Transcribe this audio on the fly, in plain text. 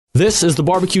This is the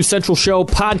Barbecue Central Show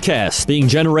podcast, being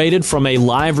generated from a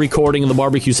live recording of the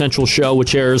Barbecue Central Show,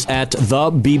 which airs at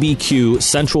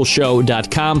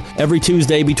thebbqcentralshow.com every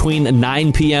Tuesday between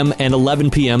 9 p.m. and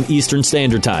 11 p.m. Eastern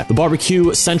Standard Time. The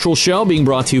Barbecue Central Show being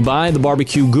brought to you by the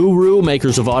Barbecue Guru,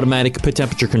 makers of automatic pit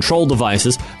temperature control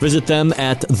devices. Visit them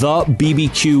at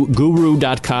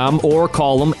thebbqguru.com or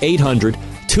call them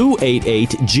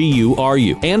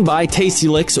 800-288-GURU. And by Tasty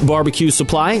Licks Barbecue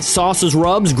Supply, sauces,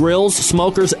 rubs, grills,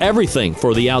 smokers, everything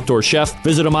for the outdoor chef.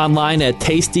 Visit them online at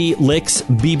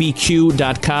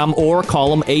tastylicksbbq.com or call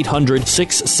them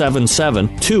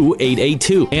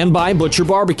 800-677-2882. And by Butcher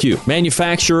Barbecue,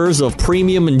 manufacturers of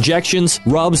premium injections,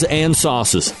 rubs, and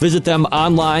sauces. Visit them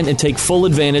online and take full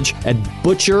advantage at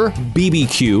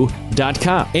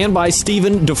butcherbbq.com. And by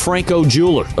Stephen DeFranco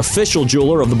Jeweler, official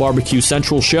jeweler of the Barbecue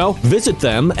Central Show. Visit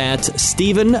them at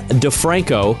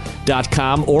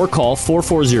StephenDeFranco.com or call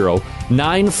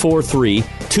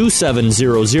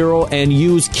 440-943-2700 and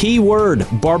use keyword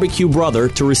Barbecue Brother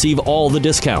to receive all the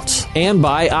discounts. And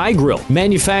by iGrill,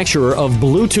 manufacturer of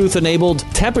Bluetooth-enabled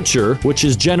temperature, which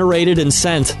is generated and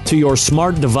sent to your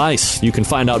smart device. You can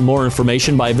find out more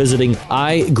information by visiting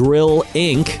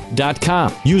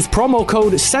iGrillInc.com. Use promo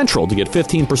code CENTRAL to get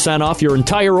 15% off your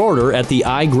entire order at the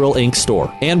iGrill Inc.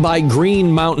 store. And by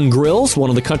Green Mountain Grills,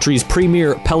 one of the country's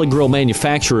premier pellet grill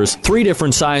manufacturers. 3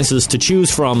 different sizes to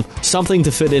choose from, something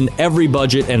to fit in every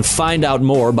budget, and find out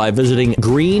more by visiting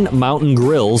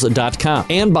greenmountaingrills.com.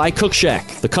 And by Cook Shack,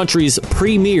 the country's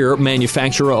premier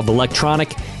manufacturer of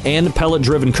electronic and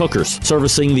pellet-driven cookers,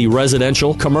 servicing the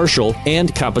residential, commercial,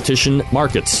 and competition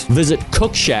markets. Visit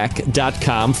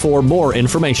cookshack.com for more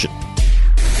information.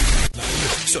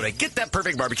 So to get that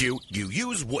perfect barbecue, you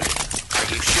use wood. Are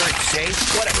you sure it's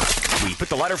safe? Whatever. We put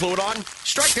the lighter fluid on,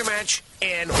 strike the match,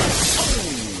 and...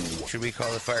 Oh, should we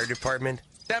call the fire department?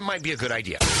 That might be a good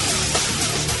idea.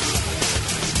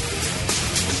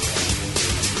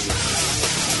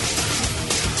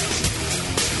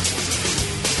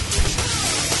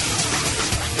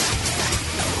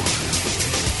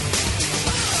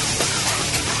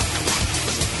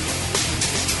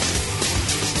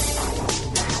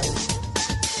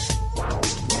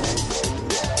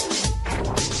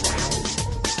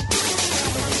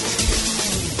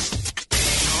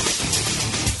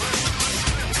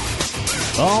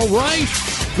 All right,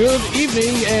 good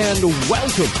evening and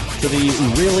welcome to the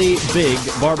really big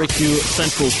Barbecue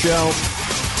Central Show.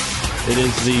 It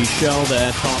is the show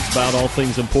that talks about all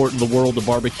things important in the world of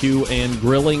barbecue and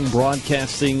grilling,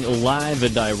 broadcasting live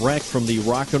and direct from the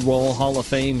Rock and Roll Hall of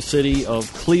Fame city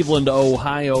of Cleveland,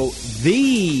 Ohio,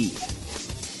 the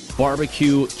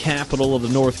barbecue capital of the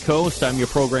North Coast. I'm your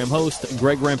program host,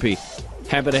 Greg Rempe.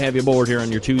 Happy to have you aboard here on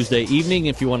your Tuesday evening.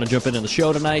 If you want to jump into the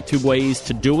show tonight, 2 ways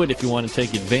to do it. If you want to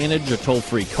take advantage, a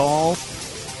toll-free call,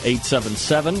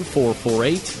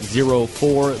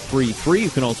 877-448-0433. You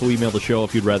can also email the show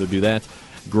if you'd rather do that,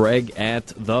 Greg at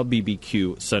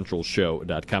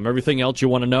thebbqcentralshow.com. Everything else you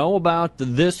want to know about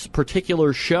this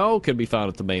particular show can be found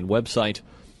at the main website,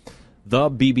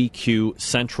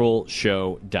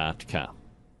 thebbqcentralshow.com.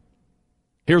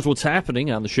 Here's what's happening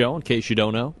on the show, in case you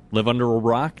don't know. Live under a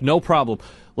rock? No problem.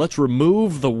 Let's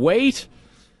remove the weight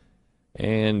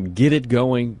and get it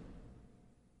going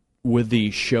with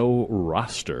the show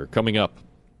roster coming up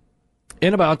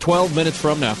in about 12 minutes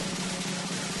from now.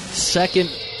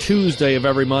 Second Tuesday of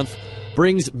every month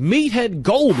brings Meathead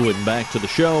Goldwyn back to the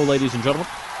show, ladies and gentlemen.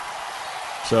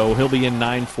 So he'll be in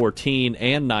 9:14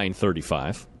 and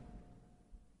 9:35.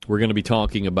 We're going to be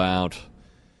talking about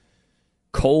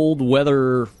cold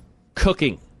weather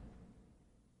cooking.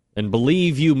 And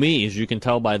believe you me, as you can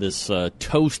tell by this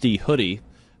toasty hoodie.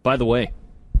 By the way,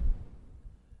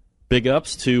 big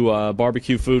ups to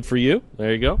Barbecue Food for You.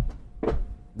 There you go.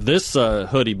 This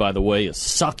hoodie, by the way, is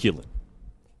succulent.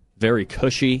 Very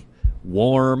cushy,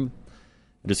 warm.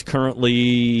 It is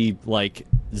currently like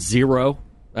 0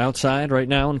 outside right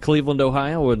now in Cleveland,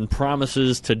 Ohio, and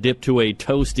promises to dip to a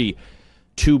toasty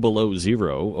 2 below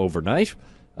 0 overnight.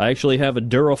 I actually have a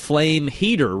Duraflame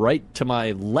heater right to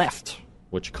my left,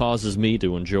 which causes me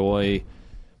to enjoy,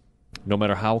 no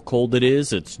matter how cold it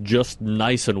is, it's just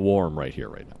nice and warm right here,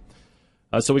 right now.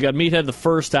 So we got Meathead the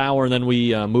first hour, and then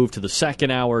we move to the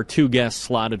second hour. 2 guests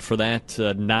slotted for that.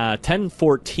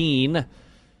 10:14,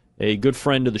 a good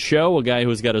friend of the show, a guy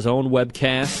who's got his own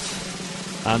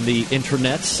webcast on the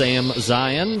internet, Sam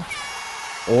Zion,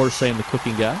 or Sam the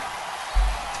Cooking Guy.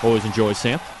 Always enjoy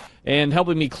Sam. And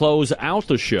helping me close out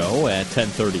the show at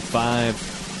 10:35,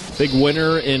 big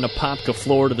winner in Apopka,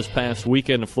 Florida this past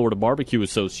weekend, the Florida Barbecue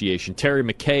Association, Terry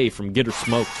McKay from Get Her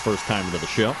Smoked, first time to the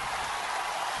show.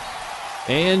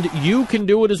 And you can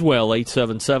do it as well,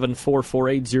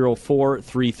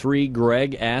 877-448-0433,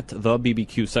 Greg at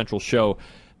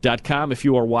thebbqcentralshow.com. If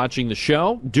you are watching the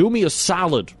show, do me a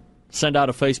solid. Send out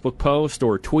a Facebook post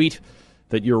or a tweet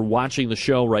that you're watching the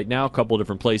show right now. A couple of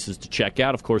different places to check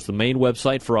out. Of course, the main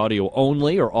website for audio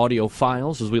only, or audio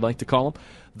files, as we like to call them,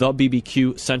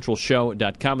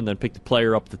 thebbqcentralshow.com, and then pick the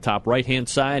player up at the top right-hand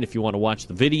side if you want to watch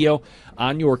the video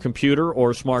on your computer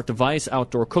or smart device,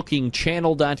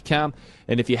 outdoorcookingchannel.com.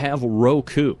 And if you have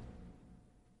Roku,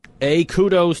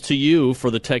 kudos to you for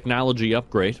the technology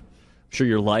upgrade. I'm sure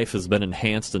your life has been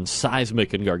enhanced in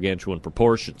seismic and gargantuan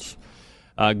proportions.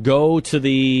 Go to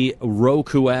the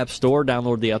Roku App Store,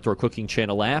 download the Outdoor Cooking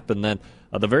Channel app, and then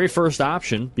the very first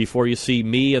option before you see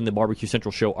me and the Barbecue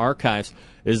Central Show archives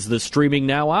is the Streaming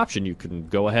Now option. You can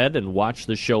go ahead and watch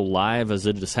the show live as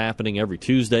it is happening every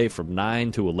Tuesday from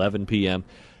 9 to 11 p.m.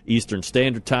 Eastern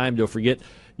Standard Time. Don't forget,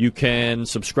 you can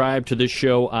subscribe to this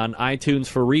show on iTunes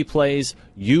for replays,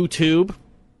 YouTube.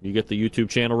 You get the YouTube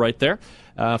channel right there.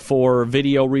 For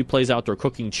video replays,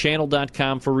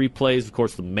 OutdoorCookingChannel.com for replays. Of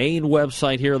course, the main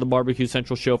website here, the Barbecue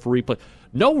Central Show for replay.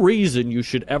 No reason you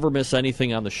should ever miss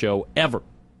anything on the show, ever.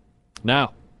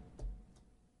 Now,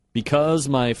 because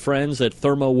my friends at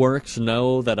ThermoWorks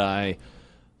know that I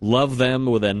love them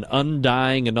with an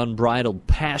undying and unbridled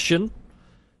passion,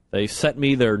 they sent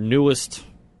me their newest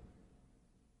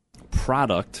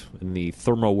product in the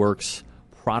ThermoWorks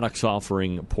products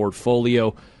offering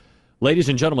portfolio. Ladies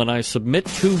and gentlemen, I submit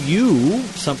to you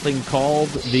something called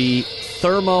the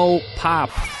ThermoPop.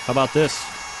 How about this?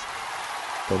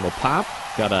 ThermoPop.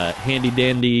 Got a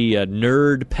handy-dandy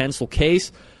nerd pencil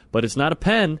case, but it's not a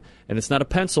pen, and it's not a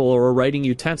pencil or a writing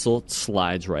utensil. It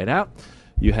slides right out.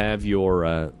 You have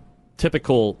your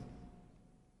typical,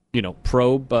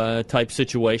 probe type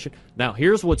situation. Now,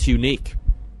 here's what's unique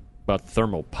about the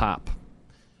ThermoPop.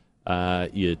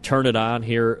 You turn it on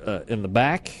here in the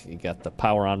back. You got the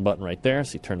power on button right there,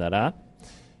 so you turn that on.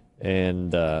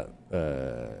 And,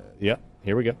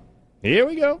 here we go. Here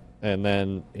we go. And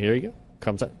then here you go.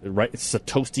 Comes out, right? It's a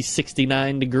toasty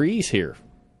 69 degrees here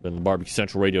in the Barbecue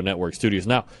Central Radio Network studios.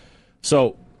 Now,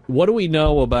 so what do we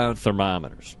know about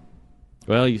thermometers?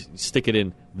 Well, you stick it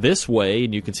in this way,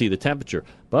 and you can see the temperature.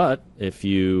 But if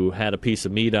you had a piece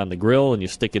of meat on the grill and you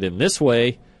stick it in this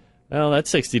way, well, that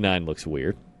 69 looks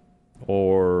weird.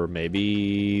 Or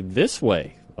maybe this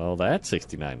way. Well, that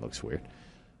 69 looks weird.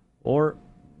 Or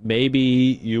maybe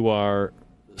you are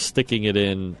sticking it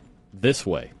in this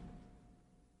way.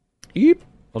 Yep.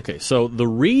 Okay, so the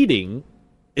reading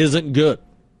isn't good.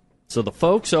 So the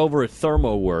folks over at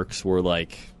ThermoWorks were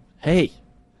like, hey,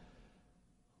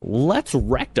 let's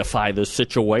rectify this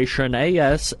situation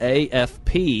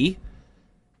ASAP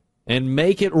and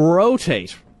make it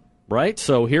rotate, right?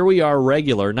 So here we are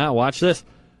regular. Now watch this.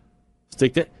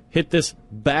 Stick that, hit this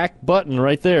back button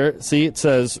right there. See, it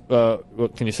says,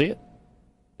 can you see it?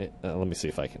 Let me see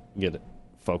if I can get it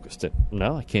focused in.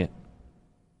 No, I can't.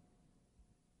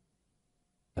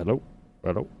 Hello?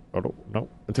 No.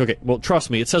 It's okay. Well, trust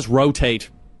me, it says rotate.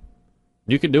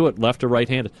 You can do it left or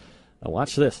right-handed. Now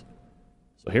watch this.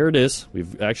 So here it is.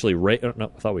 We've actually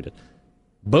no, I thought we did.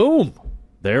 Boom!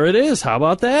 There it is. How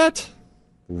about that?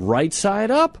 Right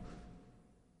side up.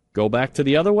 Go back to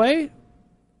the other way.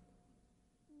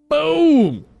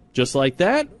 Boom! Just like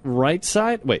that. Right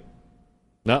side. Wait.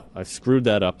 No, I screwed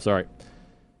that up. Sorry.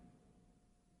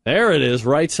 There it is.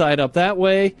 Right side up that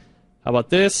way. How about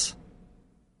this?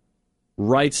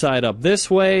 Right side up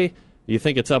this way. You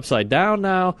think it's upside down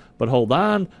now, but hold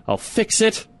on. I'll fix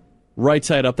it. Right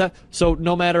side up that. So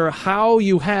no matter how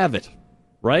you have it,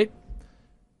 right?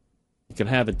 You can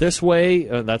have it this way.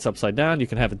 That's upside down. You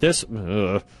can have it this.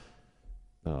 Oh,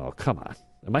 come on.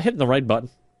 Am I hitting the right button?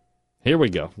 Here we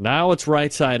go. Now it's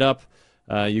right side up.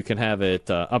 You can have it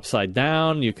upside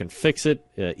down. You can fix it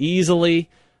easily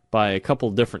by a couple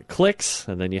different clicks,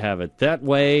 and then you have it that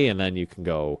way, and then you can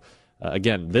go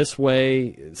again this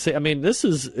way. See, I mean,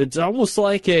 it's almost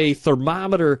like a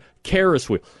thermometer Ferris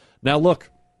wheel. Now look,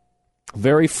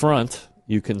 very front,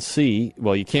 you can see,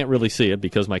 well, you can't really see it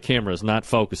because my camera is not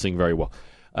focusing very well.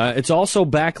 It's also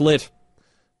backlit.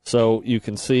 So you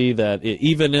can see that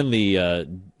even in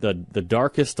the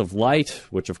darkest of light,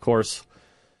 which of course,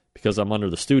 because I'm under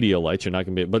the studio lights, you're not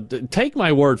going to be. But take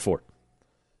my word for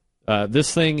it.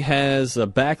 This thing has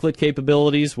backlit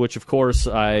capabilities, which of course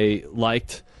I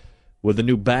liked with the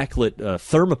new backlit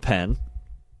ThermaPen,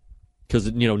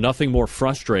 because nothing more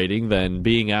frustrating than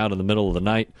being out in the middle of the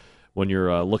night when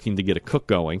you're looking to get a cook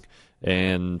going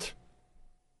and.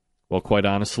 Well, quite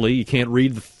honestly, you can't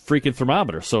read the freaking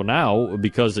thermometer. So now,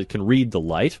 because it can read the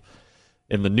light,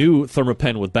 In the new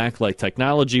ThermaPen with backlight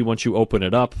technology, once you open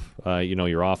it up,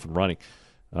 you're off and running.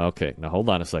 Okay, now hold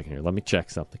on a second here. Let me check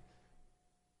something.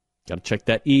 Got to check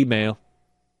that email.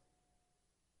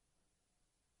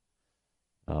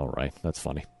 All right, that's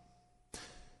funny.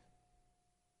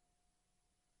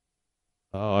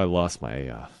 Oh, I lost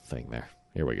my thing there.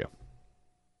 Here we go.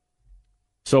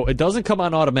 So it doesn't come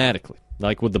on automatically.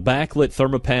 Like with the backlit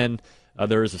ThermaPen,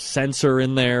 there is a sensor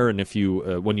in there, and if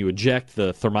you when you eject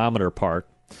the thermometer part,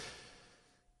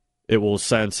 it will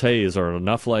sense, hey, is there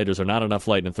enough light? Is there not enough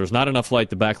light? And if there's not enough light,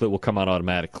 the backlit will come on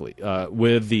automatically.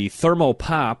 With the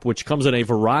ThermoPop, which comes in a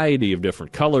variety of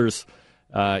different colors,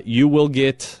 you will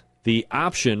get the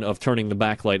option of turning the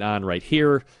backlight on right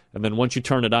here. And then once you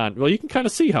turn it on, well, you can kind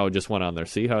of see how it just went on there.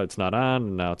 See how it's not on,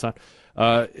 and now it's on.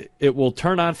 It will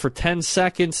turn on for 10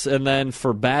 seconds, and then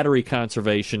for battery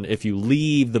conservation, if you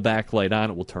leave the backlight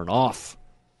on, it will turn off.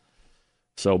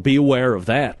 So be aware of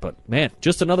that. But, man,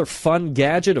 just another fun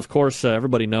gadget. Of course,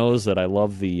 everybody knows that I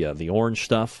love the orange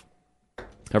stuff.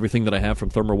 Everything that I have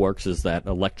from ThermaWorks is that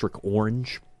electric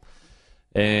orange.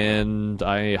 And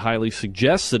I highly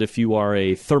suggest that if you are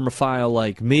a thermophile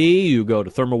like me, you go to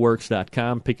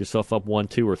thermaworks.com, pick yourself up 1,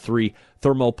 2, or 3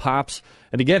 ThermoPops.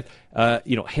 And again,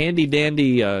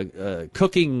 handy-dandy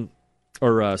cooking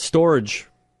or storage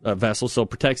vessel, so it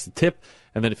protects the tip.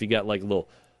 And then if you got like a little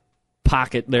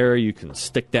pocket there, you can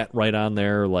stick that right on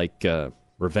there like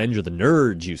Revenge of the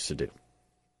Nerds used to do.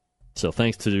 So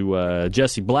thanks to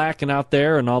Jesse Black and out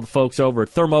there and all the folks over at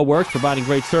ThermoWorks providing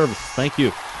great service. Thank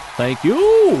you. Thank you.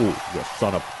 You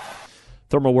son of.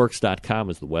 Thermaworks.com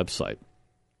is the website.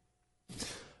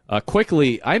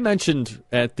 Quickly, I mentioned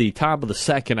at the top of the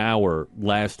second hour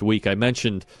last week, I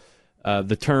mentioned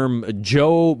the term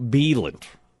Joe Bieland,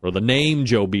 or the name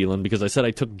Joe Bieland, because I said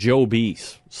I took Joe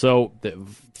B's. So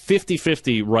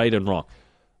 50-50 right and wrong.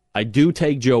 I do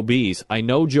take Joe B's. I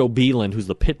know Joe Bieland, who's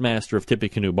the pitmaster of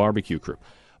Tippecanoe Barbecue Crew.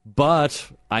 But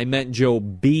I meant Joe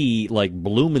B. like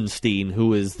Blumenstein,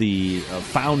 who is the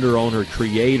founder, owner,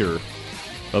 creator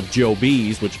of Joe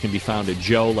B's, which can be found at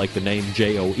Joe, like the name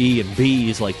J-O-E, and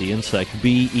Bees, like the insect,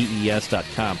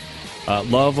 BEES.com.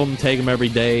 Love them, take them every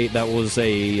day. That was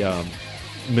a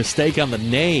mistake on the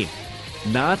name,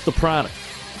 not the product.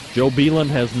 Joe Bieland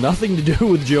has nothing to do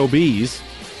with Joe B's,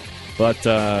 but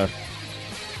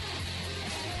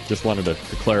just wanted to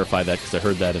clarify that because I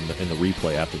heard that in the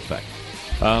replay after the fact.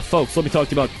 Folks, let me talk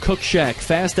to you about Cook Shack.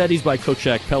 Fast Eddie's by Cook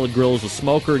Shack Pellet Grill is a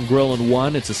smoker and grill in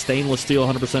one. It's a stainless steel,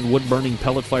 100% wood-burning,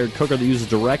 pellet-fired cooker that uses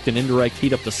direct and indirect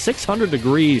heat up to 600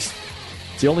 degrees.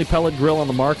 It's the only pellet grill on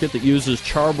the market that uses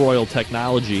charbroil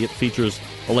technology. It features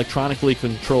electronically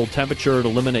controlled temperature to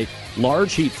eliminate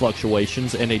large heat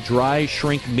fluctuations and a dry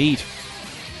shrink meat.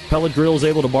 Pellet grill is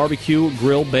able to barbecue,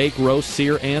 grill, bake, roast,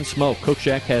 sear, and smoke. Cook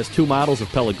Shack has 2 models of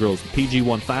pellet grills, the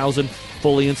PG-1000,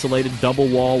 fully insulated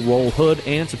double-wall roll hood,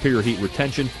 and superior heat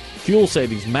retention, fuel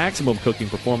savings, maximum cooking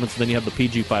performance. Then you have the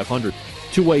PG-500,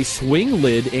 2-way swing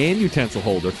lid and utensil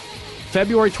holder.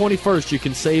 February 21st, you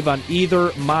can save on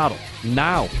either model.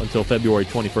 Now until February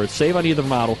 21st, save on either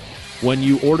model when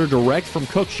you order direct from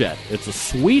Cook Shack. It's a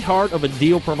sweetheart of a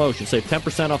deal promotion. Save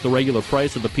 10% off the regular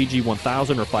price of the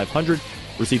PG-1000 or 500.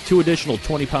 Receive 2 additional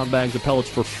 20-pound bags of pellets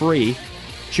for free.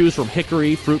 Choose from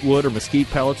hickory, fruitwood, or mesquite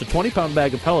pellets. A 20-pound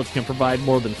bag of pellets can provide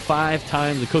more than 5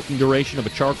 times the cooking duration of a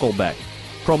charcoal bag.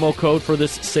 Promo code for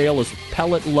this sale is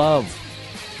Pellet Love.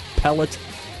 Pellet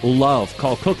Love.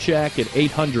 Call Cook Shack at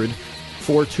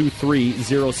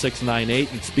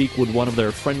 800-423-0698 and speak with one of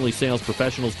their friendly sales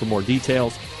professionals for more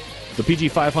details. The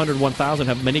PG-500 1000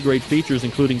 have many great features,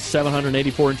 including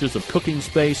 784 inches of cooking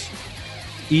space,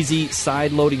 easy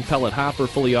side-loading pellet hopper,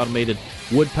 fully automated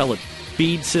wood pellet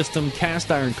feed system,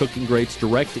 cast iron cooking grates,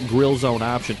 direct grill zone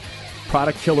option,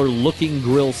 product killer looking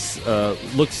grills,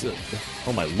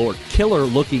 killer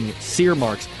looking sear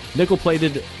marks, nickel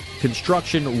plated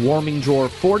construction warming drawer,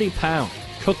 40-pound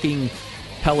cooking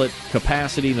pellet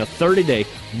capacity, and a 30-day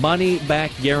money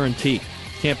back guarantee.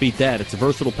 Can't beat that. It's a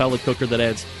versatile pellet cooker that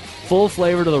adds full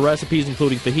flavor to the recipes,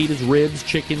 including fajitas, ribs,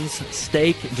 chickens,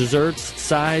 steak, desserts,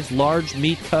 sides, large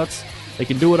meat cuts. They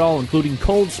can do it all, including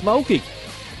cold smoking.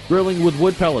 Grilling with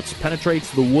wood pellets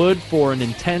penetrates the wood for an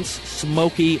intense,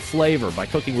 smoky flavor. By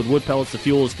cooking with wood pellets, the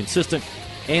fuel is consistent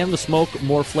and the smoke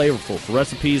more flavorful. For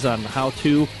recipes on how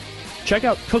to, check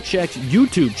out Cook Shack's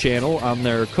YouTube channel on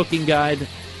their cooking guide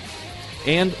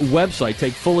and website.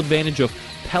 Take full advantage of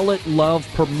Pellet Love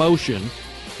promotion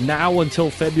now until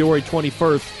February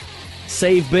 21st.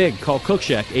 Save big. Call Cook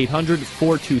Shack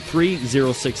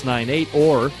 800-423-0698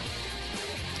 or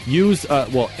use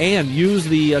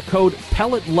the code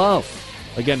Pellet Love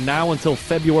again now until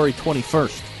February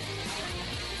 21st.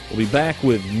 We'll be back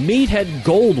with Meathead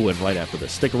Goldwyn right after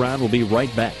this. Stick around. We'll be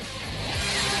right back.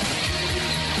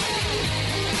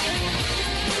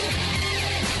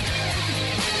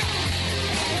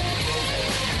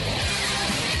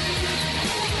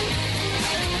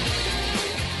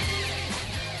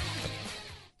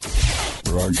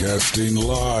 Broadcasting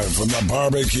live from the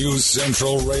Barbecue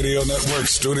Central Radio Network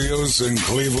studios in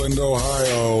Cleveland,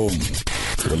 Ohio.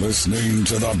 You're listening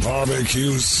to the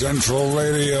Barbecue Central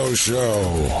Radio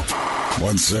Show.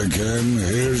 Once again,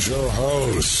 here's your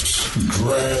host,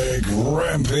 Greg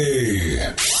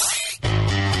Rempe.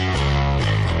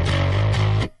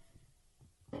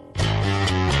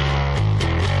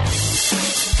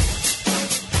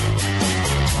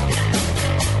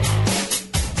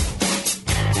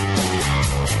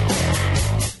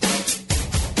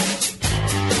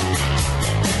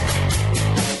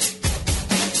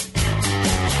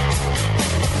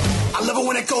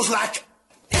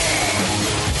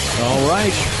 All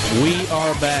right, we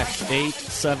are back.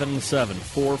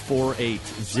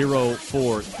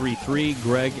 877-448-0433.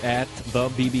 Greg at the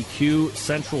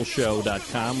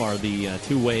BBQCentralShow.com are the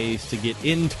two ways to get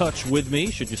in touch with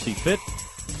me, should you see fit.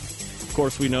 Of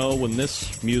course, we know when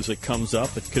this music comes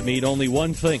up, it could mean only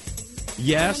one thing.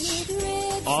 Yes,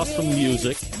 awesome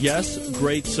music. Yes,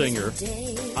 great singer.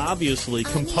 Obviously,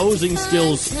 composing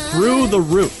skills through the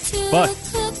roof. But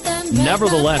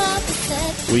nevertheless,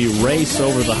 we race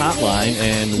over the hotline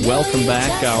and welcome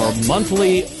back our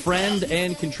monthly friend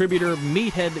and contributor,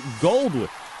 Meathead Goldwyn,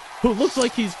 who looks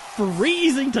like he's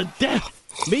freezing to death.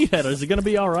 Meathead, is it going to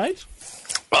be all right?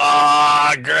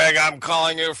 Greg, I'm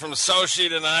calling you from Sochi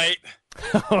tonight.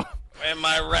 In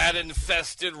my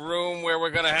rat-infested room where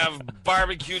we're going to have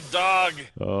barbecue dog.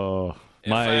 Oh,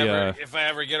 if I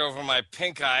ever get over my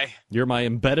pink eye. You're my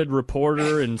embedded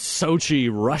reporter in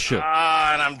Sochi, Russia.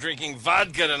 And I'm drinking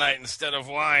vodka tonight instead of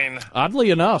wine.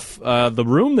 Oddly enough, the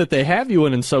room that they have you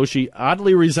in Sochi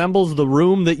oddly resembles the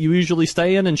room that you usually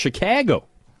stay in Chicago.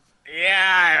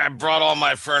 Yeah, I brought all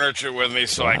my furniture with me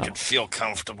so I could feel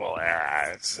comfortable.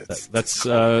 That's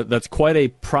quite a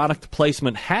product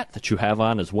placement hat that you have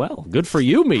on as well. Good for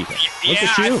you, Meathead. Look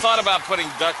at you. I thought about putting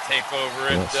duct tape over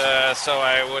it so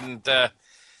I wouldn't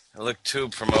look too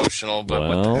promotional.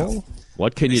 But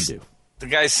what can you do? The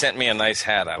guy sent me a nice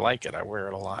hat. I like it. I wear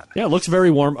it a lot. Yeah, it looks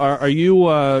very warm. Are you,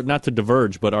 not to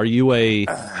diverge, but are you a...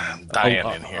 dying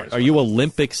in here. Are you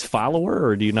Olympics follower,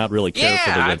 or do you not really care for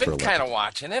the Winter Olympics? Yeah, I've been kind of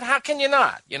watching it. How can you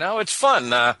not? It's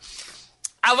fun.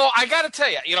 Although, I got to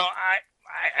tell you,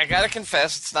 I got to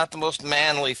confess, it's not the most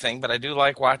manly thing, but I do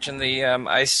like watching the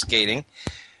ice skating.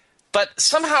 But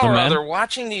somehow or other,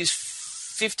 watching these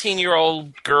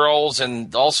 15-year-old girls,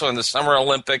 and also in the Summer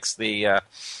Olympics, the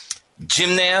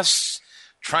gymnasts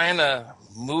trying to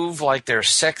move like they're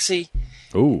sexy.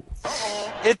 Ooh.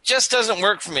 It just doesn't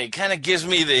work for me. It kind of gives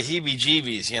me the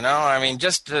heebie-jeebies, I mean,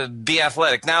 just to be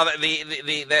athletic. Now, that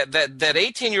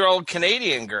 18-year-old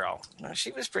Canadian girl,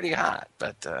 she was pretty hot,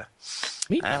 but I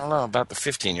don't know about the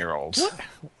 15-year-olds.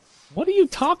 What are you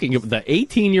talking about? The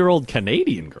 18-year-old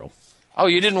Canadian girl? Oh,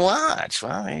 you didn't watch?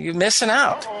 Well, you're missing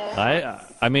out.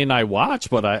 I mean, I watch,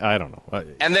 but I don't know.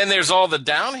 And then there's all the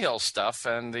downhill stuff,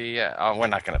 and we're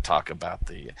not going to talk about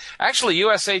the. Actually,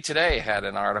 USA Today had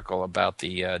an article about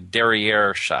the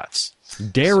derriere shots.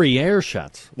 Derriere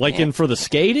shots, like in for the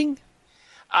skating?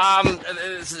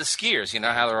 It's the skiers. You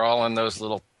know how they're all in those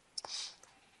little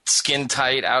skin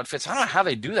tight outfits. I don't know how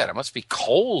they do that. It must be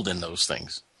cold in those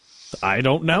things. I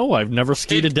don't know. I've never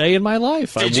skied a day in my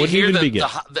life. I wouldn't even begin.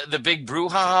 The big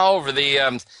brouhaha over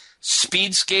the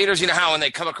speed skaters? You know how when they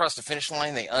come across the finish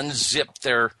line, they unzip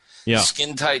their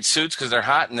skin-tight suits because they're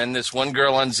hot, and then this one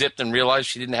girl unzipped and realized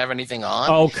she didn't have anything on?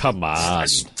 Oh, come on.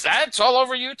 That's all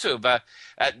over YouTube.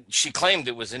 She claimed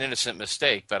it was an innocent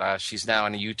mistake, but she's now a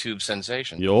YouTube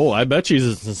sensation. I bet she's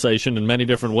a sensation in many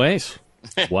different ways.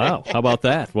 Wow. How about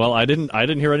that? Well, I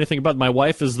didn't hear anything about it. My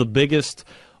wife is the biggest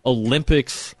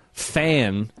Olympics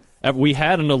fan. We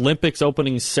had an Olympics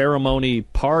opening ceremony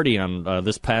party on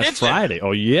this past Friday.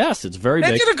 Oh, yes, it's very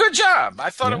big. They did a good job. I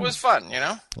thought it was fun,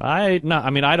 I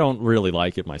don't really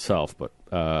like it myself, but,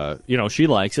 she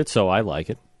likes it, so I like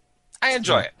it. I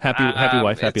enjoy it. Happy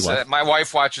wife, happy life. My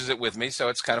wife watches it with me, so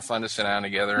it's kind of fun to sit down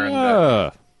together.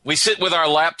 And we sit with our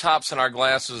laptops and our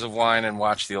glasses of wine and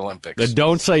watch the Olympics.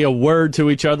 Don't say a word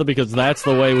to each other because that's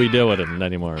the way we do it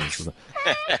anymore.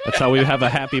 That's how we have a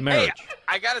happy marriage. Hey,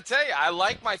 I got to tell you, I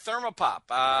like my Thermopop.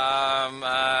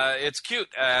 It's cute,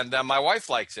 and my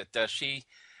wife likes it. I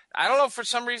don't know, for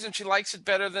some reason she likes it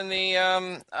better than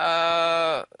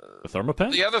the The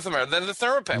Thermapen? The other Thermapen, the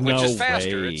Thermapen, No which is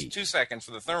faster. way. It's 2 seconds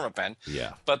for the Thermapen.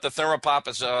 Yeah. But the Thermopop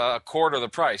is a quarter the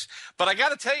price. But I got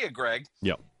to tell you, Greg,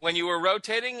 Yep. when you were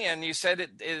rotating and you said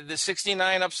the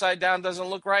 69 upside down doesn't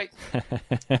look right,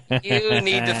 you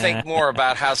need to think more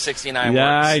about how 69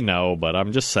 Yeah, works. I know, but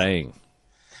I'm just saying.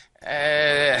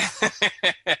 Uh,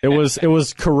 It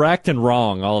was correct and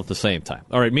wrong all at the same time.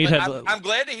 All right, Meathead. I'm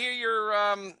glad to hear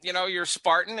you're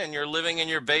Spartan and you're living in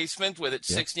your basement with it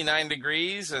 69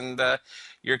 degrees and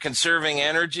you're conserving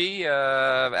energy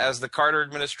as the Carter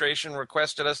administration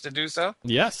requested us to do so.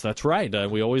 Yes, that's right.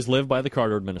 We always live by the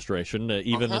Carter administration,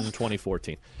 even in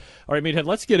 2014. All right, Meathead,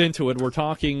 let's get into it. We're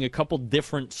talking a couple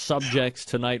different subjects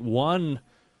tonight. One,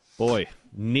 boy,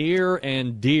 near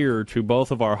and dear to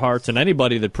both of our hearts, and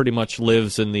anybody that pretty much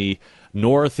lives in the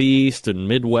Northeast and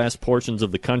Midwest portions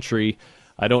of the country.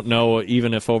 I don't know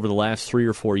even if over the last 3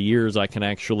 or 4 years I can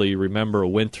actually remember a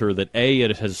winter that, A,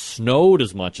 it has snowed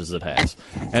as much as it has,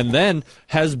 and then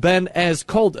has been as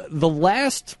cold. The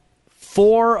last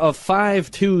 4 of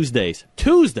 5 Tuesdays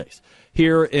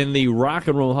here in the Rock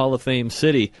and Roll Hall of Fame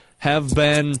city have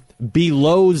been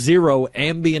below zero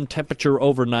ambient temperature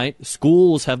overnight.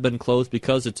 Schools have been closed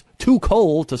because it's too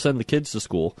cold to send the kids to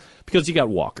school because you got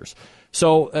walkers.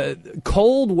 So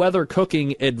cold weather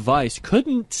cooking advice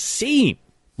couldn't seem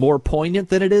more poignant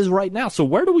than it is right now. So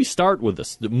where do we start with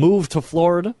this? The move to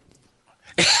Florida?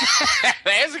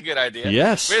 That's a good idea.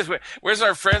 Yes. Where's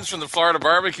our friends from the Florida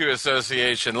Barbecue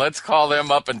Association? Let's call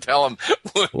them up and tell them,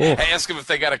 ask them if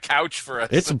they got a couch for us.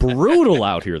 It's brutal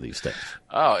out here these days.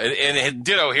 Oh, and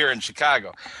ditto here in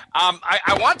Chicago.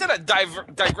 I wanted to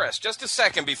digress just a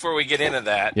second before we get into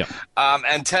that,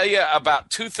 and tell you about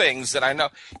two things that I know.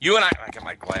 You and I got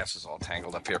my glasses all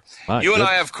tangled up here. You and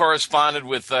I have corresponded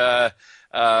with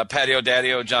Patio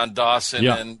Daddio, John Dawson,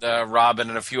 and Robin,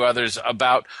 and a few others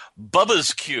about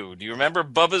Bubba's Q. Do you remember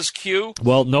Bubba's Q?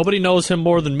 Well, nobody knows him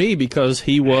more than me because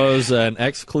he was an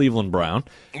ex-Cleveland Brown,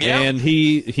 and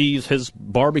his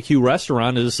barbecue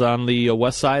restaurant is on the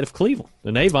west side of Cleveland,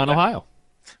 in Avon, Ohio.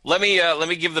 Let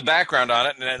me give the background on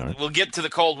it, and then we'll get to the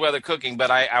cold weather cooking. But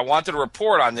I wanted to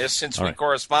report on this since we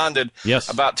corresponded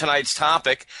about tonight's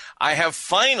topic. I have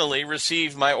finally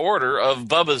received my order of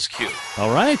Bubba's Q.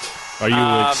 All right. Are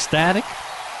you ecstatic?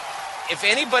 If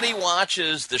anybody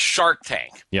watches the Shark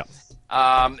Tank,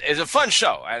 it's a fun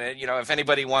show. And if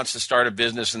anybody wants to start a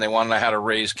business and they want to know how to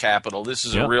raise capital, this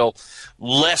is a real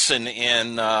lesson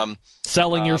in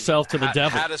selling yourself to the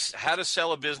devil. How to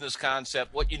sell a business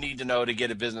concept, what you need to know to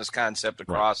get a business concept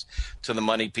across to the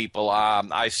money people.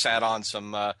 I sat on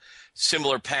some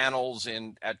similar panels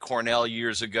at Cornell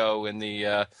years ago in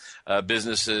the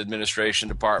business administration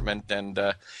department, and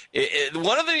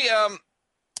one of the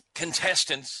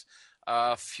contestants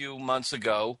a few months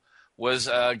ago was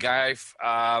a guy.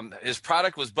 His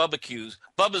product was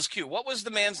Bubba's Q. What was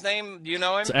the man's name? Do you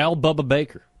know him? It's Al Bubba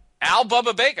Baker. Al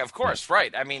Bubba Baker, of course,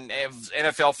 right. I mean,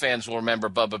 NFL fans will remember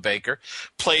Bubba Baker.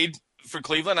 Played for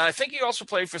Cleveland. I think he also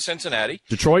played for Cincinnati.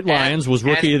 Detroit Lions was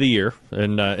Rookie of the Year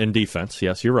in defense.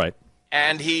 Yes, you're right.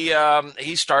 And he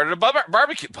started a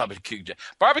barbecue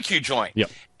joint.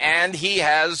 Yep. And he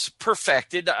has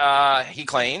perfected, he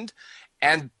claimed,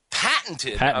 and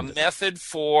patented a method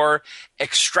for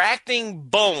extracting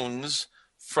bones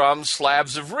from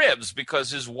slabs of ribs because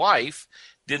his wife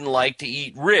didn't like to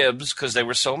eat ribs because they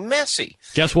were so messy.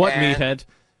 Guess what, Meathead?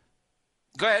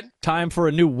 Go ahead. Time for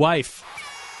a new wife.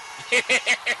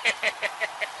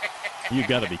 You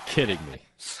got to be kidding me.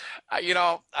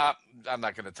 I'm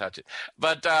not going to touch it.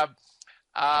 But,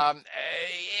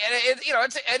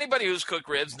 it's anybody who's cooked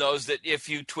ribs knows that if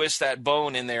you twist that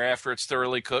bone in there after it's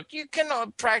thoroughly cooked, you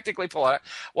can practically pull it out.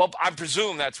 Well, I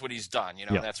presume that's what he's done.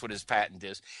 That's what his patent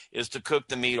is to cook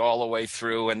the meat all the way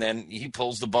through, and then he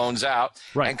pulls the bones out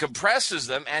and compresses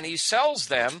them, and he sells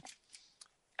them.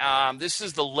 This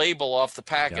is the label off the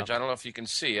package. I don't know if you can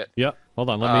see it. Yep. Hold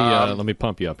on. Let me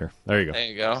pump you up here. There you go. There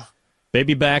you go.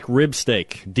 Baby back rib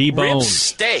steak, deboned.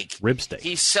 Rib steak.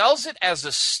 He sells it as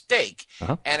a steak,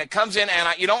 and it comes in. And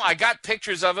I got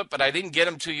pictures of it, but I didn't get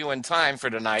them to you in time for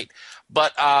tonight.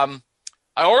 But I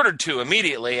ordered two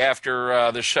immediately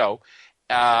after the show,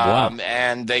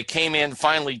 and they came in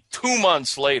finally 2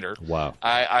 months later. Wow!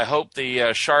 I hope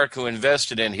the shark who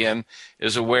invested in him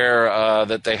is aware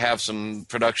that they have some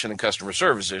production and customer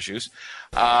service issues.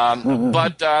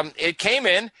 But it came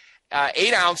in.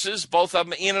 8 ounces, both of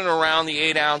them in and around the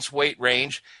 8-ounce weight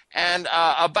range, and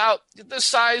about the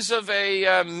size of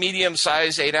a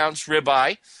medium-sized 8-ounce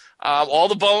ribeye. All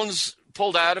the bones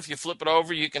pulled out. If you flip it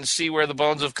over, you can see where the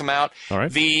bones have come out. All right.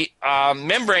 The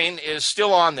membrane is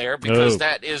still on there because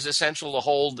that is essential to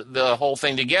hold the whole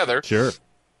thing together. Sure.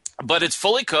 but it's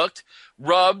fully cooked,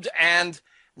 rubbed, and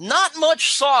not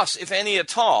much sauce, if any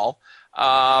at all. We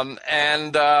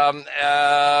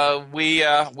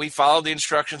followed the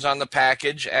instructions on the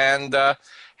package and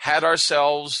had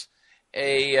ourselves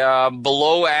a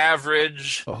below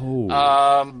average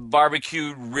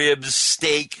barbecue ribs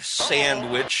steak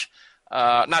sandwich,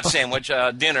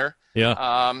 dinner.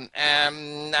 Yeah.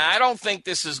 And I don't think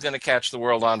this is going to catch the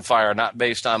world on fire, not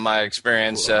based on my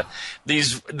experience.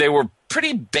 They were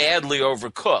pretty badly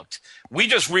overcooked. We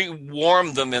just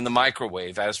warmed them in the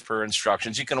microwave as per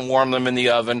instructions. You can warm them in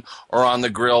the oven or on the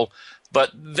grill.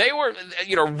 But they were,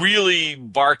 really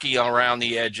barky around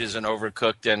the edges and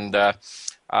overcooked. And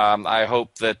I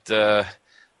hope that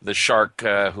the shark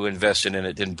who invested in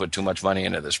it didn't put too much money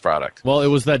into this product. Well, it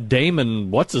was that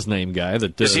Damon, what's-his-name guy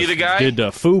that Is he the guy? did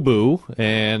FUBU.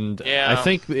 And I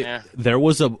think there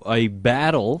was a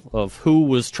battle of who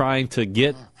was trying to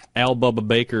get Al Bubba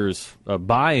Baker's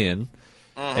buy-in.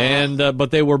 And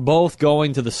but they were both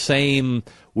going to the same.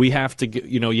 We have to,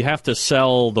 you have to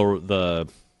sell the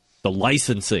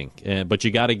licensing, but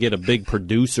you got to get a big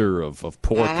producer of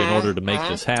pork in order to make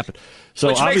this happen. So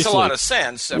which makes a lot of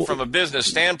sense from a business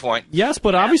standpoint. Yes,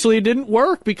 but obviously it didn't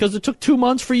work because it took 2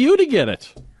 months for you to get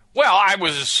it. Well, I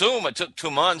would assume it took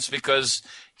 2 months because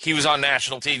he was on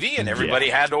national TV and everybody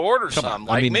had to order some,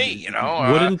 me.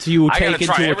 Wouldn't you take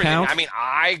into account? I mean,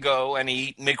 I go and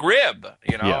eat McRib.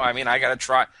 I mean, I got to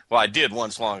try. Well, I did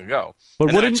once long ago,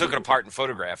 but then I took it apart and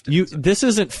photographed it. This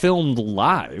isn't filmed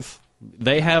live.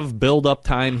 They have build-up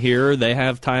time here. They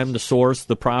have time to source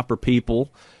the proper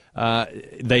people.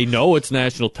 They know it's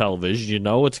national television. You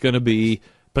know it's going to be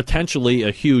potentially a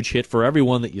huge hit for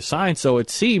everyone that you sign. So it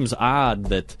seems odd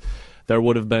that there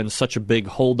would have been such a big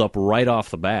holdup right off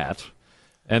the bat.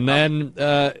 And then,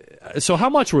 so how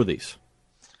much were these?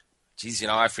 Geez,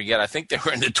 I forget. I think they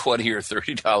were in the $20 or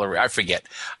 $30. I forget.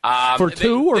 For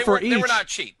two or for each? They were not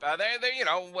cheap. They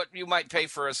what you might pay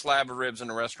for a slab of ribs in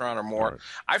a restaurant or more. Right.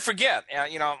 I forget.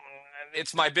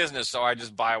 It's my business, so I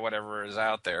just buy whatever is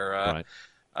out there. Right.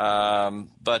 I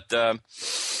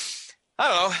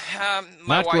don't know.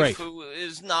 My wife, who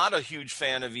is not a huge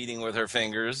fan of eating with her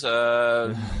fingers,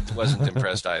 wasn't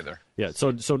impressed either. Yeah,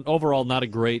 so overall, not a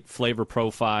great flavor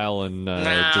profile, and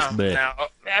just bit. No.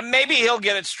 Maybe he'll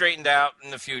get it straightened out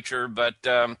in the future, but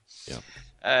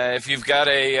if you've got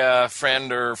a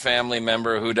friend or family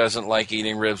member who doesn't like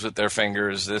eating ribs with their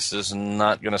fingers, this is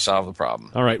not going to solve the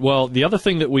problem. All right. Well, the other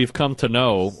thing that we've come to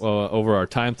know over our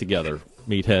time together,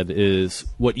 Meathead, is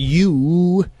what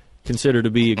you consider to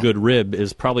be a good rib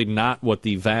is probably not what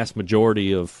the vast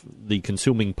majority of the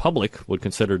consuming public would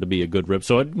consider to be a good rib.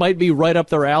 So it might be right up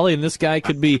their alley, and this guy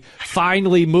could be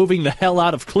finally moving the hell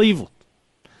out of Cleveland.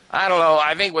 I don't know.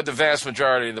 I think what the vast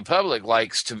majority of the public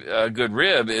likes to a good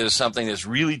rib is something that's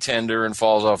really tender and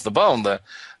falls off the bone.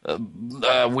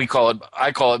 I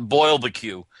call it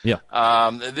boil-barbecue.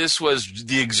 Yeah. This was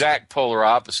the exact polar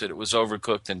opposite. It was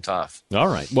overcooked and tough. All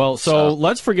right. Well, so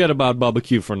let's forget about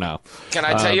barbecue for now. Can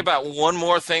I tell you about one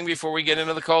more thing before we get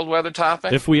into the cold weather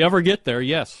topic? If we ever get there,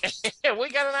 yes. We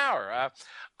got an hour.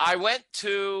 I went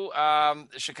to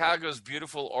Chicago's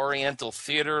beautiful Oriental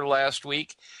Theater last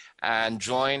week and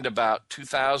joined about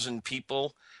 2,000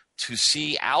 people to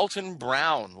see Alton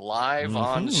Brown live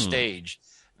on stage.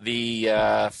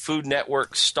 The Food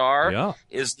Network star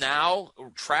is now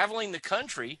traveling the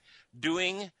country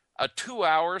doing a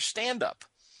 2-hour stand-up.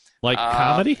 Like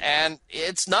comedy? And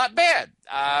it's not bad.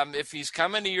 If he's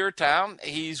coming to your town,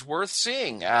 he's worth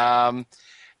seeing.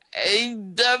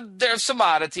 There's some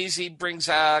oddities. He brings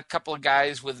a couple of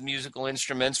guys with musical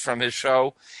instruments from his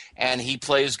show, and he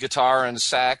plays guitar and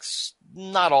sax.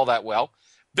 Not all that well.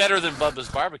 Better than Bubba's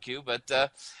Barbecue, but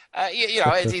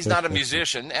he's not a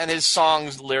musician, and his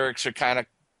songs lyrics are kind of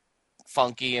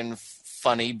funky and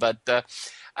funny. But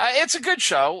it's a good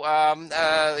show.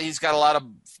 He's got a lot of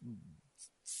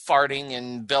farting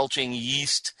and belching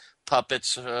yeast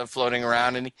puppets floating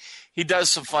around, and he does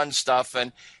some fun stuff,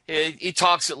 and he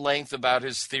talks at length about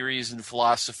his theories and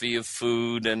philosophy of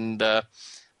food, and it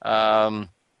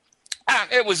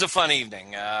was a fun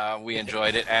evening. We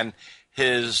enjoyed it, and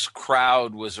his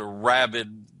crowd was a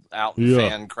rabid Alton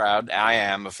fan crowd. I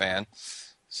am a fan.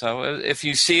 So if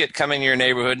you see it coming in your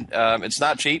neighborhood, it's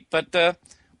not cheap, but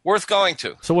worth going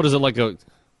to. So what is it,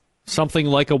 something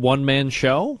like a one-man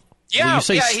show? Yeah, you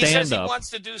say he says he stand-up. wants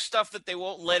to do stuff that they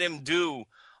won't let him do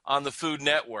on the Food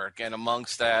Network, and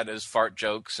amongst that is fart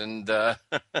jokes. And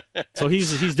so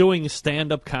he's doing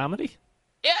stand-up comedy?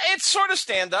 Yeah, it's sort of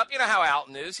stand-up. You know how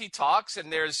Alton is. He talks,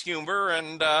 and there's humor,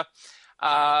 and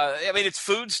I mean, it's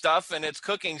food stuff and it's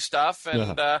cooking stuff.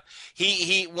 And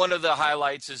he one of the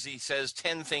highlights is he says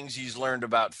 10 things he's learned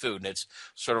about food. And it's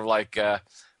sort of like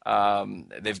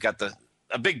they've got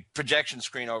a big projection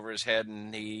screen over his head,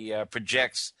 and he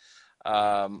projects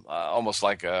almost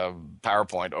like a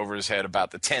PowerPoint over his head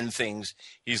about the 10 things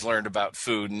he's learned about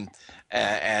food,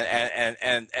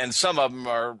 and some of them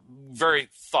are very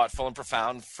thoughtful and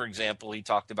profound. For example, he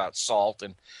talked about salt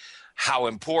and how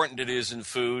important it is in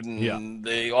food, and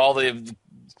all the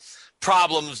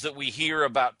problems that we hear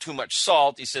about too much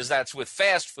salt. He says that's with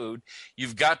fast food.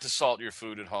 You've got to salt your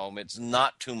food at home. It's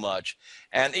not too much.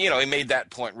 And, he made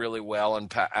that point really well and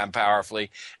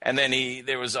powerfully. And then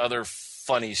there was other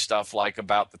funny stuff, like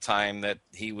about the time that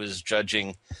he was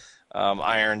judging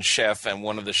Iron Chef, and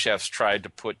one of the chefs tried to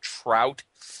put trout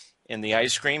in the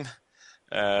ice cream.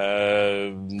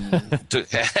 And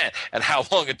how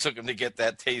long it took him to get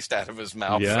that taste out of his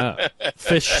mouth. Yeah.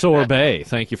 Fish sorbet.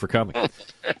 Thank you for coming.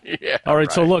 Yeah. All right.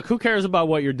 So look, who cares about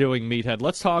what you're doing, Meathead?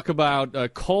 Let's talk about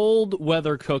cold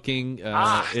weather cooking.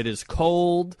 It is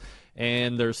cold,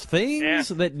 and there's things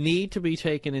that need to be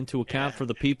taken into account for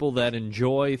the people that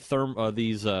enjoy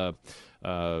these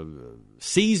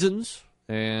seasons.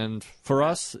 And for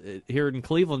us here in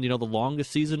Cleveland, the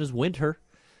longest season is winter.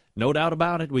 No doubt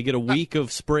about it. We get a week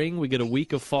of spring. We get a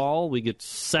week of fall. We get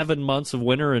 7 months of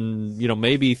winter and,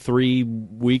 maybe 3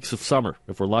 weeks of summer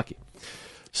if we're lucky.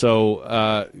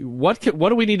 So what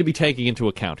do we need to be taking into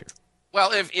account here?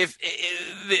 Well, if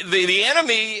the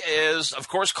enemy is, of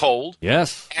course, cold.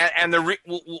 Yes. And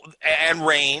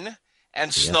rain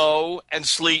and snow and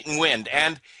sleet and wind.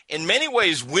 And in many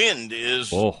ways, wind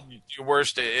is your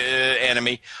worst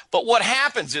enemy. But what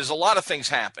happens is a lot of things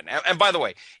happen. And by the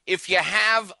way, if you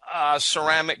have a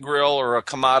ceramic grill or a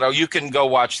Kamado, you can go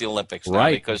watch the Olympics now,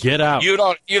 right? Because get out. You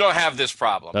don't have this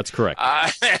problem. That's correct.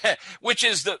 Which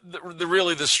is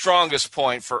really the strongest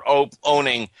point for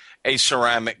owning a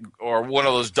ceramic or one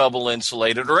of those double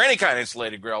insulated or any kind of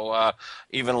insulated grill,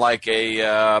 even like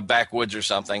a backwoods or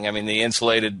something. I mean, the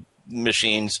insulated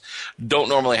machines don't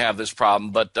normally have this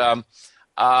problem, but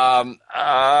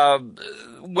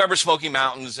Weber Smoky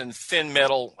Mountains and thin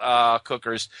metal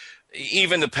cookers,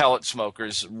 even the pellet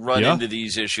smokers run into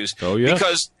these issues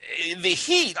because the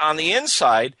heat on the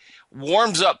inside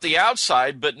warms up the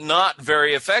outside, but not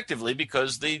very effectively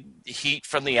because the heat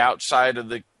from the outside of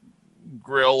the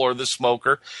grill or the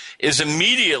smoker is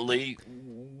immediately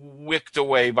wicked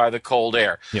away by the cold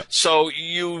air. Yep. So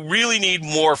you really need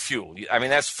more fuel. I mean,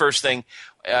 that's the first thing.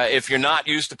 If you're not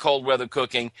used to cold weather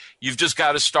cooking, you've just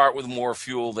got to start with more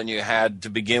fuel than you had to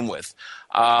begin with.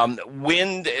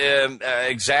 Wind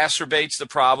exacerbates the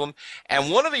problem.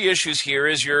 And one of the issues here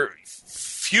is your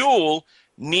fuel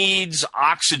needs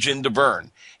oxygen to burn.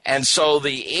 And so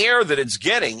the air that it's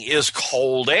getting is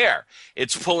cold air.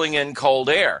 It's pulling in cold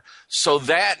air. So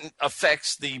that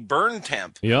affects the burn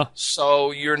temp. Yeah.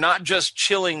 So you're not just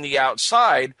chilling the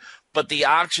outside, but the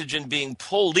oxygen being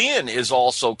pulled in is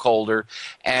also colder,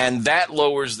 and that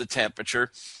lowers the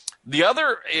temperature. The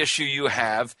other issue you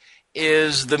have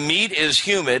is the meat is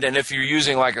humid, and if you're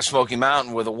using like a Smoky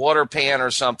Mountain with a water pan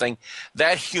or something,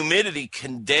 that humidity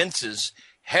condenses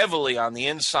heavily on the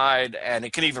inside, and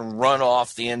it can even run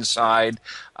off the inside.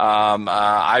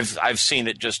 I've seen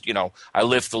it just, I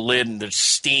lift the lid and the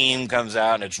steam comes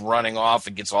out and it's running off.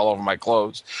 It gets all over my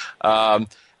clothes.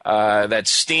 That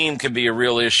steam can be a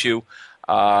real issue.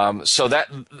 So that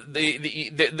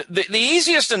the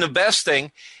easiest and the best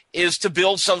thing is to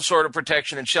build some sort of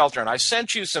protection and shelter. And I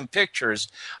sent you some pictures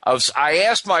I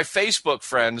asked my Facebook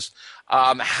friends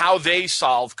how they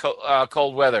solve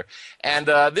cold weather. And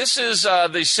this is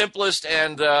the simplest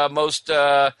and most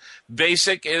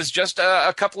basic is just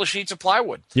a couple of sheets of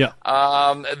plywood. Yeah.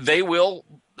 They will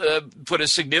put a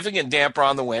significant damper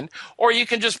on the wind, or you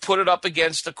can just put it up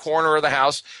against the corner of the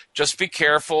house. Just be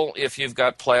careful if you've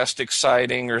got plastic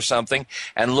siding or something,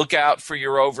 and look out for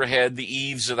your overhead, the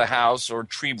eaves of the house, or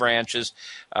tree branches.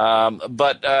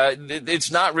 But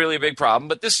it's not really a big problem.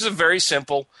 But this is a very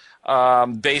simple,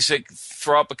 basic,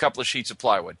 throw up a couple of sheets of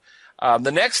plywood.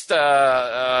 The next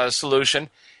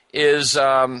solution is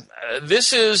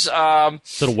this is a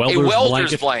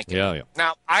welder's blanket. Yeah.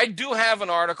 Now, I do have an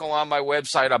article on my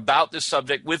website about this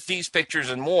subject with these pictures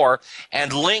and more,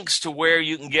 and links to where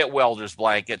you can get welder's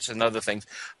blankets and other things.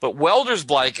 But welder's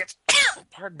blankets,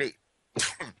 pardon me,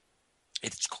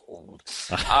 it's cold.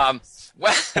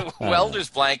 Welder's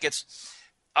blankets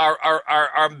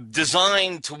are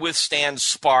designed to withstand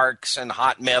sparks and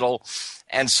hot metal,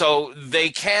 and so they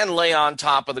can lay on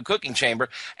top of the cooking chamber.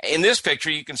 In this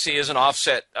picture, you can see is an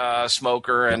offset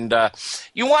smoker, and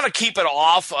you want to keep it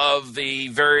off of the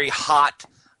very hot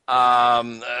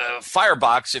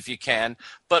firebox if you can.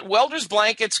 But welder's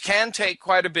blankets can take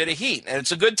quite a bit of heat, and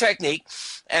it's a good technique,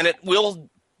 and it will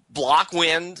block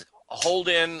wind, hold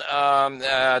in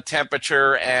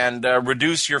temperature, and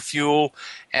reduce your fuel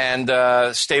and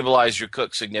stabilize your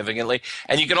cook significantly.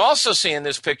 And you can also see in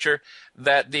this picture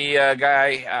that the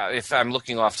guy, if I'm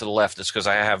looking off to the left, it's because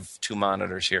I have two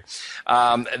monitors here.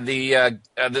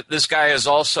 This guy is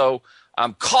also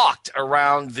caulked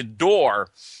around the door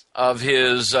of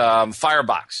his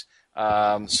firebox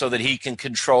so that he can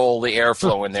control the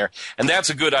airflow in there. And that's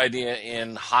a good idea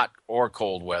in hot or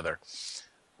cold weather.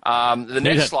 The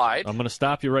next slide. I'm going to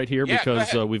stop you right here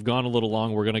because we've gone a little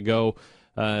long. We're going to go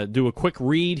do a quick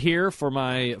read here for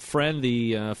my friend,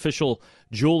 the official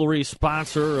jewelry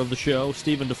sponsor of the show,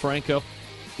 Stephen DeFranco.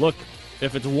 Look,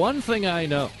 if it's one thing I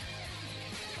know,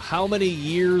 how many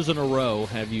years in a row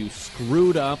have you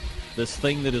screwed up this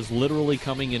thing that is literally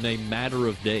coming in a matter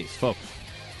of days? Folks,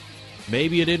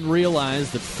 maybe you didn't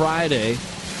realize that Friday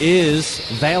is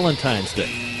Valentine's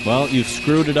Day. Well, you've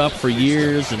screwed it up for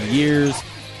years and years.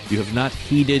 You have not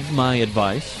heeded my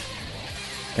advice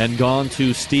and gone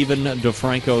to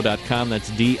StephenDeFranco.com. That's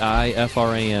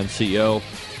DIFRANCO.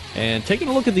 And taking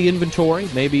a look at the inventory.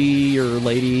 Maybe your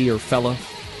lady or fella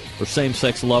or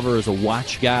same-sex lover is a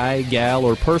watch guy, gal,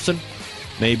 or person.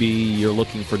 Maybe you're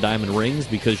looking for diamond rings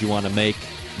because you want to make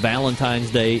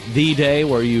Valentine's Day the day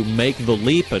where you make the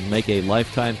leap and make a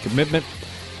lifetime commitment.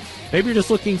 Maybe you're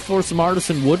just looking for some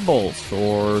artisan wood bowls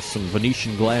or some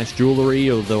Venetian glass jewelry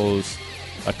or those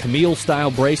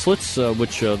Camille-style bracelets,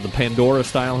 which the Pandora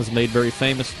style has made very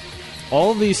famous.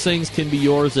 All of these things can be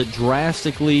yours at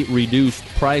drastically reduced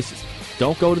prices.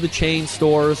 Don't go to the chain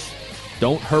stores.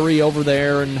 Don't hurry over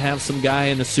there and have some guy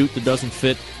in a suit that doesn't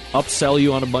fit upsell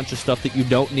you on a bunch of stuff that you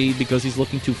don't need because he's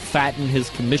looking to fatten his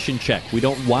commission check. We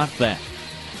don't want that.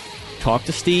 Talk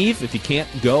to Steve. If you can't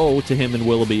go to him in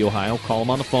Willoughby, Ohio, call him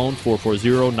on the phone,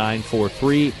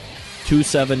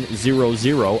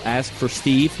 440-943-2700. Ask for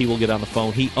Steve. He will get on the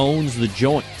phone. He owns the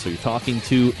joint, so you're talking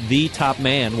to the top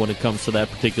man when it comes to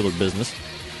that particular business.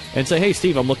 And say, hey,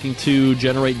 Steve, I'm looking to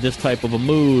generate this type of a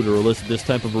mood or elicit this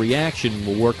type of reaction.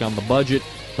 We'll work on the budget.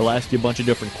 He'll ask you a bunch of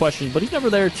different questions, but he's never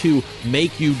there to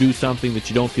make you do something that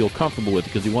you don't feel comfortable with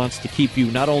because he wants to keep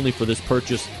you not only for this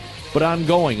purchase, but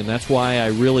ongoing. And that's why I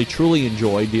really, truly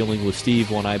enjoy dealing with Steve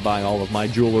when I buy all of my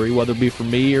jewelry, whether it be for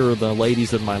me or the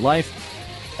ladies in my life.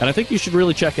 And I think you should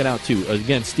really check it out, too.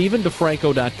 Again,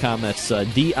 StephenDeFranco.com. That's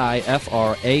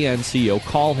DIFRANCO.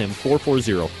 Call him,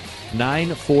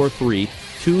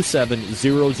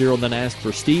 440-943-2700. Then ask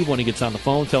for Steve when he gets on the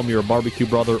phone. Tell him you're a barbecue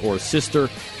brother or sister,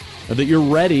 that you're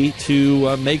ready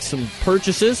to make some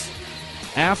purchases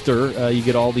after you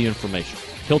get all the information.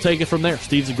 He'll take it from there.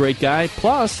 Steve's a great guy.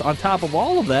 Plus, on top of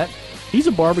all of that, he's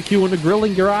a barbecue and a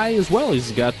grilling guy as well.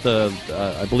 He's got the,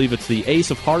 I believe it's the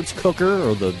Ace of Hearts cooker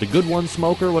or the Good One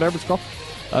smoker, whatever it's called.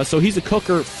 So he's a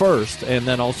cooker first and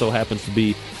then also happens to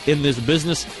be in this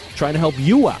business trying to help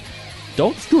you out.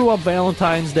 Don't screw up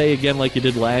Valentine's Day again like you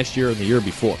did last year and the year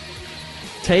before.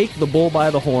 Take the bull by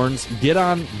the horns. Get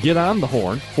on the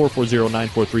horn,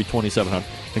 440-943-2700.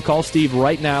 And call Steve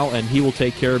right now, and he will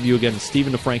take care of you. Again,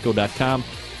 StephenDeFranco.com.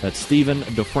 That's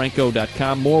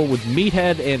StephenDeFranco.com. More with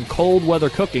Meathead and cold weather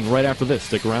cooking right after this.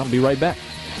 Stick around. Be right back.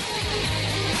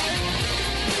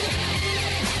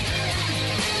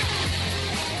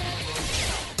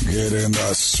 Get in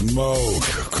the smoke.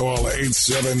 Call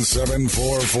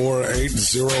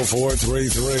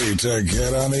 877-448-0433 to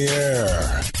get on the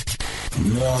air.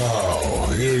 Now,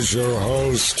 here's your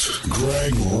host,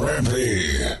 Greg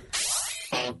Rempe.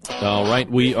 All right,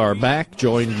 we are back,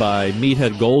 joined by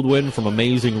Meathead Goldwyn from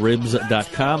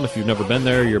AmazingRibs.com. If you've never been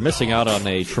there, you're missing out on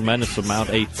a tremendous amount,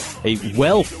 a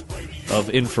wealth of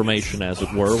information, as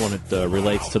it were, when it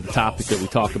relates to the topic that we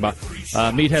talk about.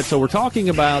 Meathead, so we're talking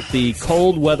about the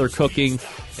cold weather cooking,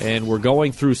 and we're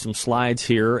going through some slides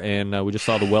here, and we just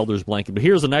saw the welder's blanket. But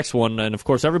here's the next one, and of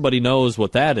course everybody knows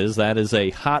what that is. That is a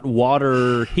hot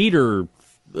water heater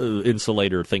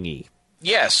insulator thingy.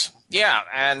 Yes. Yeah,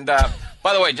 and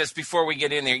by the way, just before we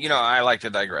get in there, I like to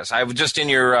digress. I was just in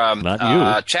your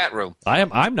chat room.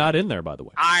 I'm not in there, by the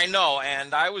way. I know,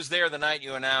 and I was there the night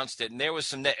you announced it, and there was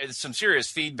some serious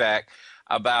feedback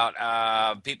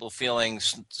about people feeling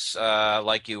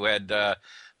like you had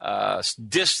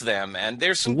dissed them, and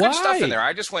there's some good stuff in there.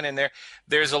 I just went in there.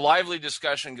 There's a lively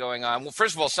discussion going on. Well,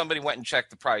 first of all, somebody went and checked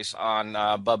the price on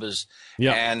Bubba's,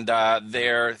 and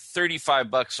they're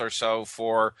 $35 or so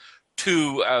for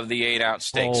 2 of the 8-ounce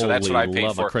steaks. So that's what I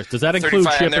paid for. Does that include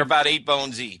shipping? And they're about 8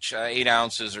 bones each, 8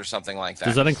 ounces or something like that.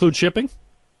 Does that include shipping?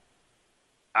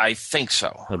 I think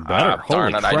so. Better. Darn Holy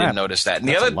it, crap. I didn't notice that. And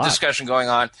That's the a other lot. discussion going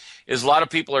on is a lot of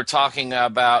people are talking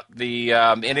about the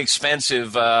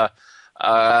inexpensive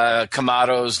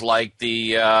Kamados like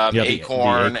the Acorn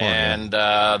Acorn, and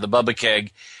the Bubba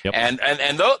Keg. Yep. And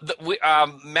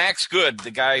Max Good,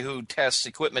 the guy who tests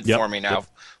equipment Yep, for me now, yep.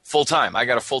 full-time. I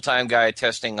got a full-time guy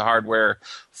testing hardware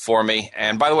for me.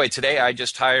 And by the way, today I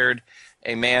just hired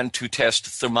a man to test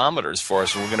thermometers for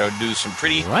us. And we're going to do some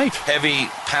pretty Right. heavy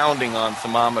pounding on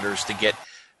thermometers to get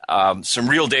some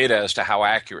real data as to how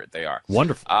accurate they are.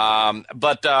 Wonderful.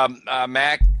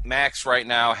 Max right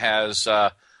now has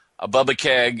a Bubba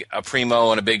Keg, a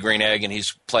Primo, and a Big Green Egg, and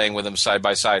he's playing with them side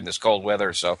by side in this cold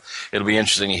weather, so it'll be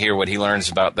interesting to hear what he learns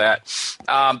about that.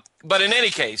 But in any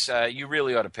case, you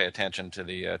really ought to pay attention to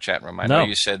the chat room. I know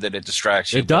you said that it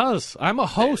distracts you. It does. I'm a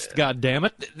host,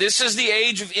 goddammit. This is the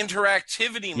age of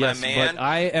interactivity, Yes, my man. but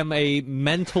I am a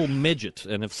mental midget,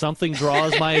 and if something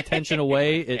draws my attention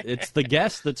away, it's the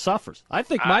guest that suffers. I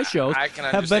think my shows I can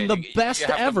have been the understand. best You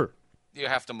have to- ever. You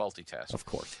have to multitask. Of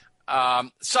course.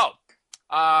 The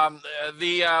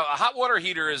hot water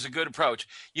heater is a good approach.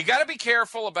 You got to be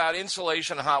careful about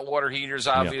insulation of hot water heaters,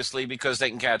 obviously, because they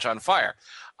can catch on fire.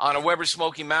 On a Weber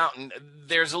Smoky Mountain,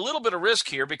 there's a little bit of risk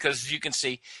here because, as you can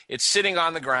see, it's sitting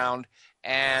on the ground,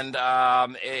 and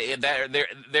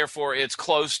therefore it's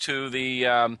close to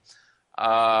the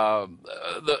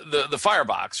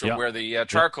firebox or where the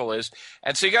charcoal is,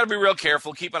 and so you got to be real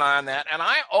careful. Keep an eye on that, and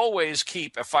I always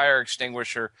keep a fire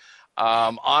extinguisher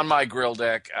on my grill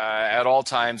deck at all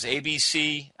times.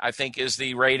 ABC, I think, is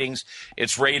the ratings.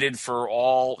 It's rated for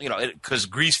all, because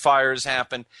grease fires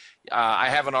happen. I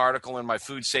have an article in my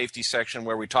food safety section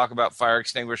where we talk about fire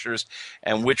extinguishers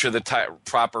and which are the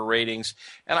proper ratings.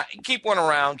 And I keep one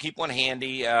around, keep one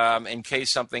handy in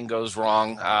case something goes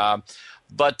wrong.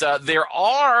 But there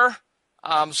are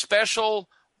special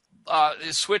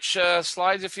switch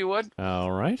slides, if you would.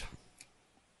 All right.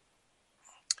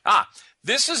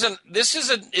 This is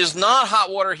not hot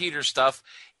water heater stuff.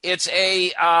 It's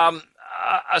a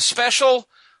special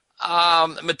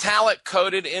metallic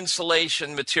coated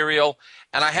insulation material,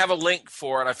 and I have a link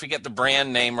for it. I forget the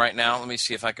brand name right now. Let me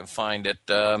see if I can find it.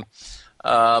 But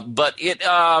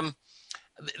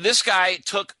this guy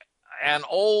took an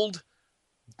old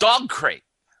dog crate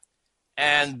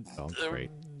and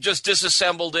just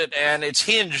disassembled it, and it's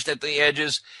hinged at the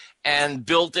edges, and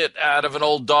built it out of an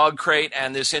old dog crate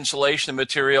and this insulation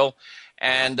material.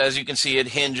 And as you can see, it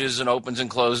hinges and opens and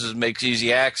closes, makes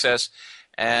easy access.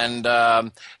 And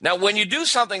now when you do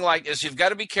something like this, you've got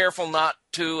to be careful not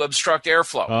to obstruct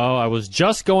airflow. Oh, I was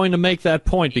just going to make that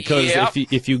point because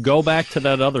if you go back to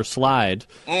that other slide,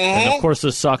 and of course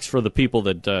this sucks for the people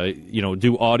that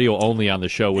do audio only on the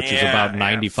show, which is about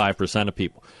 95% of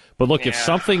people. But look, if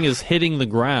something is hitting the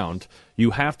ground,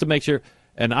 you have to make sure.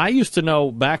 And I used to know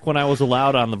back when I was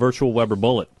allowed on the virtual Weber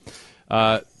Bullet,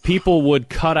 people would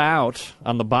cut out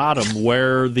on the bottom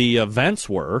where the vents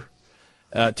were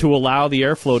to allow the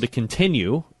airflow to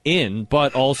continue in,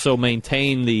 but also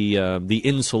maintain the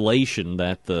insulation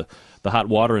that the hot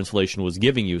water insulation was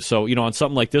giving you. So, on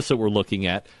something like this that we're looking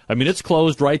at, I mean, it's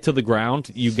closed right to the ground.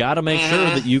 You got to make sure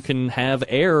that you can have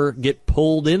air get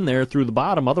pulled in there through the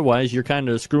bottom. Otherwise, you're kind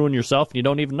of screwing yourself and you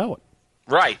don't even know it.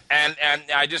 Right, and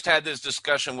I just had this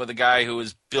discussion with a guy who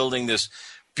was building this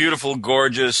beautiful,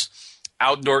 gorgeous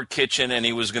outdoor kitchen, and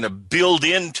he was going to build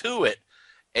into it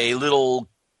a little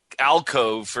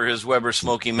alcove for his Weber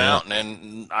Smoky Mountain,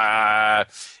 and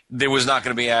there was not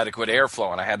going to be adequate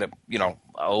airflow, and I had to,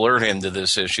 alert him to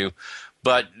this issue.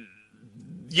 But,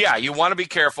 yeah, you want to be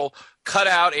careful. Cut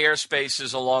out air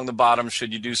spaces along the bottom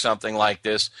should you do something like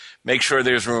this. Make sure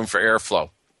there's room for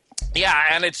airflow. Yeah,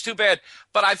 and it's too bad.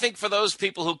 But I think for those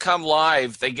people who come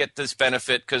live, they get this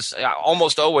benefit because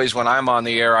almost always when I'm on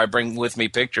the air, I bring with me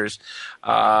pictures.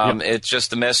 It's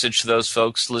just a message to those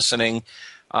folks listening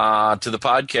to the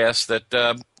podcast that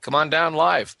come on down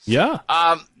live. Yeah.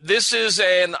 This is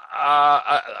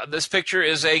this picture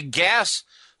is a gas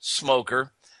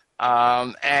smoker.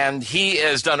 And he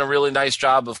has done a really nice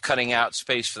job of cutting out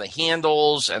space for the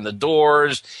handles and the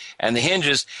doors and the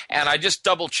hinges. And I just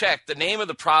double-checked. The name of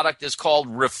the product is called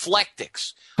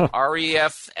Reflectix,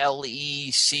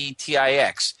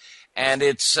 Reflectix. And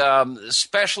it's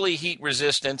especially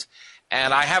heat-resistant.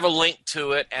 And I have a link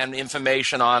to it and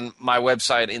information on my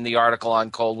website in the article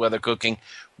on cold weather cooking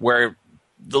where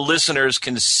the listeners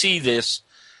can see this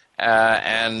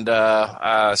and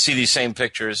see these same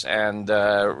pictures and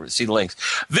see the links.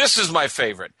 This is my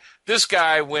favorite. This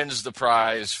guy wins the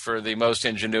prize for the most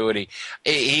ingenuity.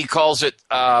 He calls it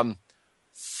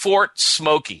Fort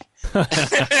Smoky.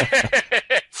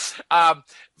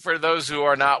 For those who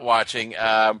are not watching,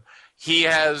 he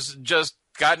has just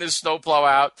gotten his snowplow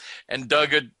out and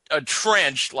dug a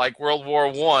trench like World War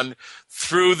I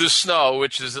through the snow,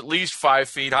 which is at least 5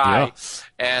 feet high. Yeah.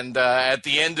 And at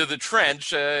the end of the trench,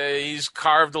 he's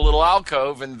carved a little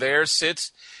alcove, and there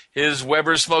sits his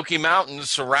Weber Smoky Mountains,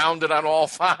 surrounded on all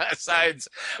sides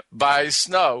by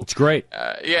snow. It's great.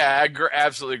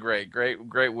 Absolutely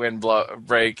great wind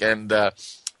break, and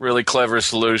really clever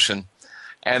solution.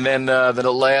 And then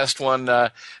the last one,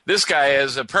 this guy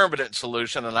has a permanent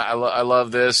solution, and I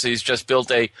love this. He's just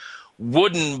built a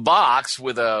wooden box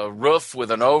with a roof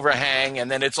with an overhang,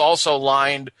 and then it's also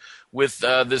lined with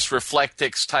this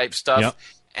Reflectix type stuff. Yep.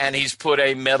 And he's put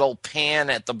a metal pan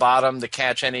at the bottom to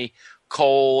catch any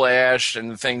coal ash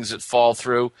and things that fall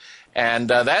through. And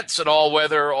that's an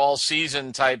all-weather,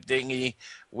 all-season type dinghy,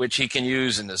 which he can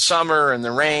use in the summer and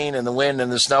the rain and the wind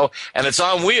and the snow. And it's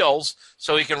on wheels,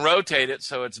 so he can rotate it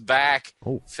so its back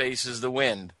faces the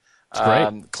wind.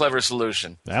 Great. Clever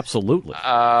solution. Absolutely.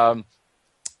 So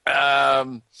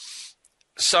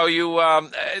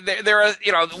there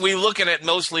are, we looking at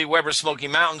mostly Weber Smoky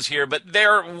Mountains here, but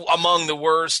they're among the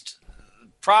worst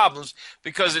problems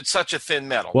because it's such a thin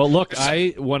metal. Well, look,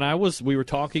 we were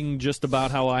talking just about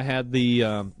how I had the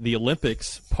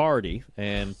Olympics party,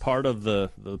 and part of the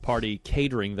party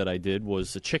catering that I did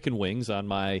was the chicken wings on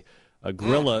my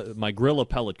Grilla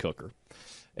pellet cooker,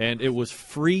 and it was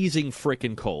freezing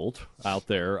frickin' cold out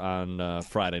there on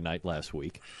Friday night last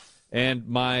week, and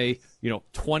my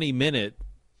 20-minute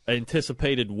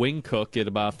anticipated wing cook at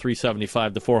about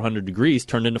 375 to 400 degrees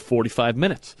turned into 45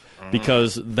 minutes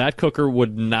because that cooker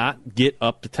would not get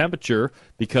up to temperature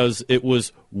because it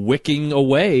was wicking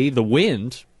away the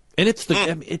wind, and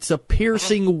it's a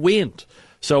piercing wind.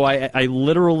 So I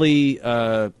literally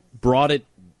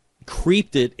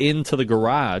creeped it into the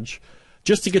garage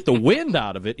just to get the wind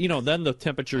out of it. Then the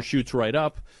temperature shoots right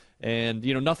up. And,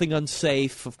 nothing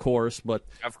unsafe, of course, but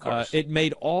it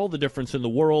made all the difference in the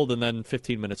world, and then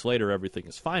 15 minutes later, everything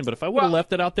is fine. But if I would have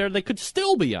left it out there, they could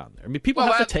still be on there. I mean, people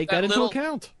have to take that into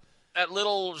account. That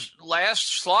little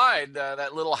last slide,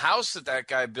 that little house that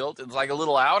guy built, it's like a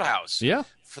little outhouse. Yeah.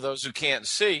 For those who can't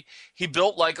see, he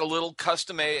built like a little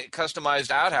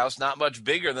customized outhouse, not much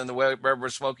bigger than the Weber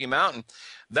Smoky Mountain.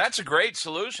 That's a great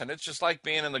solution. It's just like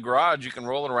being in the garage. You can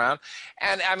roll it around.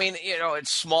 And, I mean,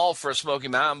 it's small for a Smoky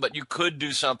Mountain, but you could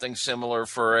do something similar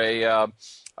for a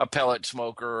pellet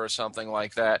smoker or something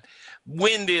like that.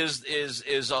 Wind is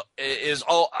I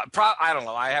don't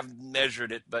know. I haven't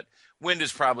measured it, but wind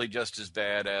is probably just as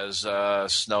bad as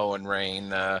snow and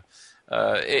rain.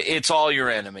 It's all your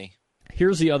enemy.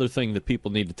 Here's the other thing that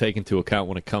people need to take into account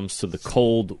when it comes to the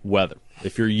cold weather.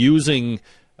 If you're using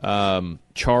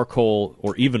charcoal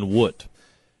or even wood,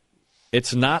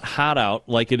 it's not hot out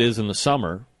like it is in the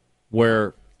summer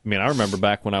where, I remember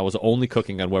back when I was only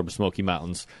cooking on Weber Smoky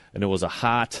Mountains and it was a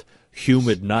hot,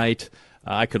 humid night.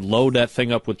 I could load that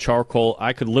thing up with charcoal.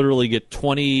 I could literally get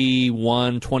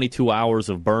 21, 22 hours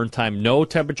of burn time, no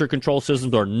temperature control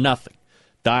systems or nothing.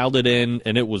 Dialed it in,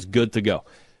 and it was good to go.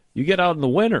 You get out in the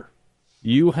winter,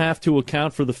 you have to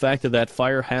account for the fact that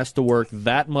fire has to work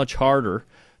that much harder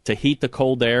to heat the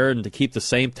cold air and to keep the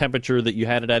same temperature that you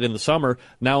had it at in the summer.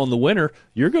 Now in the winter,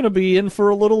 you're going to be in for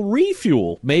a little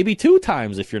refuel, maybe 2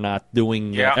 times if you're not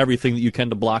doing everything that you can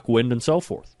to block wind and so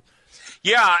forth.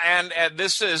 Yeah, and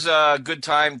this is a good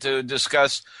time to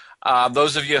discuss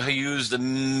those of you who use the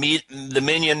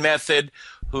Minion method,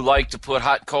 who like to put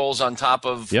hot coals on top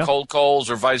of cold coals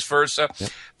or vice versa,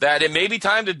 that it may be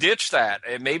time to ditch that.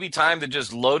 It may be time to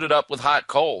just load it up with hot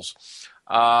coals.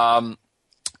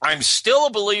 I'm still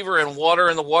a believer in water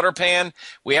in the water pan.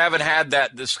 We haven't had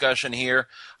that discussion here.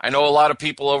 I know a lot of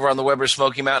people over on the Weber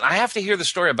Smoky Mountain. I have to hear the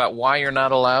story about why you're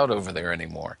not allowed over there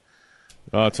anymore.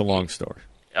 Oh, it's a long story.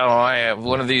 Oh,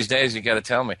 one of these days you got to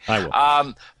tell me. I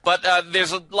will. But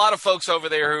there's a lot of folks over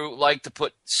there who like to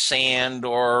put sand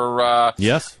or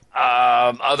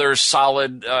other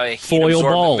solid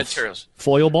heat-absorbent materials.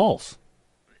 Foil balls.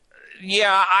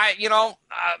 Yeah,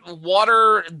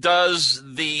 water does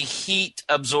the heat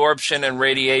absorption and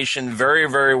radiation very,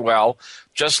 very well,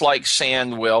 just like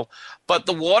sand will. But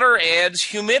the water adds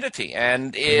humidity,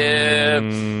 and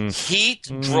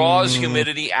heat draws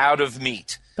humidity out of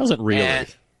meat. Doesn't really.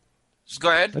 Go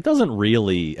ahead. It doesn't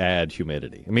really add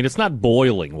humidity. It's not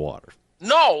boiling water.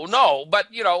 No, but,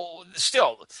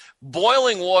 still,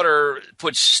 boiling water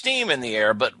puts steam in the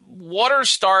air, but water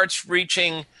starts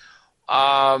reaching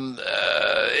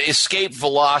escape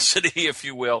velocity, if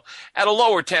you will, at a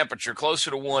lower temperature,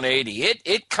 closer to 180.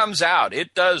 It comes out.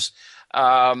 It does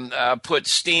put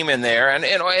steam in there,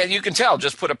 and you can tell.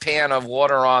 Just put a pan of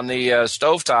water on the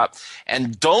stovetop,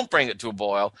 and don't bring it to a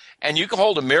boil. And you can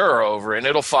hold a mirror over it, and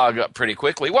it'll fog up pretty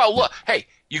quickly. Well, look, hey,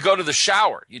 you go to the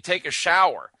shower, you take a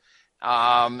shower,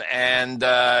 and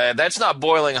that's not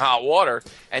boiling hot water,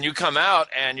 and you come out,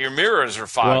 and your mirrors are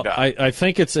fogged up. I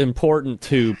think it's important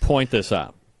to point this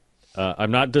out.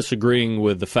 I'm not disagreeing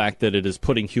with the fact that it is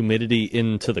putting humidity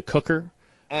into the cooker,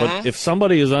 but if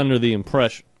somebody is under the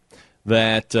impression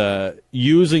that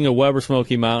using a Weber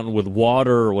Smoky Mountain with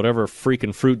water or whatever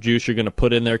freaking fruit juice you're going to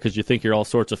put in there because you think you're all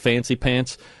sorts of fancy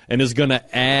pants and is going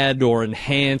to add or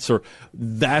enhance, or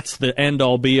that's the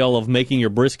end-all be-all of making your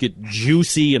brisket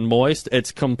juicy and moist,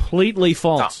 it's completely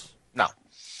false. No.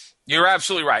 You're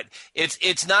absolutely right.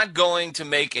 It's not going to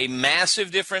make a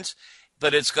massive difference,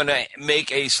 but it's going to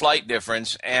make a slight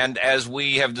difference. And as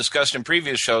we have discussed in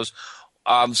previous shows,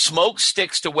 smoke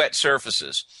sticks to wet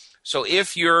surfaces. So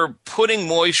if you're putting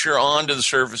moisture onto the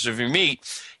surface of your meat,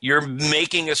 you're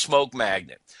making a smoke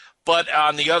magnet. But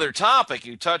on the other topic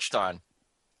you touched on,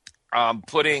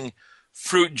 putting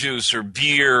fruit juice or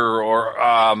beer or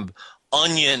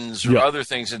onions or other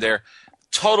things in there,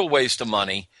 total waste of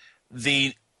money.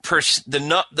 The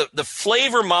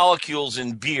flavor molecules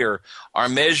in beer are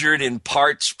measured in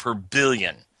parts per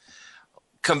billion.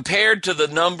 Compared to the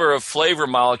number of flavor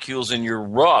molecules in your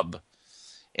rub,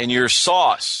 in your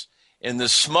sauce, in the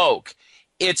smoke,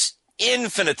 it's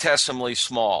infinitesimally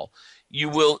small. You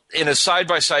will, in a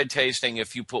side-by-side tasting,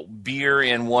 if you put beer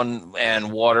in one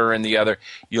and water in the other,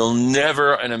 you'll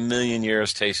never in a million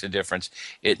years taste a difference.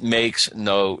 It makes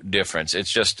no difference.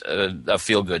 It's just a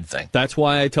feel-good thing. That's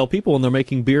why I tell people when they're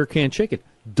making beer can chicken,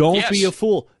 don't be a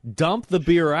fool. Dump the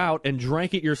beer out and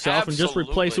drink it yourself and just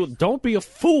replace it with, don't be a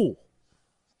fool.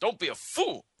 Don't be a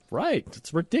fool. Right.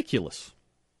 It's ridiculous.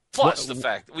 Plus the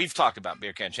fact we've talked about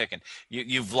beer can chicken.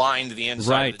 You've lined the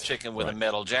inside of the chicken with a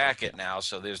metal jacket now,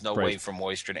 so there's no way for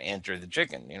moisture to enter the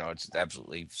chicken. It's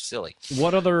absolutely silly.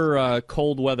 What other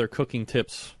cold weather cooking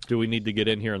tips do we need to get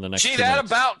in here in the next? That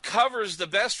about covers the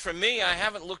best for me. I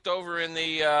haven't looked over in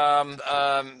the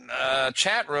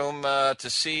chat room to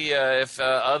see if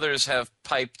others have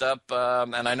piped up,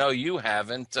 and I know you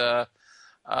haven't.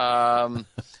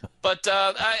 But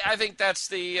I think that's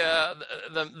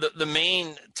the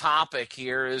main topic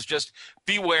here is just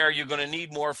beware. You're going to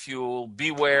need more fuel.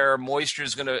 Beware, moisture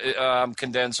is going to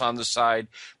condense on the side.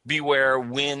 Beware,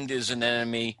 wind is an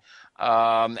enemy.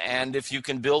 And if you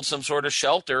can build some sort of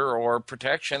shelter or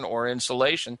protection or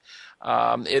insulation,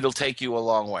 it'll take you a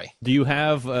long way. Do you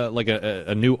have like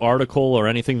a new article or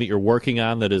anything that you're working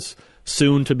on that is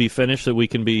soon to be finished that we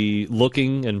can be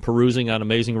looking and perusing on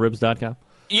AmazingRibs.com?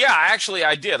 Yeah, actually,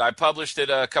 I did. I published it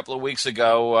a couple of weeks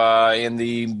ago in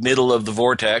the middle of the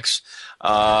vortex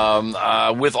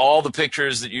with all the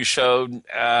pictures that you showed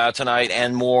tonight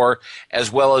and more,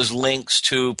 as well as links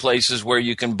to places where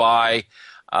you can buy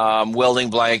welding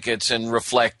blankets and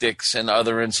Reflectix and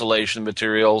other insulation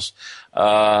materials.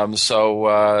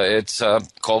 So it's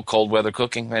called Cold Weather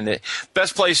Cooking. And the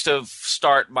best place to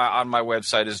start on my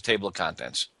website is Table of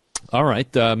Contents. All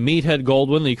right. Meathead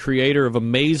Goldwyn, the creator of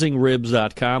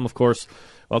AmazingRibs.com. Of course,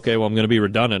 okay, well, I'm going to be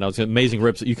redundant. I was Amazing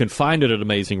Ribs. You can find it at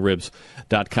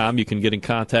AmazingRibs.com. You can get in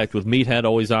contact with Meathead,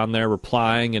 always on there,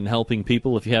 replying and helping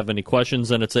people if you have any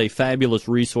questions. And it's a fabulous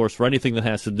resource for anything that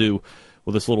has to do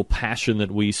with this little passion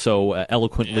that we so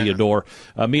eloquently adore.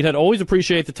 Meathead, always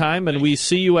appreciate the time, and we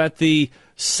see you at the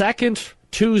second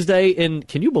Tuesday in,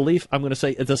 can you believe, I'm going to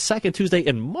say, the second Tuesday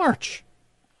in March.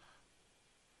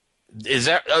 Is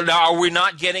that now? Are we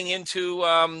not getting into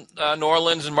New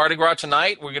Orleans and Mardi Gras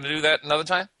tonight? We're going to do that another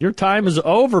time. Your time is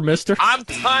over, Mister.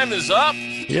 Time is up.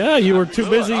 Yeah, you were too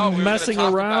busy messing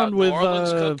around with New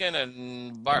Orleans cooking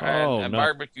and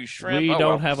barbecue shrimp. We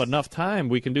don't have enough time.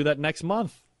 We can do that next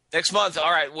month. Next month, all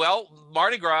right. Well,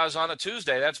 Mardi Gras is on a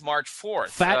Tuesday. That's March 4th.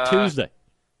 Fat Tuesday.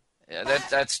 Yeah,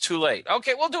 that's too late.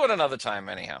 Okay, we'll do it another time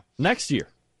anyhow. Next year.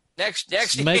 Next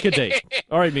year. Make a date.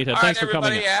 All right, Meathead. Thanks for coming.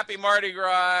 Everybody, happy Mardi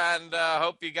Gras, and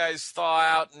hope you guys thaw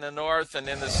out in the north and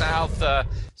in the south.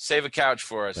 Save a couch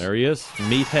for us. There he is,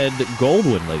 Meathead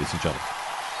Goldwyn, ladies and gentlemen.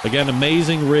 Again,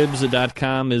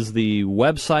 AmazingRibs.com is the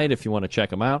website if you want to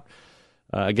check them out.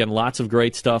 Again, lots of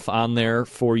great stuff on there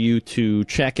for you to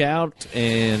check out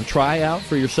and try out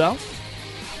for yourself.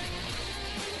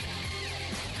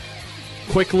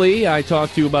 Quickly, I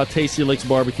talked to you about Tasty Licks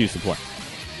Barbecue Supply.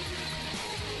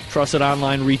 Trusted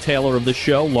online retailer of this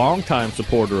show, longtime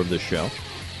supporter of this show.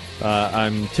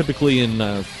 I'm typically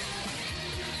in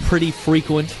pretty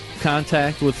frequent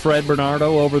contact with Fred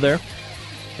Bernardo over there.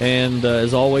 And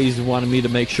as always, wanted me to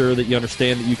make sure that you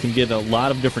understand that you can get a lot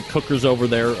of different cookers over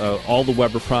there. All the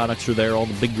Weber products are there. All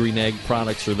the Big Green Egg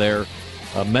products are there.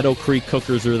 Meadow Creek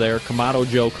cookers are there. Kamado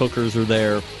Joe cookers are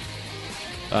there.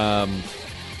 The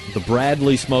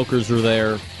Bradley smokers are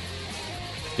there.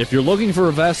 If you're looking for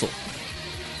a vessel,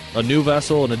 a new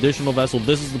vessel, an additional vessel,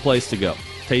 this is the place to go.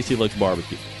 Tasty Licks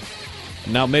Barbecue.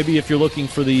 Now, maybe if you're looking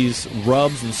for these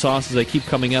rubs and sauces, they keep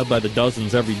coming out by the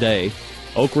dozens every day.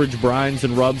 Oak Ridge brines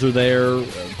and rubs are there.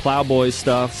 Plowboy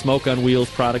stuff, Smoke on Wheels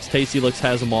products. Tasty Licks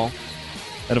has them all.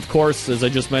 And, of course, as I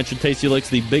just mentioned, Tasty Licks,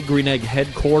 the Big Green Egg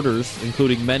headquarters,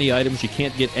 including many items you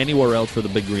can't get anywhere else for the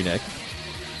Big Green Egg.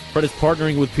 Fred is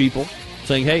partnering with people,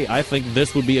 saying, hey, I think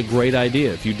this would be a great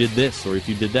idea if you did this or if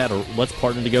you did that, or let's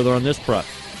partner together on this product.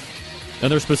 And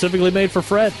they're specifically made for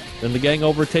Fred and the gang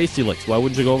over at Tasty Licks. Why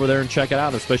wouldn't you go over there and check it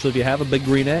out, especially if you have a Big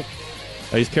Green Egg?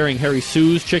 He's carrying Harry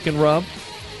Sue's chicken rub.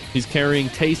 He's carrying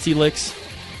Tasty Licks.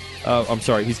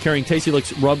 He's carrying Tasty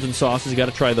Licks rubs and sauces. You got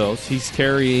to try those. He's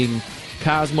carrying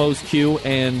Cosmos Q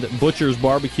and Butcher's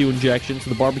barbecue injections,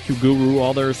 the Barbecue Guru,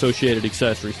 all their associated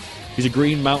accessories. He's a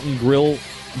Green Mountain Grill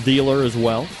dealer as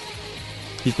well.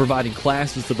 He's providing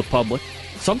classes to the public.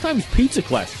 Sometimes pizza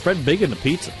classes. Fred big into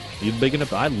pizza. You big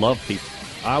into? I love pizza.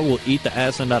 I will eat the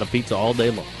ass end out of pizza all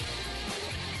day long.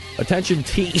 Attention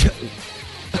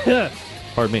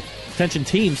Pardon me. Attention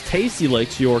teams, Tasty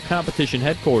Licks, your competition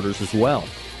headquarters as well.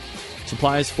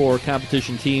 Supplies for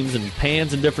competition teams and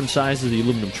pans in different sizes, the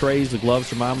aluminum trays, the gloves,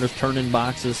 thermometers, turn-in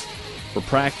boxes for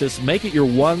practice. Make it your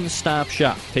one-stop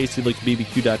shop.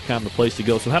 TastyLicksBBQ.com, the place to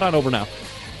go. So head on over now.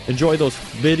 Enjoy those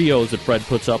videos that Fred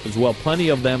puts up as well. Plenty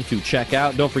of them to check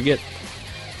out. Don't forget,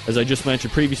 as I just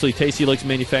mentioned previously, Tasty Licks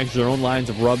manufactures their own lines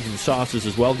of rubs and sauces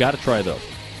as well. Got to try those.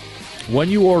 When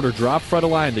you order, drop Fred a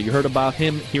line that you heard about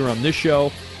him here on this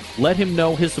show. Let him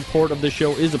know his support of this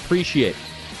show is appreciated.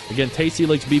 Again,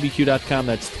 TastyLicksBBQ.com.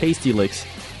 That's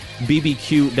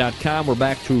TastyLicksBBQ.com. We're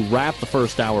back to wrap the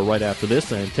first hour right after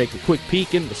this and take a quick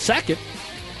peek in the second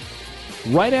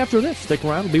right after this. Stick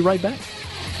around. We'll be right back.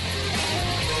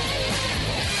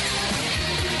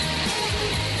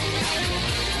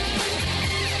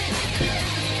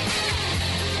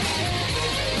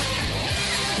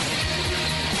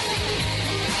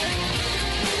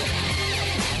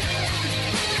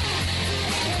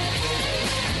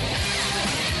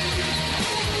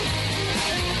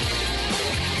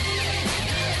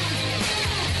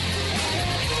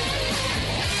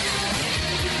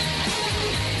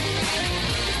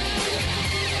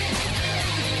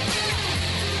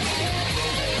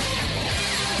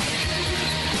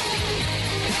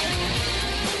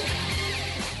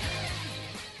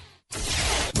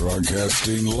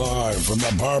 Broadcasting live from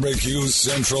the Barbecue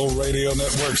Central Radio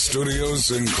Network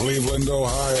studios in Cleveland,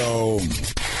 Ohio.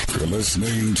 You're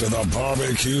listening to the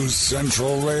Barbecue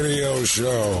Central Radio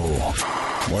Show.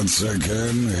 Once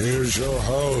again, here's your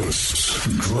host,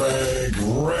 Greg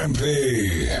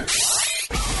Rempe.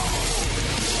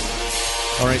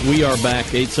 All right, we are back.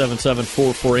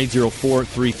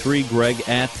 877-448-0433. Greg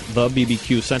at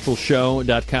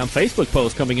thebbqcentralshow.com. Facebook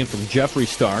post coming in from Jeffrey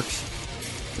Starks.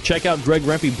 Check out Greg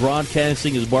Rempe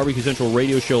broadcasting his Barbecue Central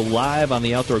radio show live on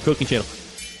the Outdoor Cooking Channel.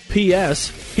 P.S.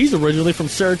 He's originally from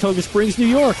Saratoga Springs, New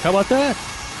York. How about that?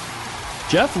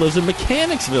 Jeff lives in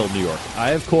Mechanicsville, New York. I,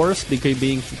 of course,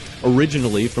 being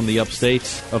originally from the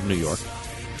upstates of New York,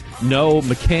 know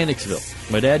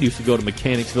Mechanicsville. My dad used to go to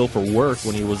Mechanicsville for work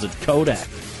when he was at Kodak,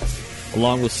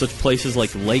 along with such places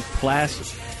like Lake Placid,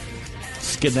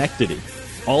 Schenectady,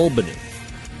 Albany.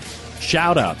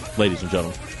 Shout out, ladies and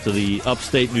gentlemen, to the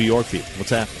upstate New York people. What's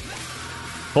happening?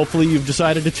 Hopefully you've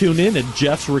decided to tune in at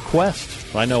Jeff's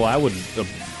request. I know I would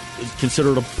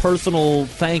consider it a personal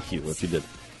thank you if you did.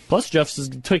 Plus, Jeff's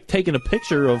taking a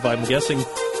picture of, I'm guessing,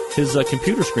 his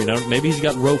computer screen. Maybe he's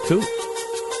got Roku.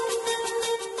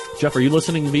 Jeff, are you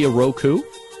listening via Roku?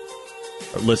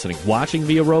 Or watching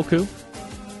via Roku?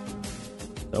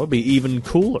 That would be even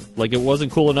cooler. Like, it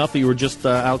wasn't cool enough that you were just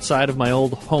outside of my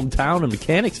old hometown in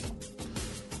Mechanicsville.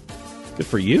 Good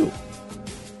for you.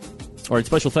 All right,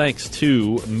 special thanks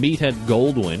to Meathead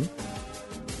Goldwyn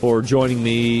for joining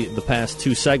me the past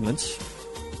two segments.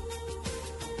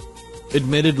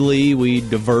 Admittedly, we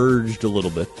diverged a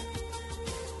little bit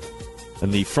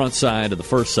on the front side of the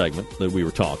first segment that we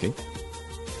were talking.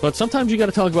 But sometimes you got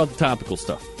to talk about the topical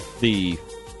stuff. The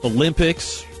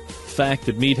Olympics, the fact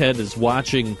that Meathead is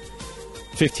watching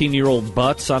 15-year-old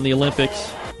butts on the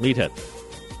Olympics. Meathead.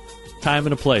 Time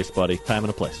and a place, buddy. Time and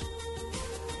a place.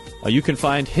 You can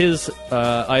find his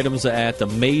items at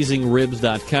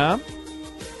AmazingRibs.com.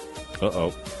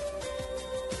 Uh-oh.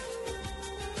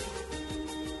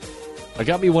 I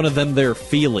got me one of them there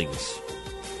feelings.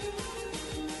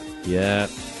 Yeah.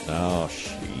 Oh,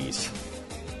 jeez.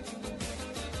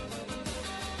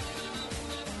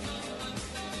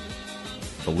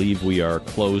 Believe we are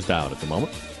closed out at the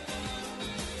moment.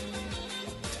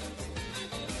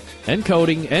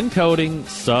 Encoding,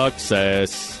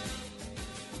 success.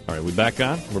 All right, we back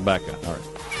on? We're back on. All right.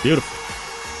 Beautiful.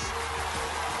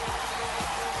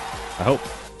 I hope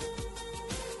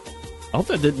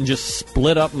that didn't just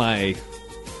split up my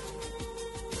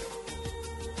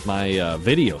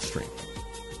video stream.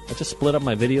 I just split up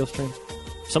my video stream.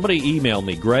 Somebody email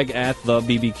me, Greg at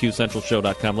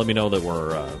thebbqcentralshow.com. Let me know that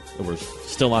we're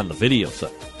still on the video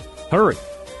set. Hurry.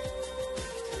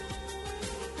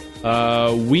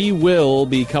 We will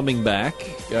be coming back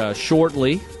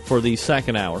shortly for the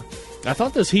second hour. I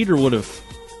thought this heater would have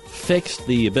fixed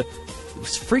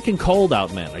it's freaking cold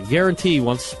out, man. I guarantee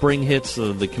once spring hits,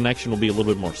 the connection will be a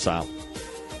little bit more south.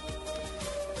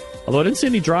 Although I didn't see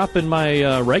any drop in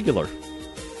my regular.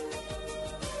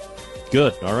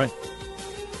 Good. All right.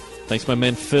 Thanks, my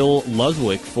man Phil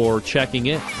Luswick, for checking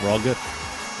in. We're all good.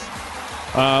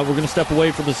 We're going to step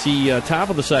away from the top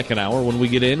of the second hour. When we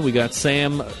get in, we got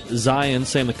Sam Zion,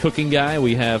 Sam the cooking guy.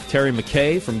 We have Terry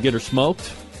McKay from Get Her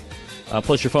Smoked.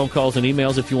 Plus your phone calls and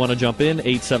emails if you want to jump in,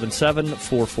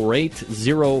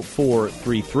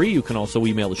 877-448-0433. You can also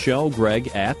email the show, Greg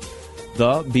at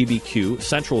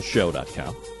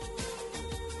thebbqcentralshow.com.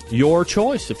 Your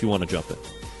choice if you want to jump in.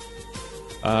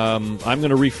 I'm going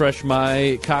to refresh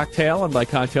my cocktail, and by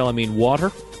cocktail I mean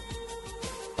water.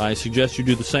 I suggest you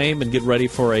do the same and get ready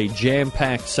for a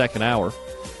jam-packed second hour,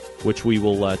 which we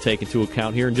will take into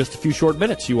account here in just a few short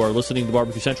minutes. You are listening to the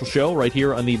Barbecue Central Show right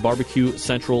here on the Barbecue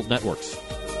Central Networks.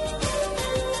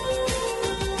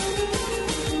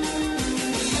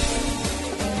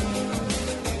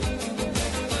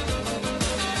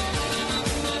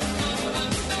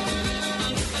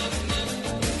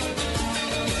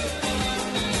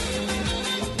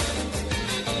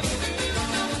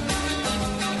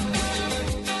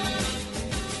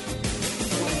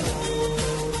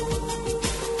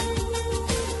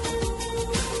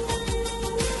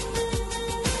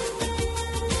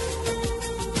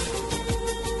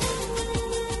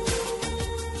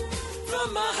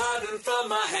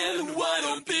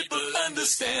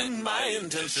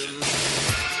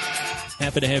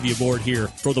 Happy to have you aboard here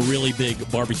for the really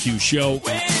big barbecue show.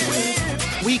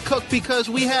 We cook because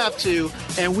we have to,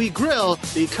 and we grill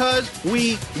because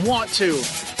we want to.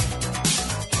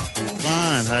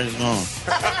 Fine, how you going?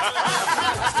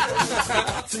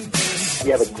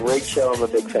 You have a great show. I'm a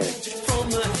big fan.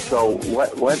 So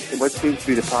what seems to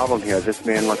be the problem here? This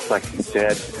man looks like he's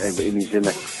dead, and he's in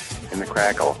the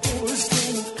crackle.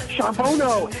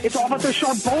 Charbono! It's all about the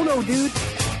Charbono, dude!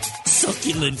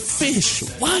 Succulent fish.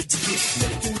 What?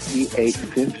 He ate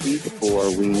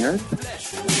 54 wieners.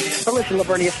 But listen,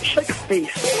 Lavernius, shake a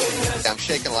face. I'm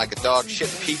shaking like a dog shit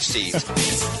peach seeds.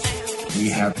 We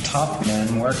have top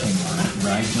men working on it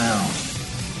right now.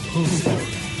 Who?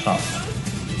 Top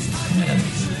men.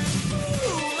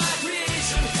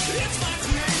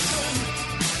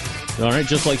 All right,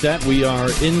 just like that, we are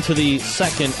into the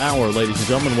second hour, ladies and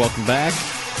gentlemen. Welcome back.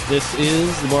 This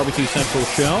is the Barbecue Central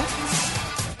Show.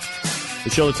 The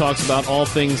show that talks about all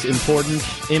things important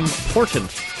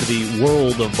to the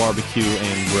world of barbecue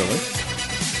and grilling.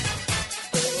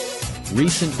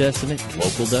 Recent destination,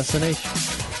 local destination.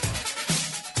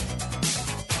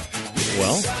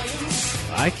 Well,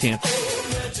 I can't.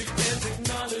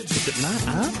 Is it not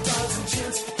on? I'm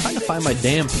trying to find my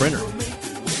damn printer.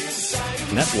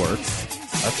 Network.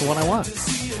 That's the one I want.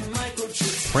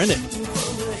 Print it.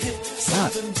 It's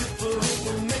not.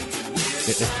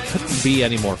 It couldn't be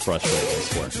any more frustrating, I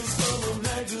swear.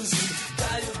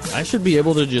 I should be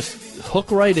able to just hook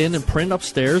right in and print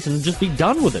upstairs and just be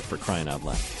done with it, for crying out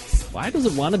loud. Why does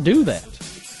it want to do that?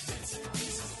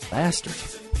 Bastard.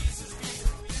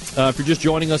 If you're just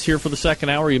joining us here for the second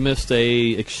hour, you missed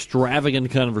a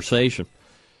extravagant conversation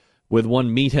with one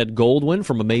Meathead Goldwyn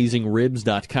from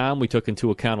AmazingRibs.com. We took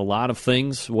into account a lot of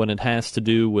things when it has to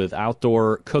do with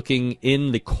outdoor cooking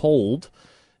in the cold.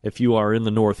 If you are in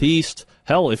the Northeast,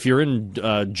 hell, if you're in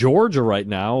Georgia right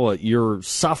now, you're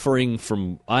suffering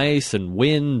from ice and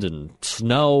wind and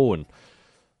snow and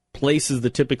places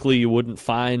that typically you wouldn't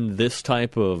find this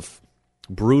type of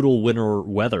brutal winter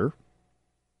weather.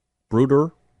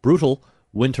 Brutal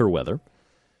winter weather.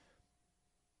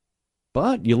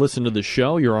 But you listen to the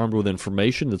show, you're armed with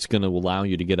information that's going to allow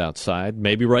you to get outside,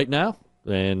 maybe right now,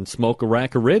 and smoke a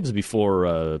rack of ribs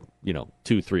before,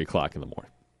 2, 3 o'clock in the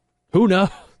morning. Who knows?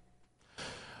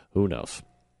 Who knows?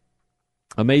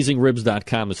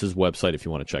 AmazingRibs.com is his website if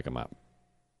you want to check him out.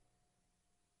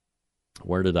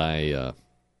 Where did I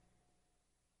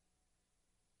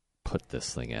put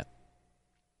this thing at?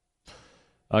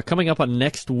 Coming up on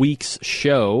next week's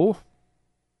show,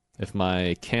 if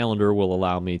my calendar will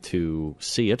allow me to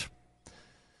see it.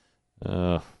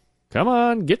 Come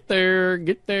on, get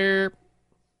there.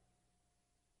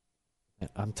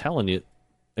 I'm telling you,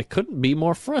 it couldn't be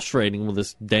more frustrating with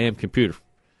this damn computer.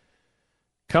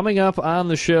 Coming up on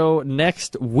the show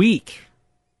next week,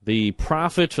 the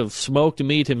prophet of smoked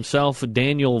meat himself,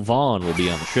 Daniel Vaughn, will be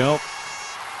on the show.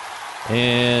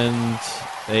 And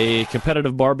a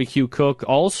competitive barbecue cook,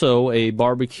 also a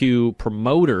barbecue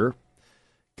promoter,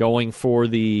 going for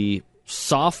the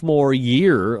sophomore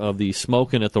year of the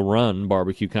Smokin' at the Run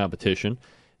barbecue competition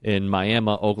in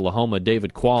Miami, Oklahoma.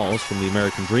 David Qualls from the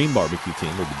American Dream barbecue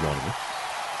team will be joining me.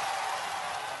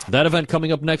 That event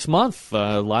coming up next month.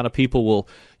 A lot of people will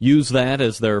use that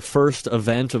as their first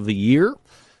event of the year.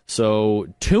 So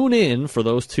tune in for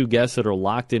those two guests that are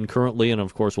locked in currently, and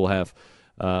of course we'll have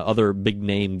other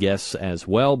big-name guests as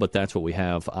well, but that's what we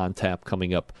have on tap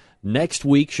coming up next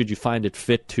week, should you find it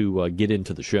fit to get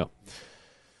into the show.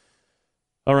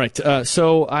 All right,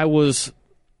 so I was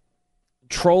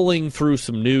trolling through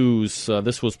some news.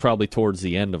 This was probably towards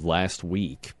the end of last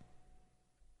week,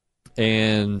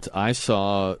 and I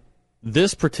saw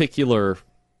this particular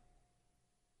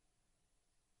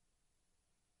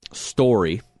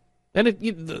story, and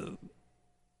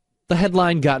the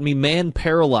headline got me: man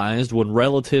paralyzed when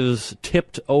relatives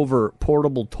tipped over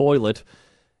portable toilet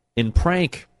in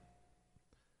prank.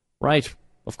 Right,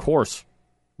 of course.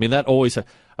 I mean, that always...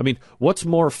 I mean, what's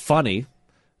more funny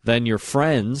than your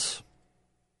friends,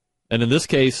 and in this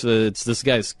case, it's this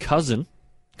guy's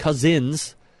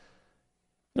cousins.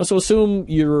 So assume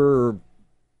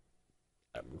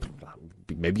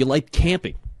maybe you like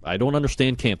camping. I don't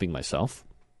understand camping myself,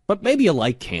 but maybe you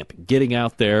like camping, getting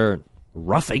out there and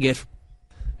roughing it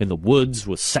in the woods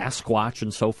with Sasquatch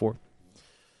and so forth.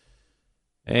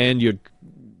 And you're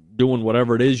doing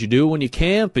whatever it is you do when you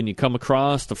camp, and you come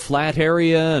across a flat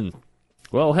area, and,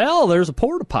 well, hell, there's a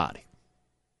porta potty.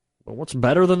 Well, what's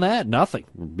better than that? Nothing.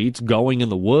 Beats going in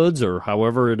the woods, or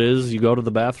however it is you go to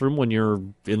the bathroom when you're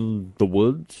in the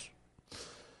woods.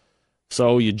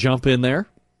 So you jump in there,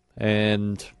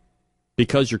 and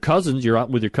because you're out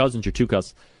with your cousins, your two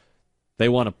cousins, they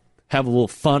want to have a little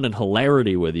fun and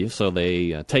hilarity with you, so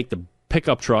they take the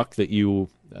pickup truck that you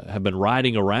have been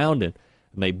riding around in,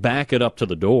 and they back it up to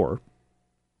the door.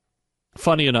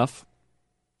 Funny enough.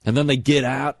 And then they get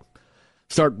out,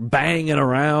 start banging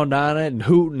around on it and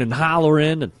hooting and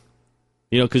hollering, and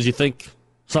because you think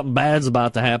something bad's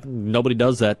about to happen. Nobody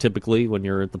does that typically when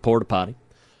you're at the porta potty.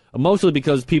 Mostly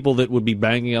because people that would be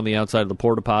banging on the outside of the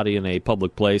porta potty in a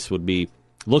public place would be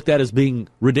looked at as being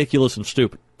ridiculous and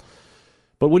stupid.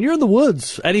 But when you're in the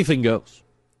woods, anything goes.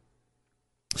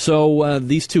 So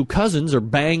these two cousins are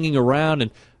banging around,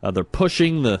 and they're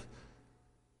pushing the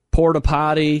porta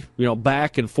potty,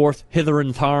 back and forth, hither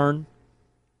and thorn.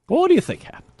 Well, what do you think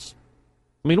happens?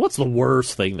 I mean, what's the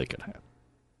worst thing that could happen?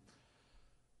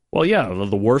 Well, yeah,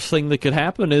 the worst thing that could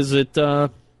happen is it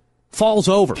falls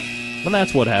over. And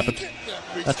that's what happened.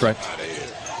 That's right.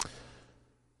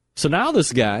 So now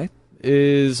this guy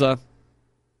is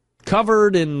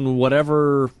covered in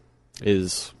whatever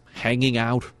is hanging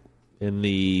out in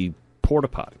the porta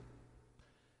potty.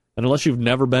 And unless you've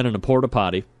never been in a porta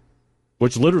potty,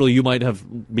 which literally you might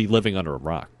be living under a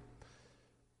rock,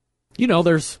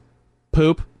 there's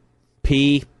poop,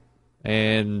 pee,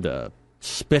 and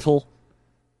spittle,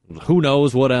 who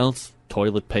knows what else,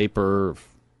 toilet paper,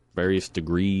 various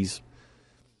degrees,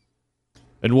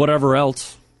 and whatever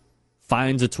else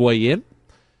finds its way in.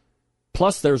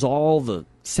 Plus, there's all the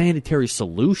sanitary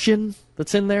solution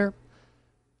that's in there.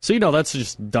 So, that's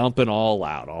just dumping all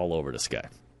out, all over this guy.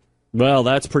 Well,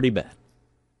 that's pretty bad.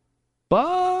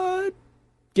 But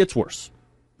gets worse.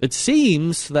 It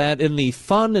seems that in the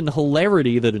fun and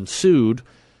hilarity that ensued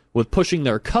with pushing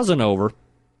their cousin over,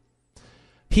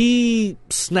 he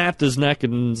snapped his neck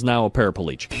and is now a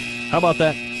paraplegic. How about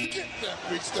that? Get that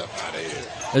big stuff out of here.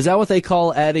 Is that what they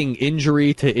call adding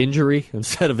injury to injury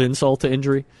instead of insult to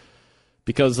injury?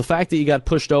 Because the fact that you got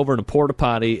pushed over in a porta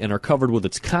potty and are covered with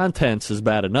its contents is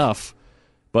bad enough,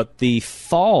 but the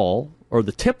fall or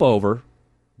the tip over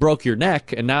broke your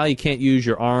neck, and now you can't use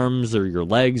your arms or your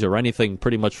legs or anything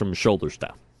pretty much from your shoulders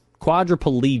down.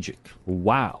 Quadriplegic.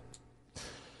 Wow.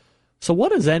 So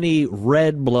what does any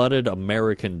red-blooded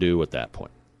American do at that point?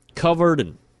 Covered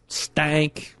in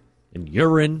stank and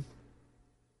urine,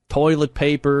 toilet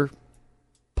paper,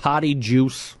 potty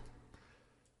juice.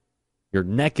 Your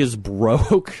neck is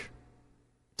broke.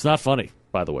 It's not funny,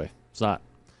 by the way. It's not.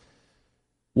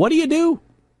 What do?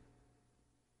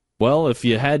 Well, if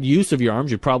you had use of your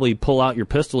arms, you'd probably pull out your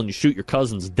pistol and you shoot your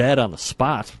cousins dead on the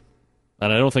spot.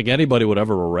 And I don't think anybody would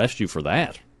ever arrest you for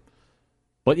that.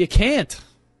 But you can't,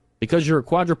 because you're a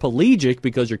quadriplegic,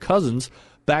 because your cousins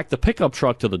backed the pickup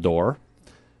truck to the door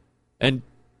and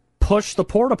pushed the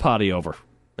porta potty over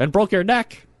and broke your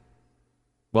neck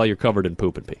while you're covered in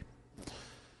poop and pee.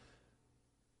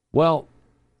 Well,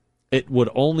 it would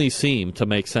only seem to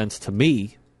make sense to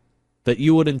me that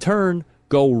you would in turn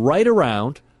go right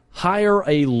around, hire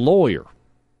a lawyer,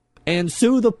 and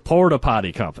sue the porta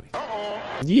potty company.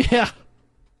 Yeah.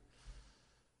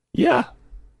 Yeah.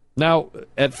 Now,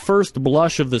 at first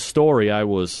blush of the story, I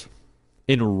was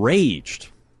enraged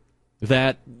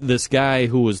that this guy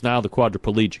who is now the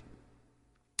quadriplegic.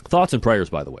 Thoughts and prayers,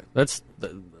 by the way. That's,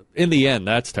 in the end,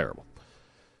 that's terrible.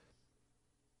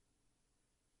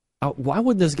 Why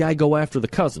would this guy go after the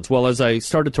cousins? Well, as I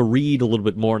started to read a little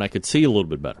bit more and I could see a little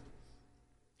bit better,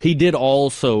 he did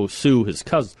also sue his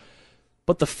cousins.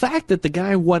 But the fact that the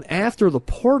guy went after the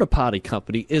porta potty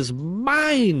company is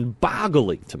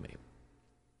mind-boggling to me.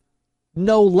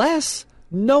 No less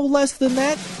than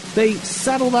that, they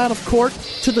settled out of court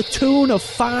to the tune of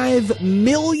 $5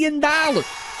 million.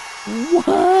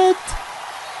 What?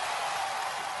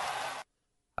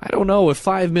 I don't know if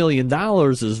 $5 million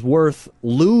is worth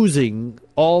losing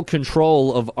all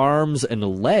control of arms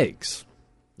and legs,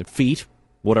 feet,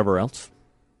 whatever else.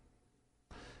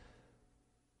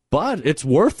 But it's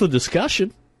worth the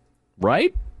discussion,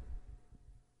 right?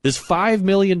 Is $5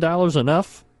 million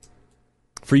enough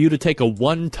for you to take a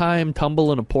one-time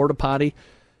tumble in a porta potty,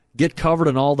 get covered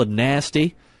in all the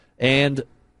nasty, and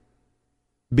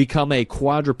become a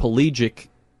quadriplegic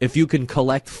if you can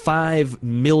collect $5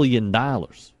 million?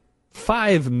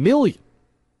 $5 million.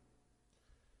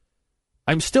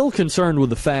 I'm still concerned with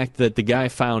the fact that the guy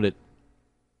found it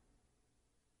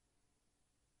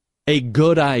a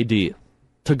good idea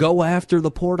to go after the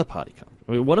porta potty company.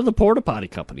 I mean, what did the porta potty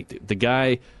company do? The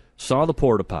guy saw the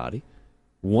porta potty,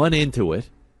 went into it,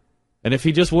 and if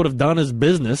he just would have done his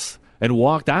business and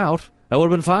walked out, that would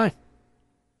have been fine.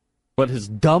 But his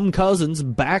dumb cousins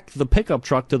backed the pickup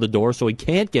truck to the door so he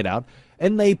can't get out,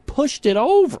 and they pushed it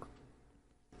over.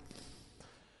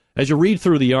 As you read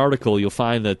through the article, you'll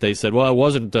find that they said, well, it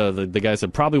wasn't, the guy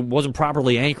said, probably wasn't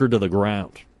properly anchored to the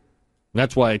ground.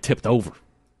 That's why it tipped over.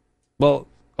 Well,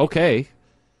 okay.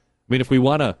 I mean, if we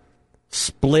want to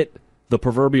split the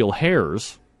proverbial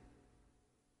hairs,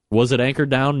 was it anchored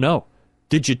down? No.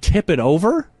 Did you tip it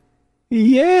over?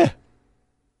 Yeah.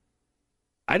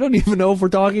 I don't even know if we're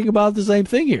talking about the same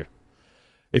thing here.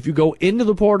 If you go into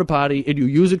the porta potty and you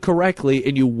use it correctly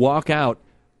and you walk out,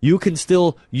 you can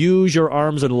still use your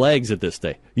arms and legs at this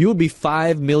day. You would be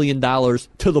 $5 million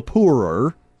to the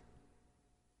poorer,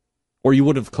 or you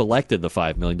would have collected the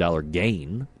 $5 million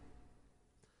gain.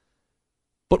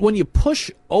 But when you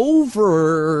push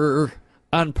over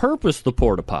on purpose the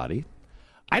porta potty,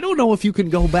 I don't know if you can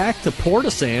go back to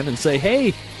Portisand and say,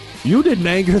 hey, you didn't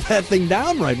anchor that thing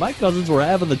down right. My cousins were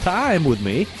having the time with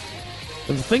me,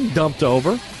 and the thing dumped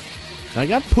over. I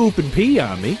got poop and pee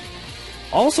on me.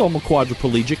 Also, I'm a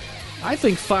quadriplegic. I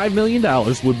think $5 million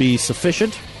would be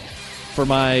sufficient for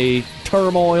my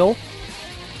turmoil.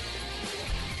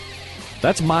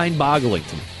 That's mind-boggling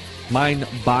to me.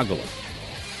 Mind-boggling.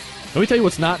 Let me tell you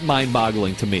what's not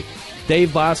mind-boggling to me.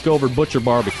 Dave Bosco over at Butcher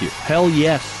Barbecue. Hell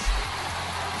yes.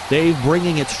 Dave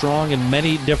bringing it strong in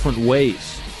many different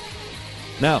ways.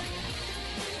 Now,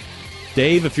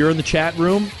 Dave, if you're in the chat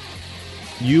room,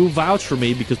 you vouch for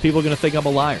me because people are going to think I'm a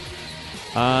liar.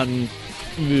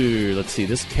 Let's see,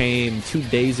 this came 2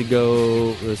 days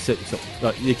ago.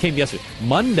 It came yesterday.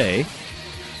 Monday,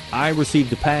 I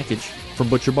received a package from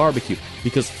Butcher Barbecue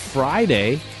because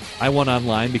Friday I went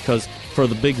online because for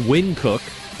the big Win Cook,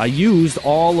 I used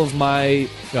all of my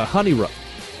honey rub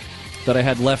that I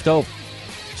had left over.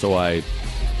 So I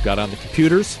got on the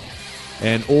computers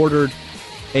and ordered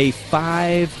a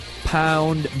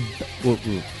 5-pound...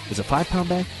 Is it a 5-pound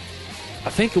bag? I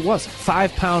think it was.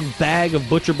 5-pound bag of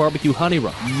Butcher Barbecue honey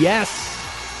rub. Yes!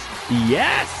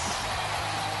 Yes!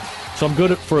 So I'm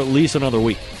good for at least another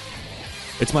week.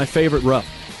 It's my favorite rub.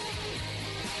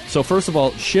 So first of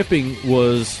all, shipping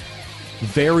was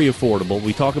very affordable.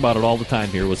 We talk about it all the time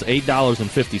here. It was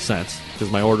 $8.50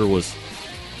 because my order was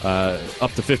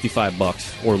up to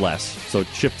 $55 or less. So it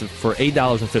shipped for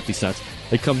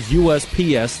 $8.50. It comes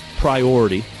USPS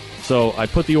priority. So I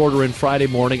put the order in Friday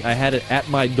morning. I had it at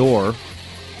my door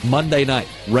Monday night,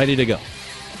 ready to go.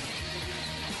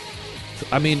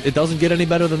 I mean, it doesn't get any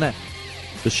better than that.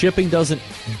 The shipping doesn't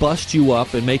bust you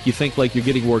up and make you think like you're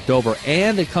getting worked over,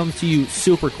 and it comes to you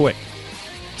super quick.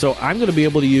 So I'm going to be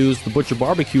able to use the Butcher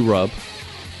Barbecue rub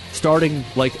starting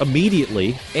like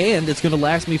immediately, and it's going to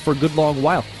last me for a good long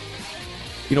while.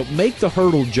 Make the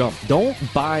hurdle jump. Don't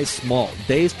buy small.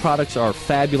 Dave's products are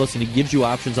fabulous, and he gives you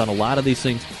options on a lot of these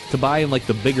things to buy in like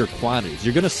the bigger quantities.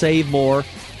 You're going to save more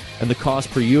in the cost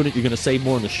per unit. You're going to save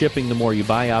more in the shipping the more you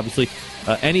buy, obviously.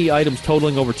 Any items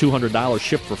totaling over $200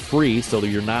 ship for free, so that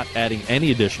you're not adding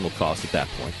any additional cost at that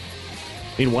point.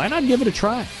 Why not give it a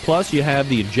try? Plus, you have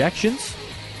the injections.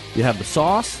 You have the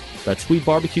sauce, that sweet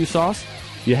barbecue sauce.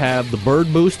 You have the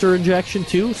bird booster injection,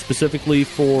 too, specifically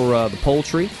for the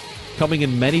poultry. Coming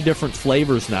in many different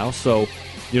flavors now, so,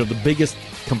 the biggest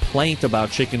complaint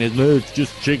about chicken is, it's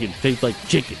just chicken. It tastes like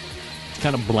chicken. It's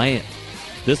kind of bland.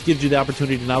 This gives you the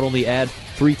opportunity to not only add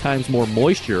 3 times more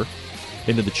moisture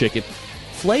into the chicken,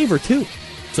 flavor, too.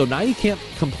 So now you can't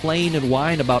complain and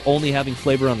whine about only having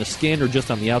flavor on the skin or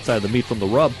just on the outside of the meat from the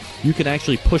rub. You can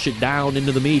actually push it down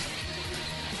into the meat.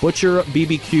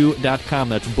 ButcherBBQ.com.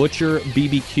 That's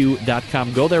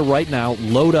ButcherBBQ.com. Go there right now.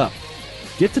 Load up.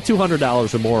 Get to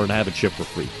 $200 or more and have it shipped for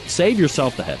free. Save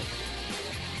yourself the headache.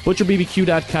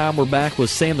 ButcherBBQ.com. We're back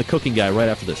with Sam the Cooking Guy right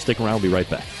after this. Stick around. We'll be right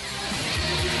back.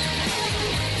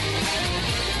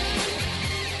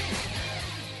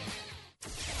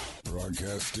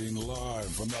 Broadcasting live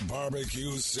from the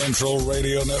Barbecue Central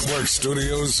Radio Network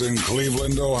studios in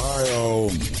Cleveland, Ohio.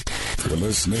 You're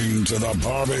listening to the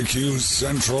Barbecue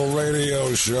Central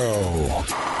Radio Show.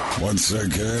 Once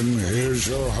again, here's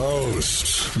your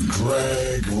host,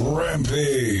 Greg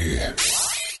Rempe.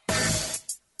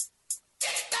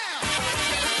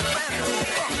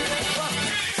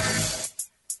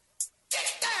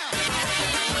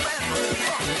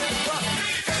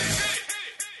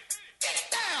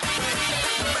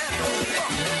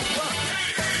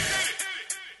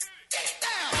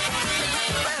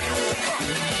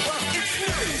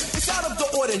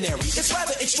 It's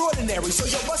rather extraordinary, so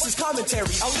your Russ's commentary,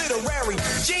 a literary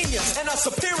genius and a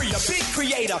superior big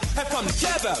creator have come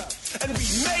together, and we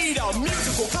made a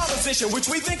musical composition which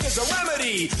we think is a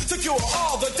remedy to cure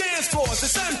all the dance floors.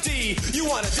 It's empty. You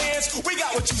want to dance? We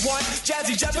got what you want.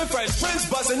 Jazzy Jeff and Fresh Prince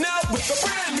buzzing out with a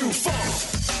brand new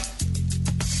funk.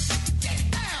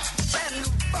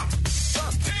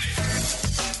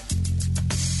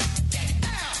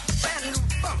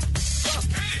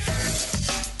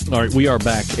 All right, we are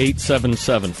back.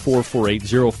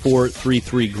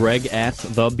 877-448-0433. Greg at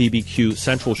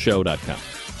thebbqcentralshow.com.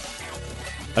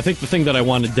 I think the thing that I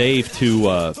wanted Dave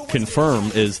to confirm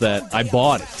is that I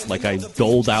bought it. Like, I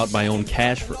doled out my own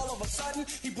cash for it.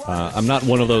 I'm not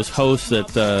one of those hosts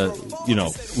that,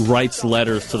 writes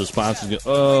letters to the sponsors.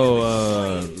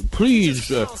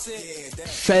 Please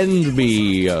send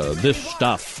me this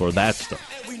stuff or that stuff.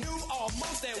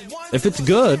 If it's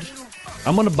good,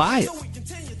 I'm going to buy it.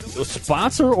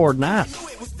 Sponsor or not,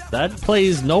 that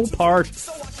plays no part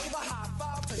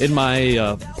in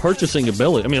my purchasing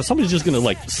ability. I mean, if somebody's just going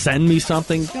to send me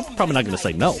something, I'm probably not going to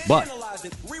say no. But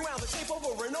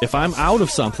if I'm out of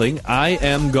something, I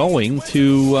am going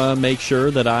to make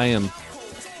sure that I am,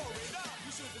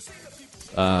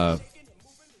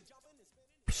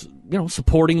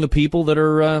 supporting the people that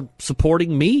are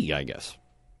supporting me. I guess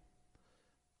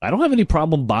I don't have any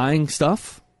problem buying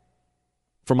stuff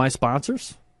for my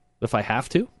sponsors. If I have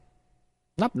to.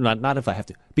 Not if I have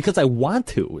to. Because I want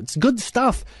to. It's good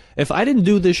stuff. If I didn't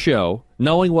do this show,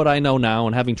 knowing what I know now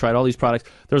and having tried all these products,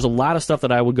 there's a lot of stuff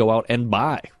that I would go out and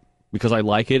buy because I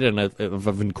like it and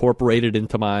I've incorporated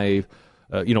into my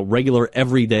regular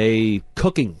everyday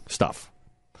cooking stuff.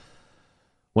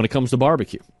 When it comes to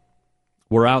barbecue.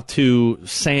 We're out to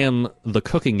Sam the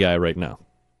Cooking Guy right now.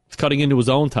 He's cutting into his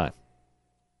own time.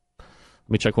 Let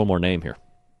me check one more name here.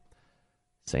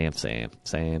 Sam.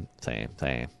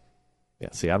 Yeah,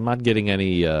 see, I'm not getting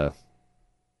any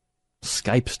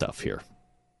Skype stuff here.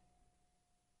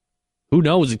 Who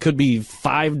knows? It could be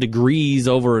 5 degrees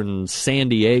over in San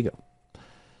Diego.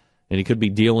 And he could be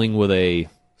dealing with a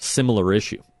similar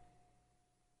issue.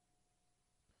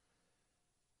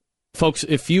 Folks,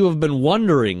 if you have been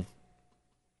wondering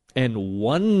when,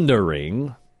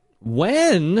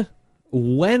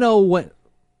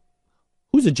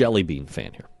 who's a Jelly Bean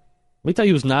fan here? Let me tell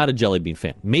you who's not a Jelly Bean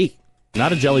fan. Me.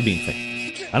 Not a Jelly Bean fan.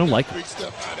 I don't like them.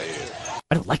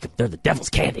 I don't like them. They're the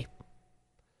devil's candy.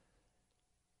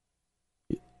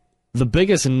 The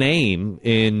biggest name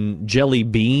in Jelly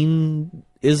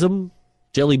Beanism,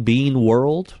 Jelly Bean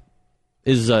world,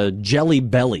 is Jelly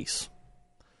Bellies.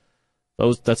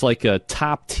 That's like a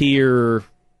top-tier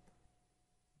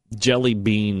Jelly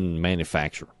Bean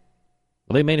manufacturer.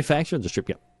 Are they manufactured or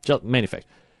distributed? Yeah, manufactured.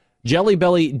 Jelly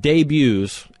Belly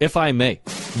debuts, if I may,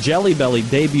 Jelly Belly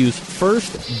debuts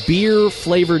first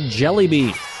beer-flavored jelly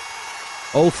bean.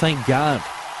 Oh, thank God.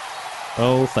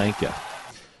 Oh, thank you.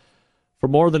 For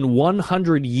more than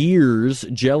 100 years,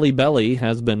 Jelly Belly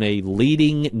has been a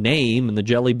leading name in the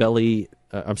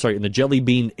in the jelly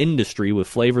bean industry with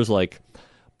flavors like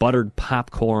buttered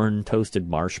popcorn, toasted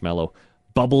marshmallow,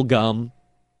 bubble gum,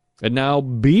 and now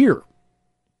beer.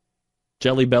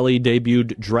 Jelly Belly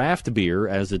debuted draft beer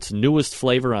as its newest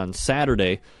flavor on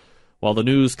Saturday, while the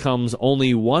news comes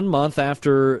only 1 month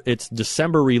after its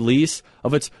December release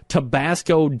of its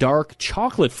Tabasco dark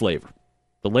chocolate flavor.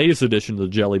 The latest addition to the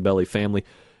Jelly Belly family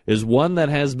is one that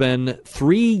has been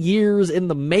 3 years in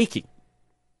the making.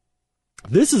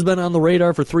 This has been on the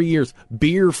radar for 3 years,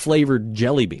 beer-flavored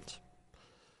jelly beans.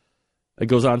 It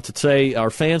goes on to say, our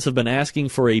fans have been asking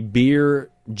for a beer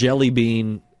jelly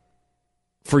bean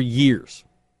for years,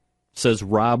 says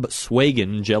Rob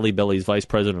Swagan, Jelly Belly's vice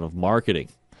president of marketing.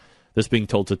 This being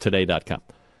told to Today.com.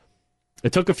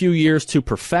 It took a few years to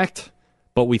perfect,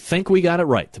 but we think we got it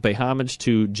right. To pay homage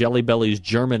to Jelly Belly's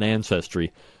German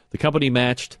ancestry, the company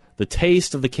matched the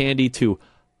taste of the candy to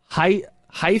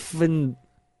Hefeweizen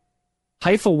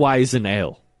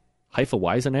Ale.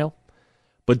 Hefeweizen Ale?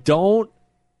 But don't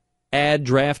add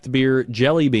draft beer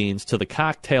jelly beans to the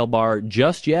cocktail bar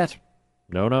just yet.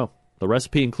 No. The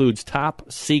recipe includes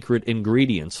top secret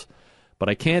ingredients, but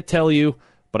I can tell you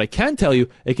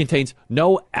it contains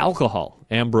no alcohol,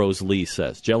 Ambrose Lee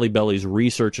says, Jelly Belly's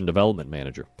research and development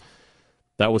manager.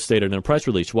 That was stated in a press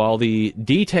release. While the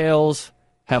details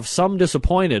have some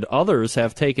disappointed, others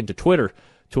have taken to Twitter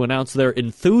to announce their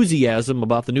enthusiasm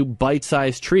about the new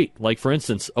bite-sized treat. Like, for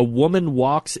instance, a woman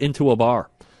walks into a bar.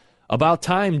 About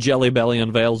time Jelly Belly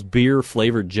unveils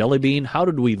beer-flavored jelly bean. How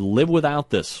did we live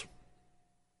without this?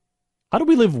 How do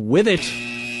we live with it?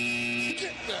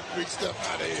 Get that big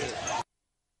stuff out of here.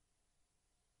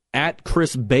 At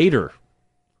Chris Bader.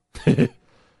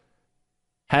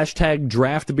 Hashtag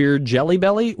draft beer Jelly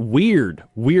Belly. Weird.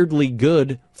 Weirdly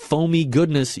good. Foamy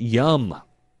goodness. Yum. How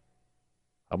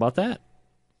about that?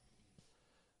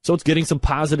 So it's getting some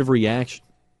positive reaction.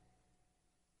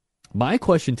 My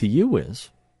question to you is,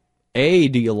 A,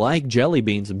 do you like jelly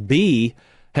beans? B,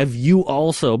 have you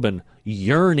also been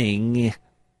yearning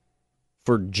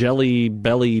for Jelly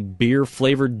Belly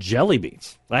beer-flavored jelly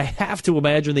beans? I have to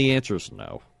imagine the answer is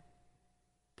no.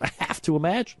 I have to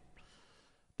imagine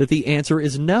that the answer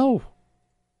is no.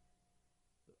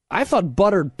 I thought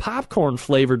buttered popcorn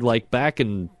flavored like back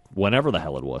in whenever the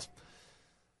hell it was.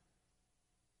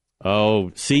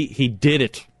 Oh, see, he did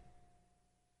it.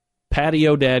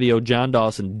 Patio Daddy-O John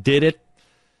Dawson did it.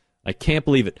 I can't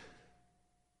believe it.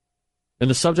 In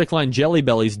the subject line, Jelly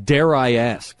Bellies, dare I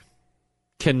ask,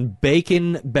 can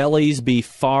bacon bellies be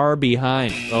far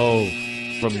behind? Oh,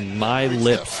 from my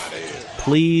lips.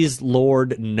 Please,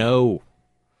 Lord, no.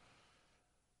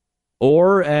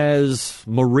 Or as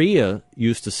Maria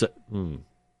used to say,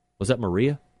 was that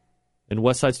Maria? In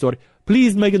West Side Story?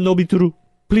 Please make it no be true.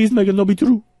 Please make it no be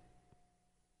true.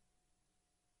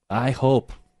 I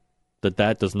hope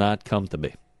that does not come to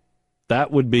be.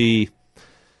 That would be...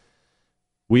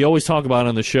 We always talk about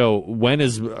on the show, when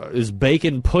is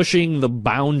bacon pushing the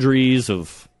boundaries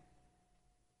of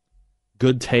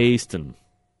good taste and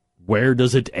where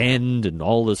does it end and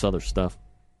all this other stuff.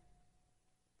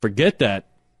 Forget that.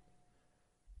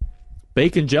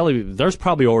 Bacon jelly bean, there's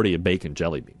probably already a bacon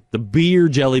jelly bean. The beer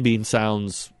jelly bean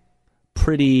sounds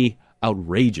pretty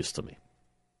outrageous to me.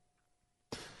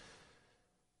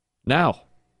 Now,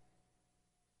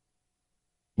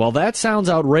 while that sounds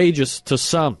outrageous to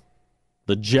some,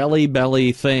 the Jelly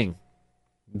Belly thing,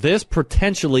 this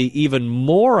potentially even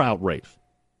more outrageous.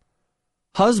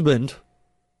 Husband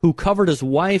who covered his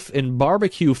wife in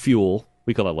barbecue fuel,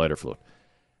 we call that lighter fluid,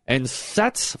 and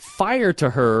sets fire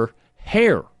to her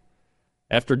hair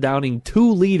after downing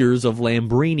 2 liters of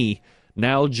Lambrini,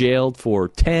 now jailed for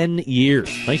 10 years.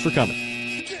 Thanks for coming.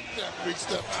 Get that big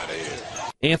stuff out of here.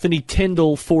 Anthony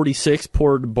Tyndall, 46,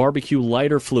 poured barbecue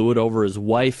lighter fluid over his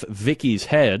wife Vicky's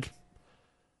head.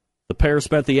 The pair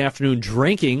spent the afternoon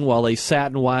drinking while they sat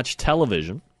and watched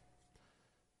television.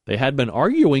 They had been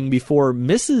arguing before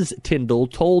Mrs. Tyndall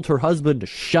told her husband to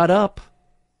shut up.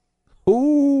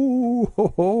 Ooh,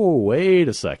 wait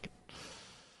a second.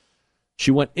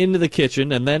 She went into the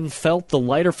kitchen and then felt the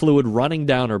lighter fluid running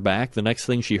down her back. The next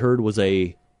thing she heard was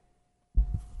a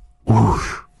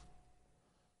whoosh,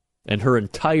 and her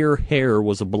entire hair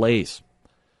was ablaze.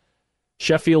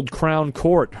 Sheffield Crown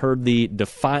Court heard the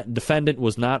defendant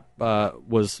was not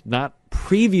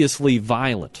previously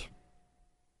violent.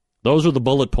 Those are the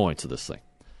bullet points of this thing.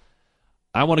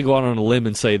 I want to go out on a limb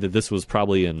and say that this was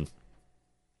probably in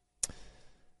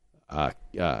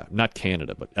not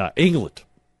Canada, but England.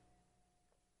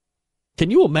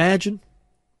 Can you imagine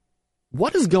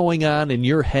What is going on in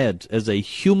your head as a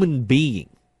human being?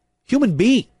 Human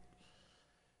being.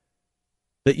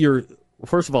 That you're,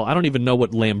 first of all, I don't even know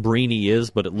what Lambrini is,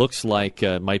 but it looks like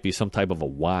it might be some type of a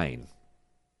wine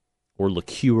or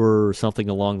liqueur or something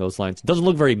along those lines. It doesn't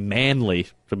look very manly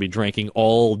to be drinking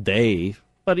all day.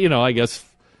 But, I guess,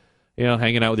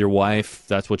 hanging out with your wife,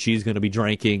 that's what she's going to be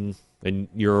drinking, and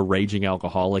you're a raging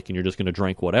alcoholic and you're just going to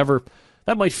drink whatever.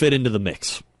 That might fit into the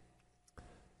mix.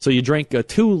 So you drink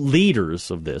 2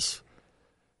 liters of this,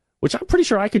 which I'm pretty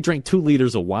sure I could drink 2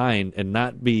 liters of wine and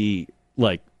not be,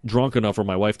 drunk enough where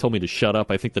my wife told me to shut up.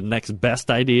 I think the next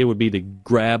best idea would be to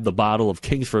grab the bottle of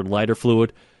Kingsford lighter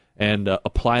fluid and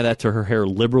apply that to her hair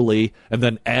liberally and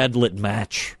then ad-lit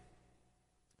match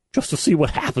just to see what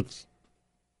happens.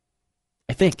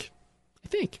 I think.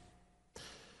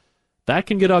 That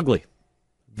can get ugly.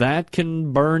 That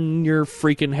can burn your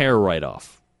freaking hair right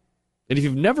off. And if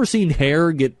you've never seen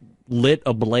hair get lit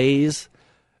ablaze,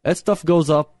 that stuff goes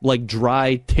up like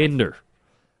dry tinder.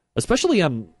 Especially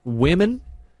on women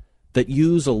that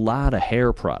use a lot of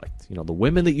hair product. The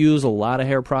women that use a lot of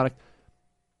hair product,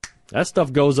 that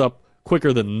stuff goes up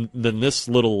quicker than this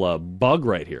little bug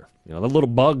right here. The little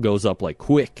bug goes up like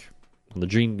quick. On the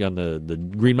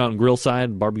Green Mountain Grill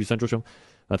side, Barbecue Central show,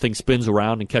 that thing spins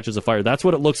around and catches a fire. That's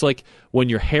what it looks like when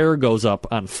your hair goes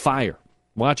up on fire.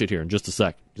 Watch it here in just a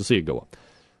sec. You'll see it go up.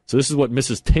 So this is what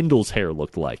Mrs. Tyndall's hair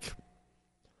looked like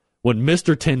when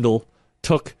Mr. Tyndall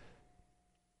took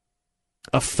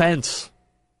offense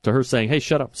to her saying, hey,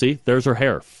 shut up. See, there's her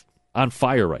hair on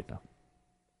fire right now.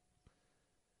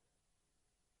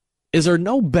 Is there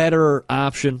no better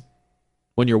option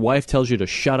when your wife tells you to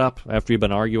shut up after you've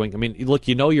been arguing? I mean, look,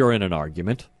 you're in an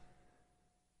argument.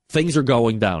 Things are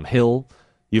going downhill.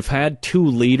 You've had 2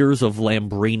 liters of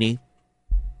Lambrini.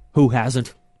 Who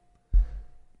hasn't?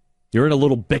 You're in a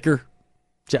little bicker.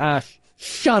 Josh,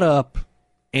 shut up,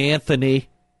 Anthony.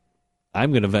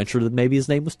 I'm going to venture that maybe his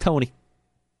name was Tony.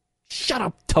 Shut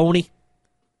up, Tony.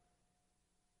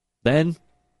 Then,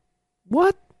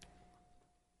 what?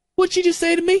 What'd you just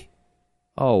say to me?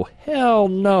 Oh, hell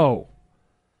no.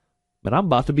 But I'm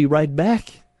about to be right back.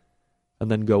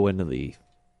 And then go into the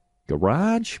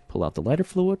garage, pull out the lighter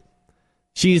fluid.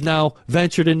 She's now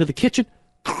ventured into the kitchen.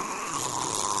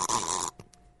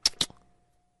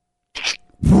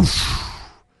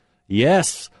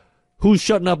 Yes. Who's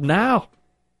shutting up now?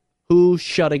 Who's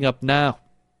shutting up now?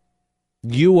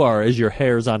 You are, as your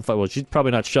hair's on fire. Well, she's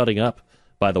probably not shutting up,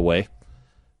 by the way.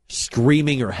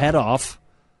 Screaming her head off.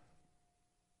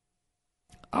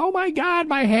 Oh, my God,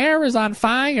 my hair is on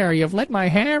fire. You've lit my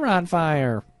hair on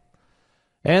fire.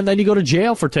 And then you go to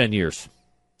jail for 10 years.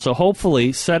 So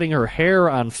hopefully setting her hair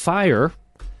on fire,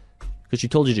 because she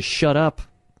told you to shut up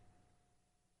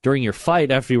during your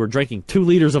fight after you were drinking 2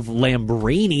 liters of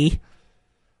Lambrini,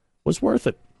 was worth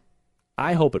it.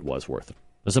 I hope it was worth it.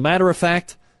 As a matter of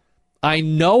fact, I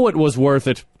know it was worth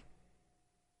it.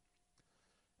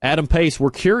 Adam Pace,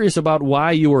 we're curious about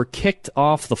why you were kicked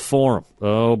off the forum.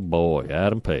 Oh, boy,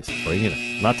 Adam Pace, bring it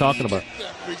in. I'm not talking about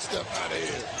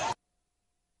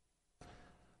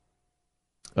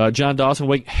John Dawson,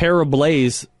 wait, hair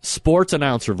ablaze, sports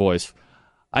announcer voice.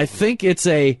 I think it's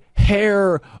a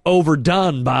hair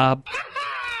overdone, Bob.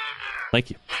 Thank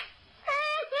you.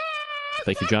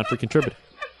 Thank you, John, for contributing.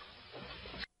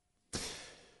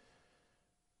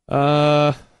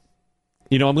 I'm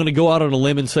going to go out on a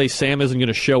limb and say Sam isn't going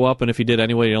to show up, and if he did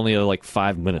anyway, he only had like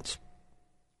 5 minutes.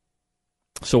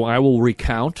 So I will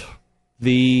recount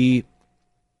the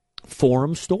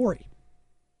forum story.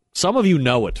 Some of you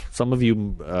know it. Some of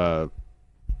you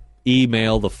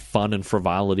email the fun and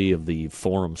frivolity of the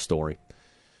forum story.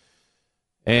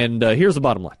 And here's the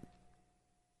bottom line.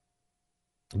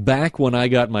 Back when I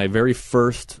got my very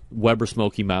first Weber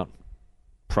Smoky Mountain,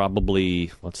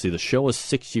 probably, the show is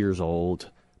 6 years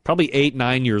old, probably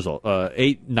 9 years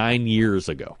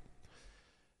ago.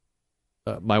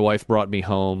 My wife brought me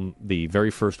home the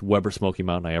very first Weber Smoky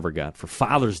Mountain I ever got for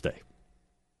Father's Day.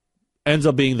 Ends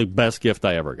up being the best gift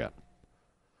I ever got.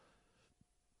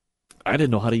 I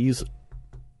didn't know how to use it.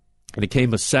 And it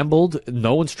came assembled,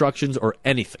 no instructions or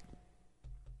anything.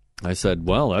 I said,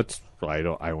 well, I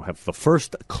don't have the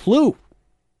first clue.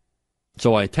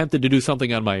 So I attempted to do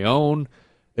something on my own.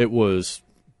 It was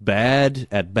bad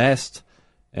at best.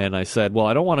 And I said, well,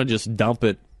 I don't want to just dump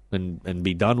it and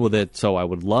be done with it. So I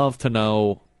would love to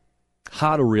know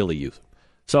how to really use it.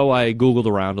 So I Googled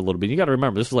around a little bit. You got to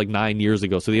remember, this was like 9 years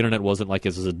ago, so the internet wasn't like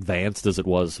as advanced as it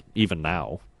was even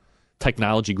now.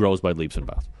 Technology grows by leaps and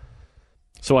bounds.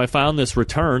 So I found this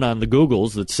return on the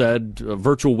Googles that said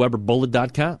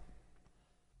virtualweberbullet.com.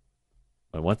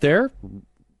 I went there,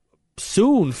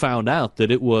 soon found out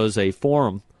that it was a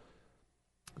forum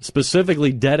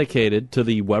specifically dedicated to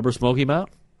the Weber Smoky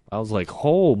Mountain. I was like,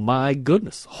 oh my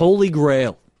goodness, holy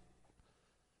grail.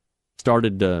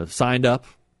 Signed up,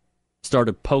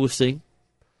 started posting,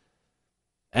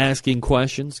 asking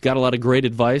questions, got a lot of great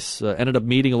advice, ended up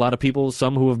meeting a lot of people,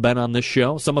 some who have been on this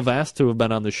show. Some have asked to have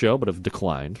been on this show, but have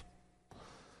declined.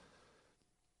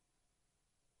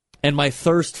 And my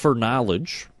thirst for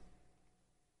knowledge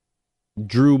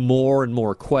drew more and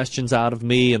more questions out of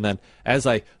me, and then as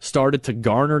I started to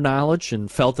garner knowledge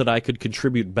and felt that I could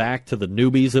contribute back to the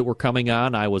newbies that were coming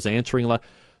on, I was answering a lot.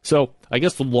 So I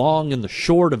guess the long and the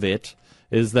short of it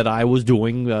is that I was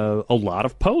doing a lot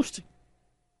of posting.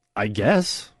 I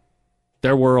guess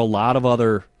there were a lot of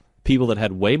other people that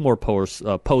had way more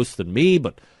posts than me,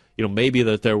 but maybe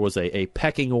that there was a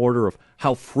pecking order of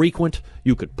how frequent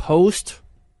you could post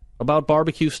about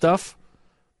barbecue stuff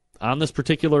on this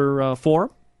particular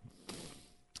forum.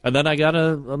 And then I got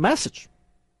a message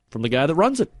from the guy that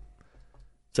runs it.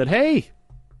 Said, hey,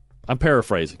 I'm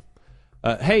paraphrasing.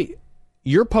 Hey,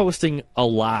 you're posting a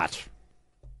lot.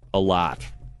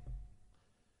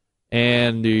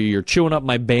 And you're chewing up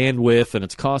my bandwidth, and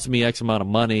it's costing me X amount of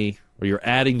money, or you're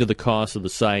adding to the cost of the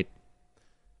site.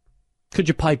 Could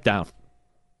you pipe down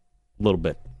a little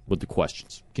bit with the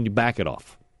questions? Can you back it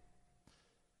off?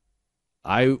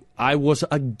 I was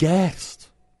aghast.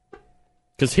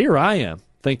 Because here I am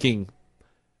thinking,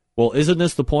 well, isn't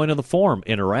this the point of the forum?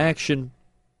 Interaction,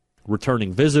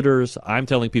 returning visitors. I'm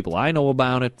telling people I know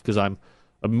about it because I'm,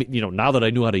 now that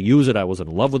I knew how to use it, I was in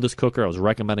love with this cooker. I was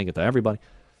recommending it to everybody.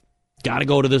 Got to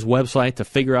go to this website to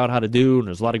figure out how to do, and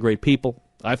there's a lot of great people.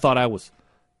 I thought I was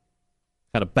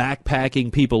kind of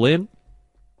backpacking people in,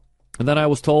 and then I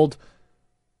was told,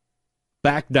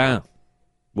 back down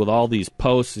with all these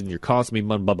posts, and you're costing me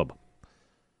money, blah, blah, blah.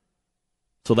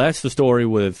 So that's the story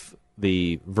with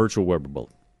the virtual Weber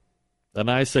bullet. And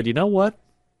I said, you know what?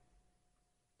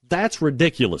 That's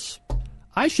ridiculous.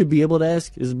 I should be able to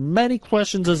ask as many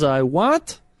questions as I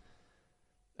want,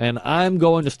 and I'm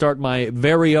going to start my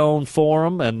very own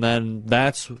forum, and then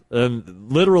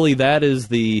literally that is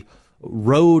the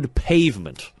road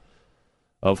pavement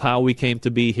of how we came to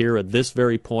be here at this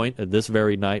very point, at this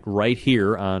very night, right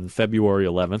here on February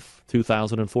 11th,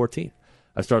 2014.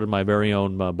 I started my very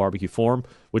own barbecue forum,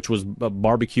 which was a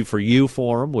Barbecue for You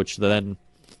forum, which then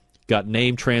got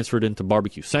name transferred into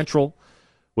Barbecue Central,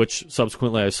 which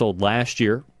subsequently I sold last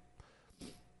year.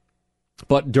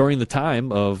 But during the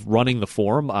time of running the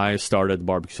forum, I started the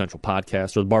Barbecue Central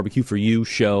podcast, or the Barbecue for You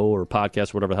show, or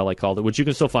podcast, whatever the hell I called it, which you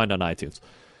can still find on iTunes.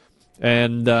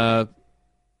 And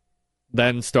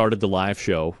then started the live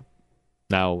show.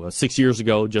 Now, 6 years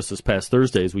ago, just this past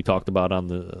Thursday, as we talked about on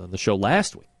the show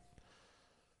last week.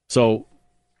 So,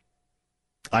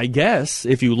 I guess,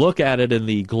 if you look at it in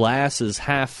the glass is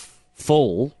half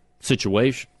full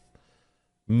situation,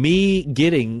 me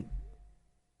getting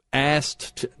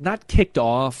asked to, not kicked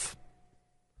off,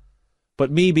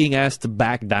 but me being asked to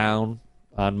back down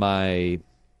on my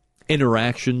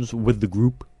interactions with the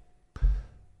group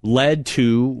led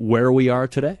to where we are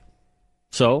today.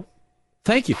 So,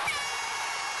 thank you.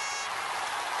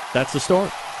 That's the story.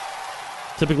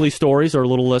 Typically, stories are a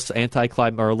little less or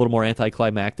a little more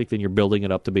anticlimactic than you're building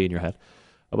it up to be in your head.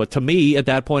 But to me, at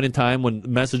that point in time, when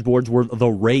message boards were the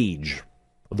rage,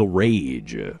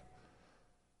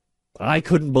 I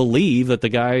couldn't believe that the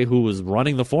guy who was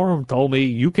running the forum told me,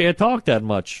 you can't talk that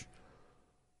much.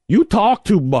 You talk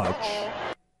too much.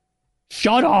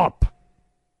 Shut up.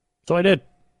 So I did.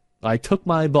 I took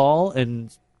my ball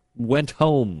and went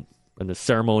home in a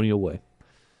ceremonial way.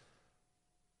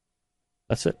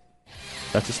 That's it.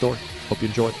 That's the story. Hope you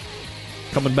enjoyed it.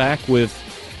 Coming back with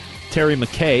Terry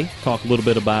McKay, talk a little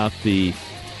bit about the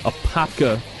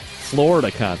Apopka,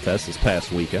 Florida contest this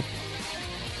past weekend.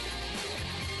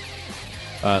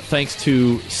 Thanks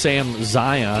to Sam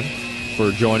Zion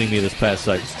for joining me this past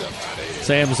night.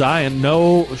 Sam Zion,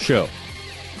 no show.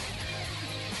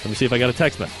 Let me see if I got a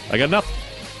text message. I got nothing.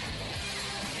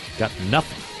 Got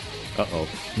nothing. Uh-oh.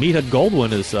 Meathead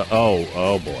Goldwyn is,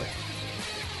 oh boy.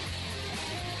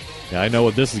 Yeah, I know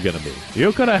what this is going to be.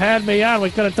 You could have had me on. We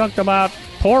could have talked about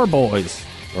poor boys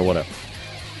or whatever.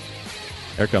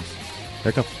 Here it comes.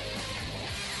 Here it comes.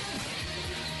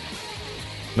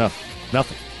 No,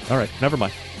 nothing. All right, never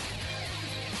mind.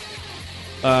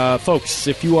 Folks,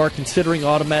 if you are considering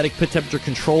automatic pit temperature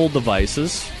control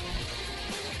devices,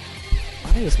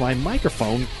 why is my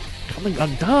microphone coming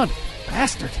undone?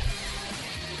 Bastard.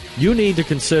 You need to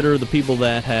consider the people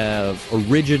that have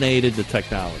originated the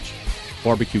technology.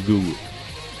 Barbecue Guru.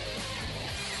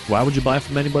 Why would you buy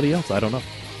from anybody else? I don't know.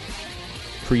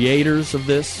 creators of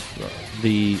this,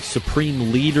 the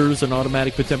supreme leaders in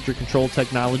automatic pit temperature control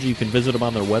technology. You can visit them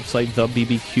on their website,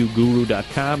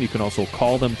 thebbqguru.com. You can also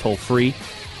call them toll-free,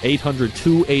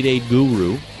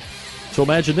 800-288-GURU. So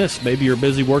imagine this. Maybe you're a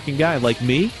busy working guy like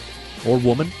me or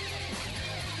woman,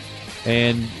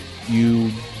 and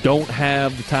you don't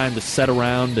have the time to sit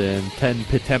around and tend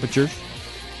pit temperatures.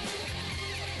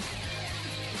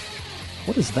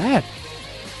 What is that?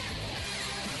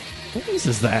 What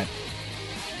is that?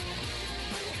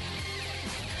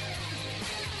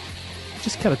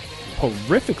 Just kind of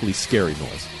horrifically scary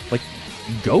noise. Like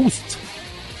ghosts.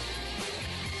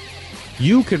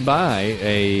 You can buy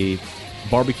a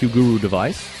Barbecue Guru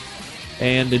device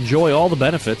and enjoy all the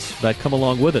benefits that come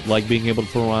along with it, like being able to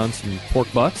throw on some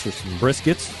pork butts or some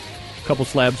briskets, a couple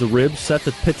slabs of ribs, set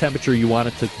the pit temperature you want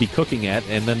it to be cooking at,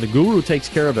 and then the Guru takes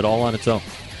care of it all on its own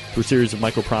through a series of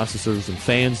microprocessors and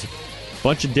fans, a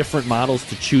bunch of different models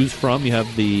to choose from. You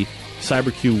have the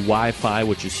CyberQ Wi-Fi,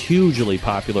 which is hugely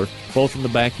popular, both in the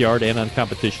backyard and on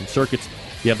competition circuits.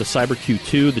 You have the CyberQ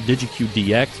 2, the DigiQ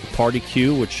DX, the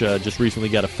PartyQ, which just recently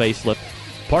got a facelift.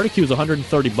 PartyQ is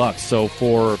 $130, so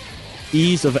for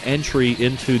ease of entry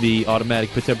into the automatic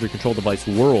pit temperature control device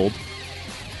world,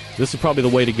 this is probably the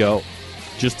way to go,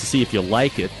 just to see if you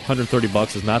like it.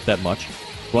 $130 is not that much.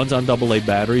 Runs on AA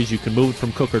batteries. You can move it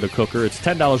from cooker to cooker. It's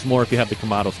 $10 more if you have the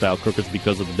Kamado-style cookers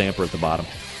because of the damper at the bottom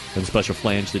and the special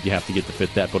flange that you have to get to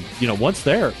fit that. But, once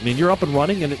there, you're up and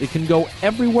running, and it can go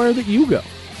everywhere that you go.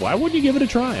 Why wouldn't you give it a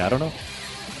try? I don't know.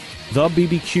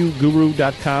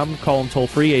 TheBBQGuru.com. Call them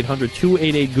toll-free,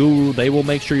 800-288-GURU. They will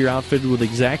make sure you're outfitted with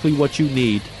exactly what you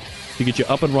need to get you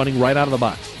up and running right out of the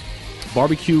box.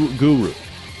 Barbecue Guru.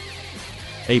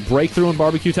 A breakthrough in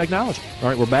barbecue technology. All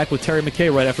right, we're back with Terry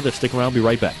McKay right after this. Stick around. Be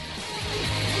right back.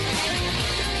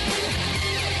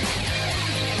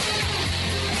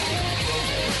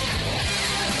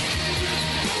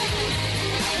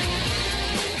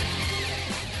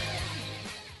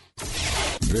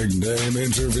 Big name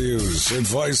interviews,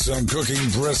 advice on cooking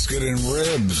brisket and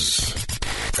ribs,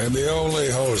 and the only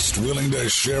host willing to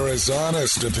share his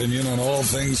honest opinion on all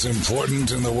things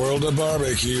important in the world of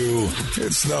barbecue.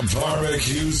 It's the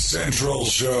Barbecue Central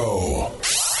Show.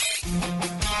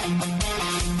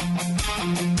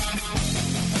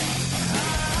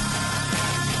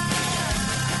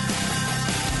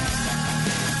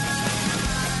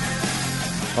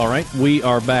 All right, we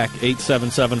are back.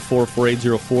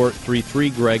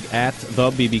 877-448-0433. Greg at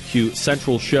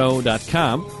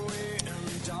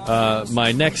thebbqcentralshow.com.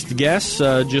 My next guest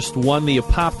just won the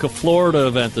Apopka, Florida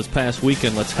event this past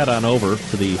weekend. Let's head on over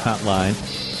to the hotline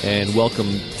and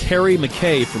welcome Terry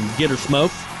McKay from Get Her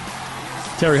Smoked.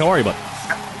 Terry, how are you, bud?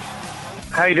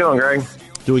 How you doing, Greg?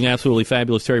 Doing absolutely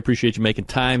fabulous, Terry. Appreciate you making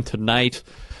time tonight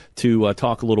to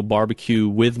talk a little barbecue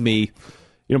with me.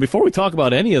 Before we talk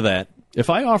about any of that, if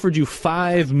I offered you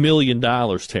 $5 million,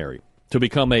 Terry, to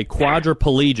become a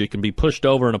quadriplegic and be pushed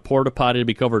over in a porta potty to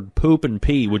be covered in poop and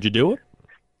pee, would you do it?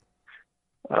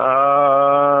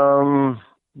 No,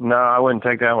 I wouldn't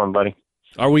take that one, buddy.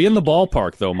 Are we in the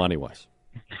ballpark, though, money-wise?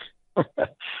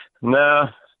 No.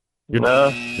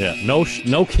 Yeah, no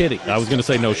kidding. I was going to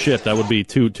say no shit. That would be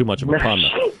too much of a pun,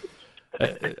 though.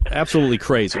 Absolutely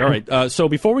crazy. All right, so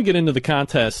before we get into the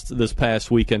contest this past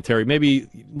weekend, Terry, maybe a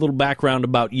little background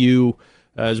about you.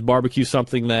 Is barbecue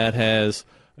something that has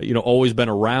always been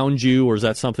around you, or is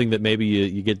that something that maybe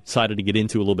you decided to get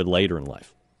into a little bit later in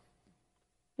life?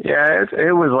 Yeah,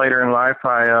 it was later in life.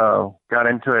 I got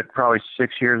into it probably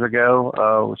 6 years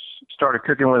ago. Started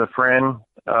cooking with a friend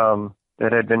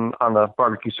that had been on the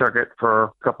barbecue circuit for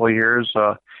a couple of years.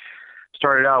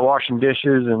 Started out washing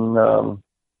dishes and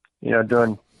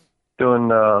doing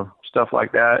stuff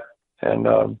like that,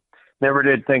 and never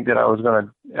did think that I was going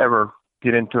to ever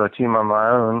get into a team on my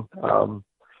own.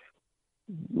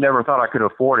 Never thought I could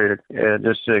afford it.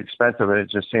 Just the expense of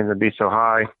it just seemed to be so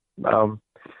high.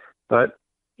 But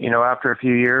after a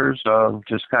few years,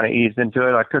 just kind of eased into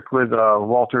it. I cooked with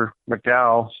Walter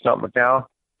McDowell, Stump McDowell,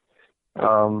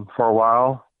 for a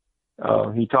while.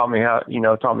 He taught me how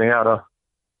to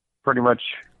pretty much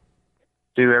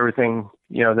do everything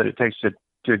that it takes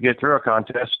to get through a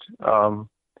contest.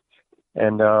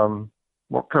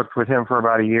 Cooked with him for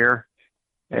about a year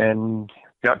and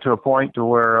got to a point to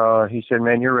where he said,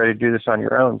 "Man, you're ready to do this on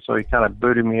your own." So he kind of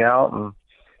booted me out and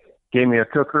gave me a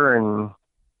cooker. And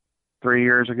 3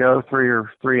 or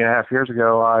 3.5 years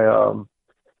ago,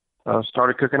 I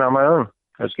started cooking on my own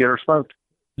as Get Her Smoked.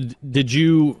 Did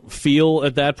you feel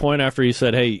at that point, after he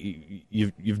said, "Hey,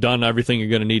 you've done everything you're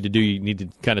going to need to do. You need to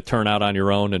kind of turn out on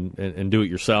your own and do it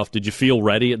yourself. Did you feel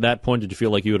ready at that point? Did you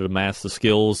feel like you had amassed the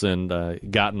skills and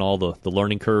gotten all the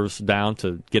learning curves down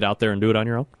to get out there and do it on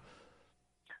your own?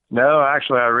 No,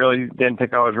 actually, I really didn't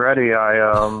think I was ready.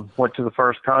 I went to the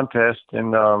first contest,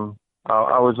 and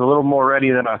I was a little more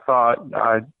ready than I thought.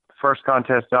 First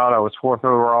contest out, I was 4th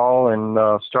overall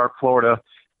in Stark, Florida.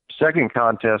 Second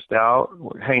contest out,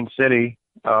 Haines City,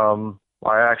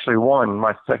 I actually won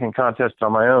my second contest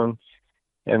on my own,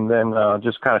 and then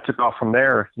just kind of took off from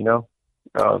there.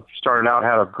 Started out,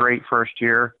 had a great first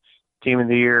year, team of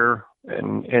the year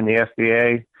in the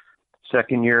FBA.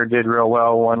 Second year did real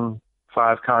well, won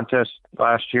 5 contests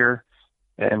last year,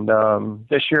 and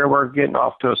this year we're getting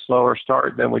off to a slower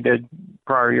start than we did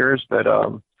prior years. But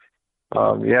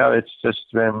yeah, it's just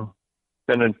been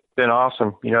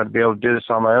awesome, to be able to do this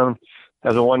on my own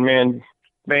as a one-man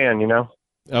band,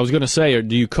 I was going to say,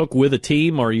 do you cook with a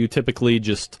team, or are you typically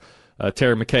just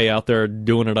Terry McKay out there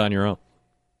doing it on your own?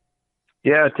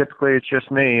 Yeah, typically it's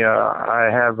just me. I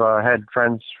have had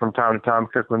friends from time to time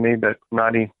cook with me, but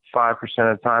 95%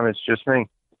 of the time it's just me.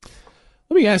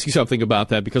 Let me ask you something about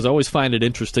that, because I always find it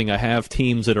interesting. I have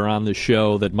teams that are on the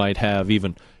show that might have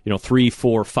even 3,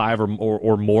 4, 5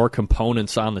 or more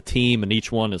components on the team, and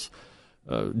each one is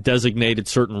designated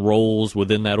certain roles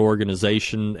within that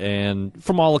organization, and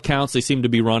from all accounts they seem to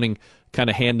be running kind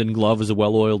of hand in glove as a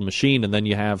well-oiled machine. And then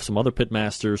you have some other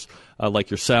pitmasters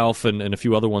like yourself and a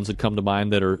few other ones that come to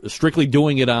mind that are strictly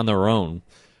doing it on their own.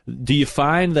 Do you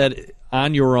find that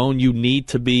on your own you need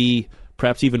to be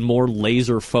perhaps even more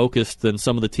laser-focused than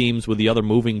some of the teams with the other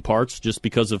moving parts, just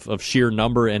because of sheer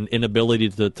number and inability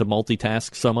to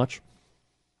multitask so much?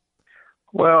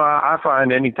 Well, I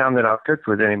find any time that I've cooked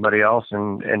with anybody else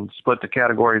and split the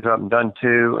categories up and done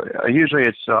 2, usually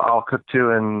it's I'll cook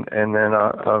 2 and then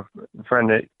a friend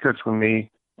that cooks with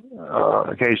me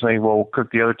occasionally will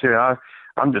cook the other 2.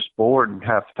 I'm just bored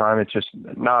half the time. It's just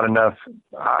not enough.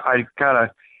 I kind of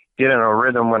get in a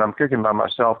rhythm when I'm cooking by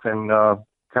myself, and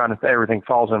kind of everything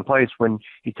falls in place. When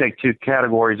you take 2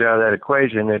 categories out of that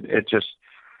equation, it's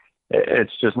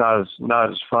just not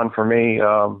as fun for me.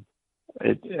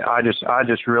 I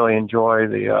just really enjoy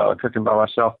the cooking by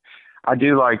myself. I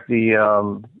do like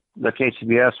the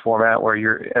KCBS format where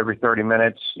you're every 30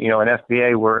 minutes. In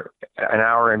FBA we're an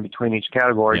hour in between each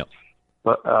category, yep.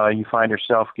 But you find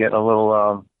yourself getting a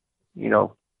little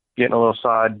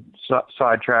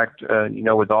sidetracked,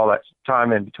 with all that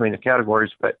time in between the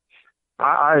categories. But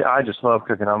I just love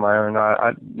cooking on my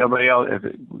own. Nobody else.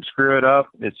 If screw it up,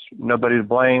 it's nobody to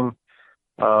blame.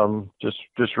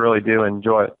 Just really do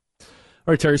enjoy it.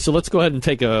 All right, Terry, so let's go ahead and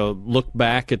take a look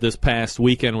back at this past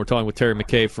weekend. We're talking with Terry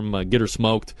McKay from Get Her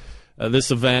Smoked. This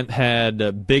event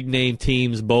had big-name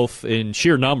teams, both in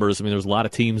sheer numbers. I mean, there was a lot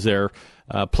of teams there,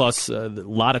 plus a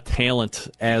lot of talent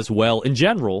as well. In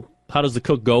general, how does the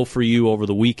cook go for you over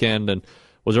the weekend, and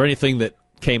was there anything that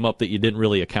came up that you didn't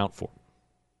really account for?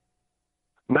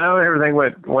 No, everything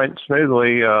went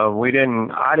smoothly.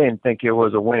 I didn't think it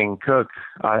was a winning cook.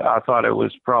 I thought it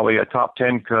was probably a top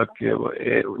 10 cook.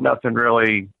 Nothing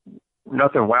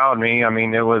wowed me. I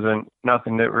mean, it wasn't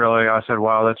nothing that really I said,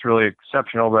 wow, that's really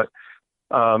exceptional. But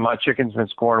my chicken's been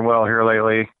scoring well here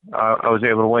lately. I was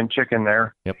able to win chicken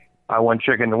there. Yep. I won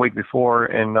chicken the week before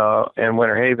in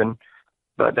Winter Haven,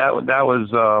 but that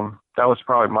was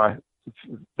probably my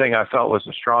thing I felt was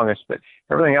the strongest. But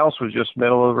everything else was just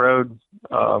middle of the road,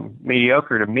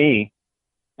 mediocre to me.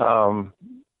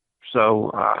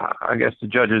 So I guess the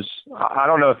judges, I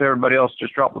don't know if everybody else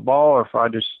just dropped the ball or if I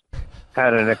just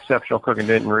had an exceptional cook and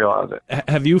didn't realize it.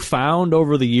 Have you found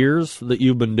over the years that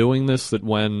you've been doing this that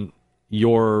when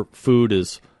your food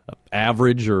is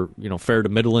average or fair to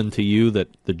middling to you, that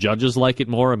the judges like it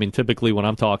more? I mean, typically when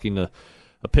I'm talking to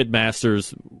pit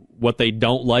masters, what they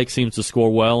don't like seems to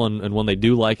score well, and when they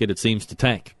do like it, it seems to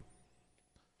tank.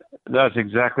 That's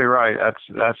exactly right.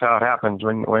 That's how it happens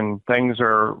when things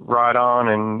are right on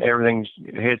and everything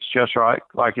hits just right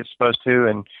like it's supposed to,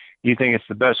 and you think it's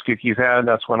the best cook you've had.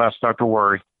 That's when I start to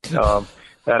worry.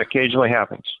 That occasionally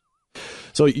happens.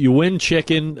 So you win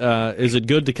chicken. Is it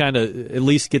good to kind of at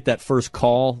least get that first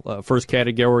call, first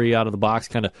category out of the box,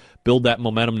 kind of build that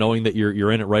momentum, knowing that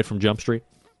you're in it right from Jump Street?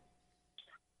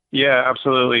 Yeah,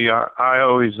 absolutely. I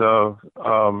always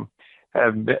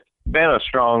have been a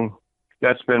strong.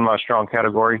 That's been my strong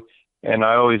category, and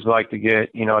I always like to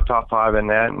get a top 5 in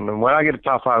that. And when I get a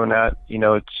top 5 in that,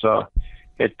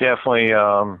 it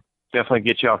definitely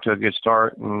gets you off to a good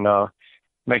start and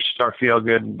makes you start feel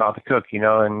good about the cook.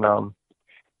 And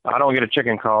I don't get a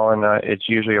chicken call, and it's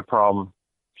usually a problem.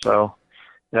 So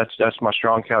that's my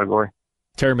strong category.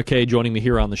 Terry McKay joining me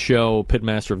here on the show,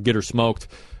 pitmaster of Get Her Smoked.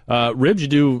 Ribs, you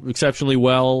do exceptionally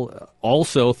well.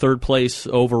 Also, third place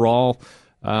overall.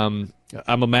 I'm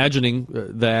imagining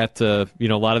that a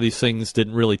lot of these things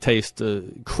didn't really taste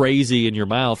crazy in your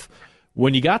mouth.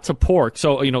 When you got to pork,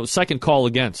 so second call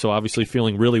again, so obviously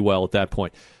feeling really well at that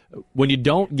point. When you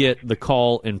don't get the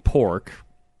call in pork,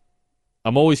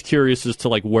 I'm always curious as to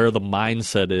like where the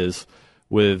mindset is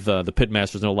with the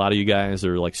pitmasters. I know a lot of you guys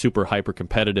are like super hyper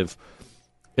competitive.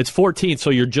 It's 14th, so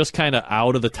you're just kind of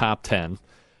out of the top 10.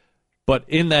 But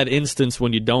in that instance,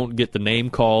 when you don't get the name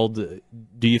called,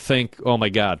 do you think, oh my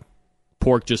God,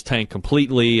 pork just tanked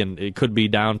completely and it could be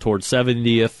down towards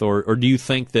 70th, or do you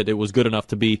think that it was good enough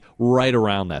to be right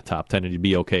around that top 10 and you'd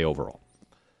be okay overall?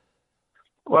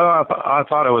 Well, I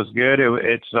thought it was good.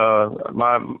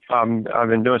 I've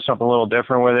been doing something a little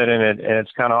different with it, and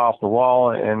it's kind of off the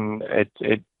wall, and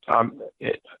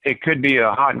it could be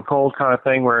a hot and cold kind of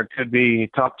thing where it could be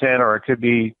top 10 or it could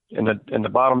be in the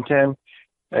bottom 10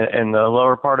 in the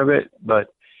lower part of it. But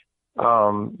I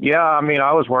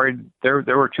was worried. There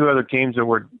were two other teams that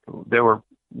were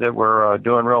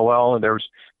doing real well, and there was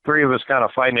three of us kind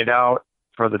of fighting it out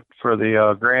for the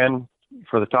grand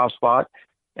for the top spot.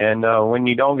 And when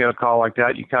you don't get a call like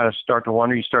that, you kind of start to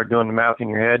wonder. You start doing the math in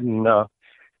your head, and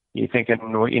you're thinking,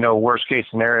 worst case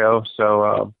scenario.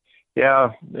 So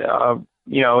it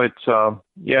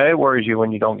worries you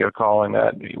when you don't get a call in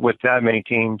that with that many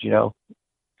teams. So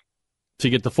you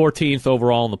get the 14th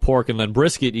overall in the pork, and then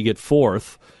brisket you get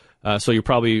 4th. So you're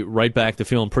probably right back to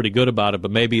feeling pretty good about it, but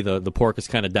maybe the pork is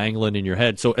kind of dangling in your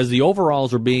head. So as the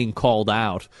overalls are being called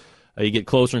out, you get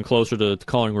closer and closer to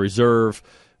calling reserve.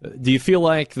 Do you feel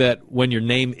like that when your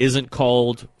name isn't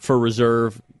called for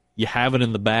reserve, you have it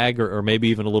in the bag, or maybe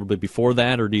even a little bit before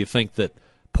that, or do you think that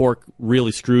pork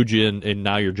really screwed you and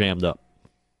now you're jammed up?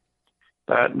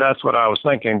 That's what I was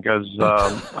thinking, because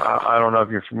I don't know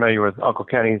if you're familiar with Uncle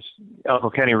Kenny.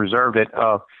 Uncle Kenny reserved it.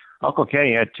 Uncle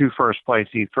Kenny had two first place.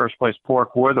 He first place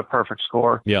pork with a perfect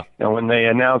score. Yeah. And when they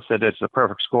announced that it's a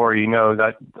perfect score,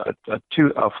 that a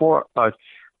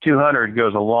 200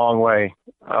 goes a long way.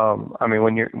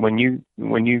 When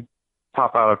you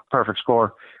pop out a perfect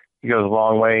score, it goes a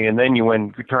long way. And then you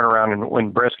turn around and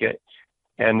win brisket.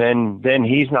 And then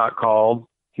he's not called.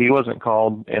 He wasn't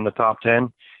called in the top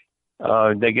 10.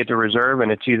 They get to reserve,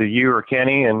 and it's either you or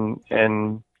Kenny,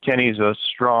 and Kenny's a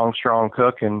strong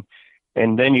cook. And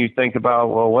then you think about,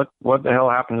 well, what the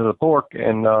hell happened to the pork?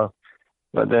 And,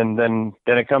 but then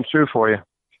it comes through for you.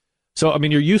 So,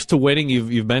 you're used to winning.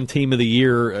 You've been team of the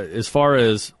year. As far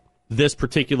as this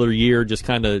particular year, just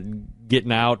kind of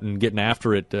getting out and getting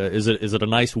after it, is it a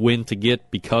nice win to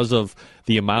get because of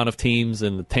the amount of teams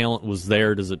and the talent was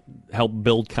there? Does it help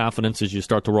build confidence as you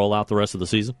start to roll out the rest of the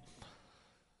season?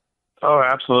 Oh,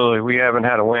 absolutely. We haven't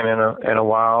had a win in a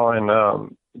while, and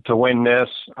to win this,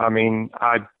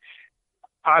 I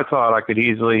thought I could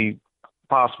easily,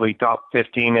 possibly top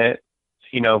 15 it.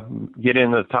 Get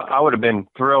in the top. I would have been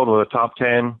thrilled with a top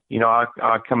 10.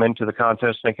 I come into the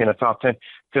contest thinking a top 10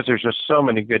 because there's just so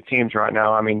many good teams right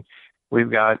now.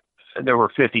 There were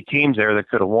 50 teams there that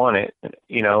could have won it.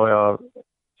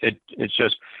 It's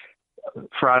just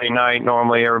Friday night.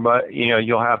 Normally everybody,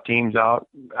 you'll have teams out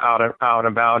and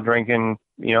about drinking,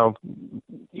 just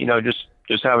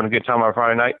having a good time on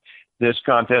Friday night. This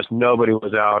contest, nobody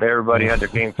was out. Everybody had their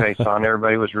game face on.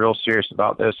 Everybody was real serious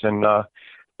about this. And,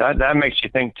 that makes you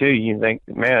think too. You think,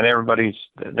 man, they're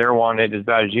wanting it as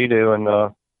bad as you do, and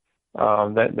that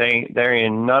there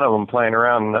ain't none of them playing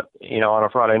around, on a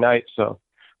Friday night. So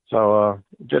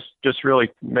just really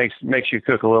makes you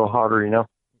cook a little harder,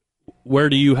 Where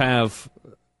do you have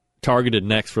targeted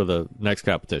next for the next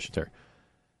competition, Terry?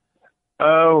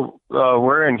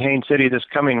 We're in Haines City this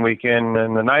coming weekend,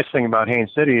 and the nice thing about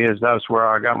Haines City is that's where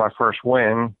I got my first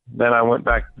win. Then I went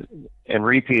back and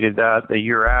repeated that the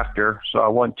year after, so I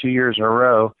won 2 years in a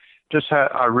row.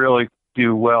 I really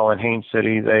do well in Haines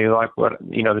City. They like what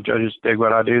the judges dig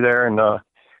what I do there, and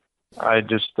I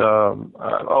just I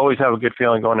always have a good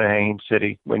feeling going to Haines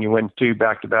City when you win 2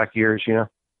 back-to-back years.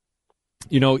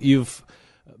 You've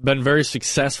been very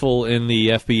successful in the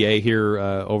FBA here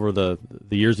over the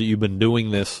years that you've been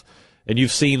doing this, and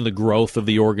you've seen the growth of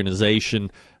the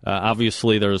organization.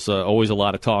 Obviously, there's always a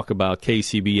lot of talk about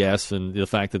KCBS and the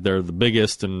fact that they're the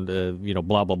biggest and,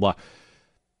 blah, blah, blah.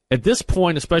 At this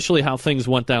point, especially how things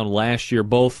went down last year,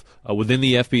 both within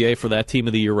the FBA for that Team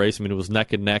of the Year race, it was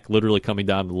neck and neck, literally coming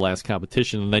down to the last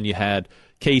competition, and then you had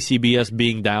KCBS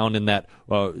being down in that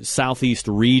southeast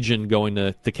region going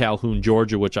to Calhoun,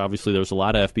 Georgia, which obviously there's a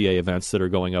lot of FBA events that are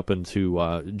going up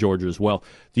into Georgia as well.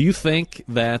 Do you think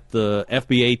that the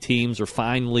FBA teams are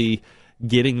finally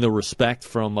getting the respect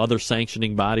from other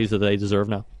sanctioning bodies that they deserve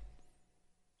now?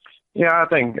 Yeah, I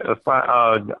think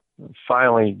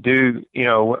finally do.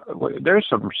 There's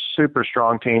some super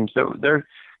strong teams.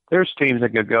 There's teams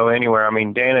that could go anywhere. I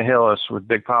mean, Dana Hillis with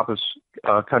Big Papa's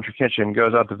Country Kitchen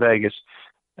goes out to Vegas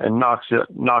and knocks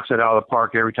it out of the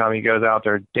park every time he goes out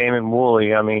there. Damon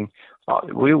Woolley. I mean,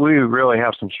 we really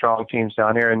have some strong teams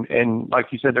down here, and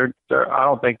like you said, I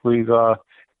don't think we've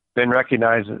been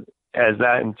recognized as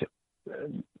that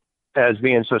as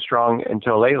being so strong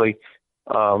until lately.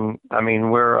 I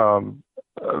mean,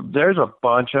 there's a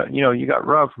bunch of, you got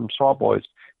Rub from Small Boys.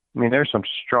 I mean, there's some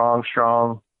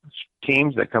strong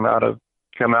teams that come out of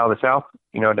the South,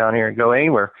 down here and go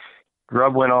anywhere.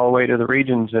 Rub went all the way to the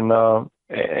regions in the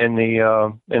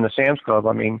Sam's Club.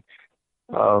 I mean,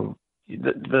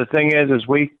 the thing is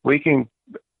we can,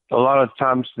 a lot of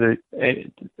times a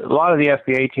lot of the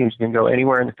FBA teams can go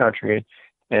anywhere in the country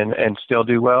and still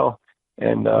do well.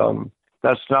 And,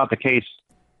 that's not the case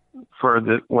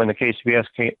when the KCBS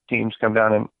teams come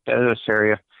down in this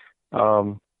area.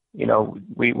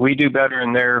 We do better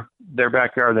in their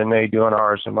backyard than they do in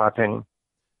ours, in my opinion.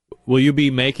 Will you be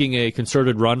making a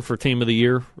concerted run for Team of the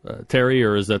Year, Terry,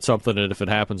 or is that something that if it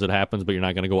happens, but you're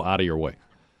not going to go out of your way?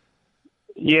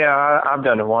 Yeah, I've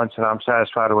done it once, and I'm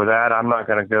satisfied with that. I'm not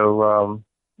going to go.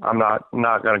 I'm not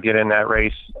going to get in that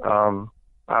race.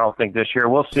 I don't think this year.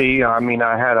 We'll see. I mean,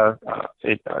 I had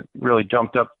it really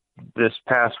jumped up this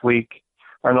past week,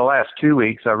 or in the last 2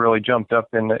 weeks. I really jumped up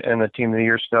in the Team of the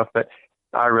Year stuff, but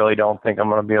I really don't think I'm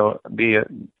going to be able to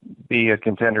be a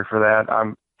contender for that.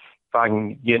 If I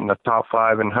can get in the top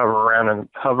 5 and hover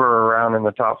around in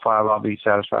the top 5, I'll be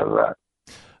satisfied with that.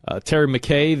 Terry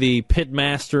McKay, the pit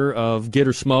master of Get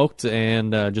Her Smoked,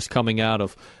 and just coming out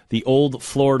of the Old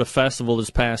Florida Festival this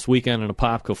past weekend in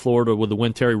Apopka, Florida with the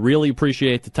win. Terry, really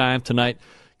appreciate the time tonight.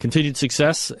 Continued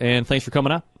success, and thanks for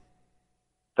coming out.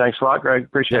 Thanks a lot, Greg.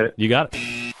 Appreciate it. You got it.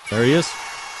 There he is.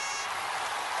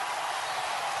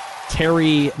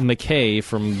 Terry McKay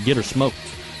from Get Her Smoked.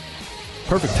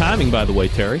 Perfect timing, by the way,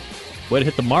 Terry. Way to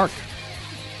hit the mark.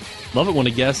 Love it when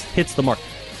a guest hits the mark.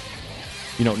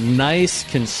 Nice,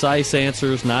 concise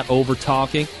answers, not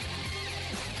over-talking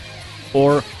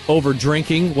or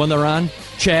over-drinking when they're on.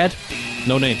 Chad,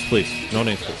 no names, please. No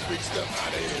names, please.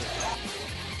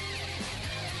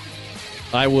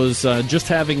 I was just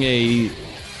having a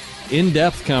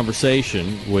in-depth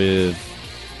conversation with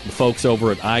the folks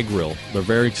over at iGrill. They're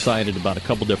very excited about a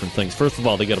couple different things. First of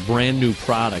all, they got a brand-new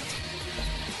product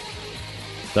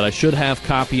that I should have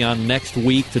copy on next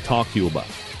week to talk to you about.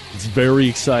 It's very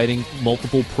exciting.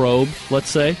 Multiple probes, let's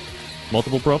say.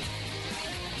 Multiple probes.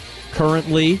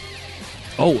 Currently,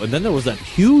 and then there was that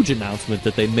huge announcement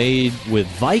that they made with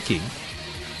Viking.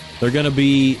 They're going to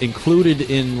be included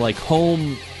in,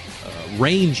 home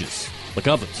ranges, like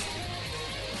ovens.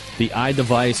 The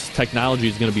iDevice technology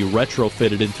is going to be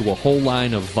retrofitted into a whole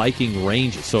line of Viking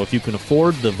ranges. So if you can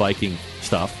afford the Viking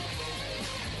stuff,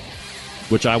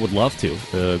 which I would love to,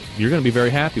 you're going to be very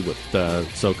happy with.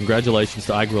 So congratulations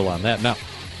to iGrill on that. Now,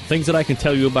 things that I can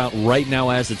tell you about right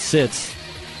now as it sits,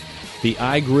 the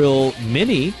iGrill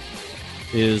Mini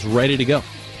is ready to go.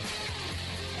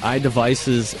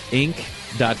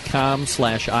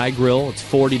 iDevicesInc.com/iGrill. It's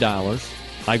 $40.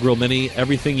 iGrill Mini,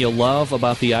 everything you love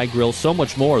about the iGrill, so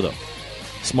much more, though.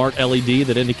 Smart LED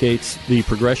that indicates the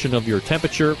progression of your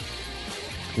temperature,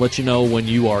 lets you know when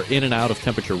you are in and out of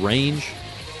temperature range.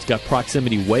 It's got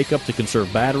proximity wake-up to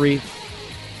conserve battery,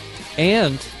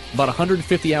 and about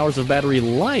 150 hours of battery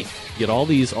life. Get all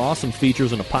these awesome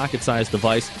features in a pocket-sized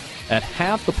device at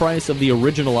half the price of the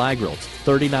original iGrill. It's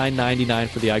 $39.99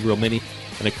 for the iGrill Mini,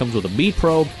 and it comes with a meat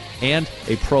probe and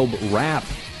a probe wrap.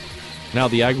 Now,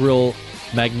 the iGrill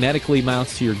magnetically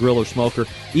mounts to your grill or smoker,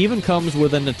 even comes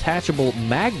with an attachable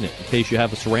magnet in case you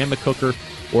have a ceramic cooker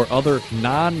or other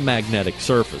non-magnetic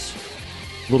surface.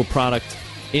 Little product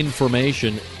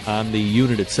information on the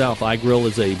unit itself. iGrill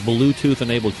is a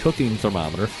Bluetooth-enabled cooking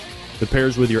thermometer that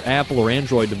pairs with your Apple or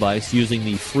Android device using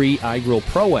the free iGrill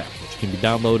Pro app, which can be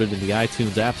downloaded in the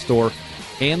iTunes App Store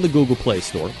and the Google Play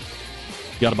Store.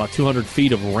 You've got about 200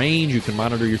 feet of range. You can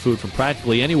monitor your food from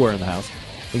practically anywhere in the house.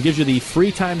 It gives you the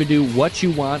free time to do what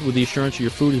you want with the assurance that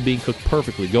your food is being cooked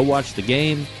perfectly. Go watch the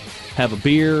game, have a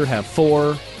beer, have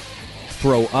 4,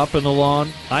 throw up in the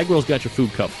lawn. iGrill's got your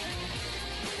food covered.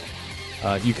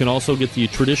 You can also get the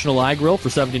traditional iGrill for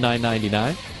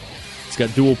 $79.99. It's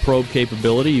got dual probe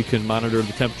capability. You can monitor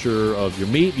the temperature of your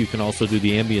meat. You can also do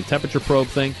the ambient temperature probe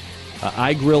thing.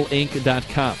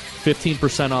 iGrillinc.com.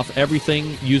 15% off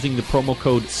everything using the promo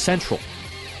code CENTRAL.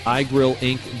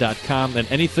 iGrillinc.com.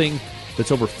 And anything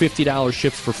that's over $50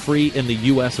 ships for free in the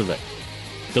U.S. of it.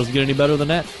 Doesn't get any better than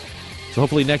that. So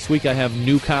hopefully next week I have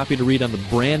new copy to read on the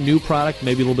brand new product,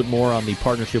 maybe a little bit more on the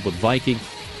partnership with Viking.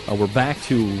 We're back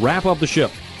to wrap up the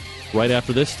show right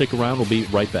after this. Stick around. We'll be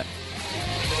right back.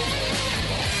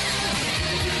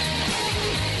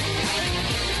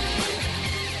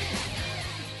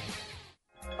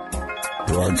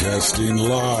 Broadcasting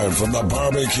live from the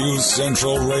Barbecue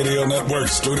Central Radio Network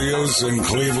studios in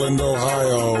Cleveland,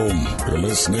 Ohio. You're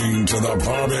listening to the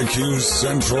Barbecue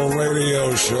Central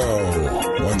Radio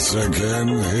Show. Once again,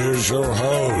 here's your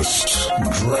host,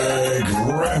 Greg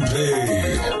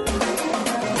Rempe.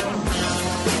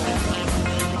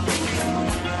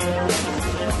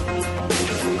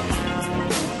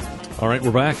 All right,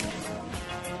 we're back.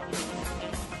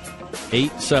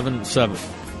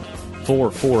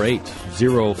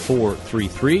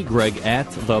 877-448-0433. Greg at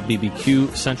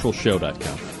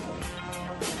thebbqcentralshow.com.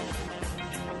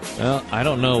 Well, I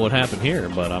don't know what happened here,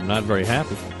 but I'm not very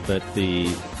happy that the...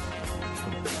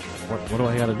 What do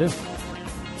I got to do?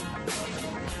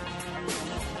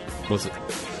 Was it...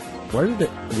 Where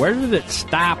did it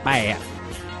stop at?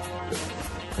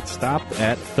 It stopped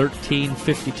at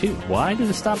 13:52. Why did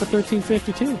it stop at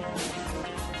 13:52?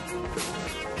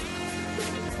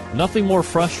 Nothing more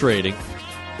frustrating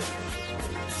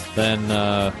than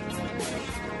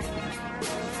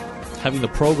having the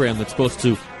program that's supposed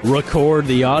to record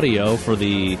the audio for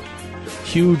the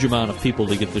huge amount of people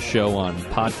to get the show on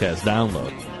podcast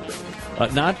download.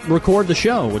 Not record the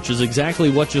show, which is exactly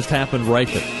what just happened right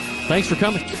there. Thanks for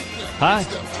coming. Hi.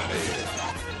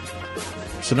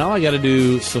 So now I got to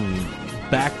do some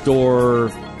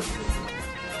backdoor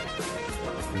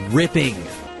ripping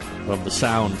of the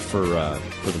sound for the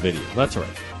video. That's all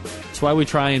right. That's why we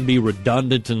try and be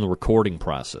redundant in the recording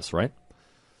process, right?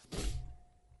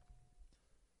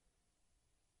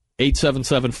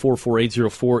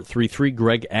 877-448-0433,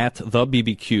 Greg at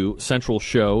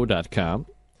thebbqcentralshow.com.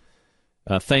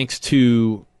 Thanks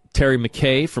to Terry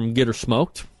McKay from Get Her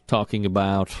Smoked, talking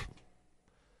about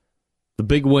the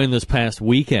big win this past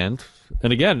weekend.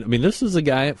 And again, I mean, this is a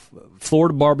guy,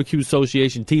 Florida Barbecue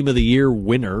Association Team of the Year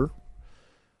winner,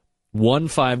 won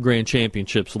 5 grand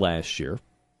championships last year,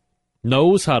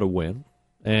 knows how to win,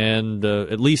 and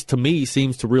at least to me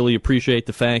seems to really appreciate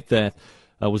the fact that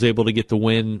I was able to get the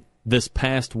win this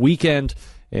past weekend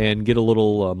and get a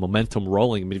little momentum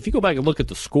rolling. I mean, if you go back and look at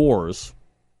the scores,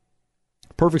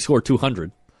 perfect score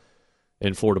 200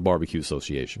 in Florida Barbecue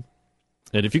Association.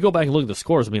 And if you go back and look at the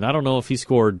scores, I mean, I don't know if he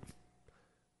scored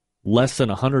less than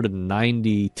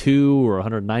 192 or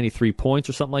 193 points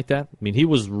or something like that. I mean, he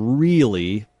was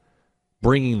really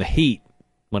bringing the heat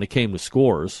when it came to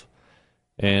scores.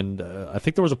 And I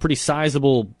think there was a pretty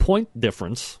sizable point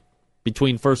difference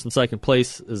between first and second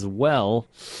place as well.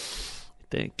 I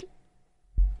think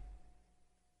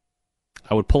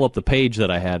I would pull up the page that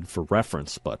I had for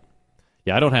reference, but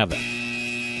yeah, I don't have that.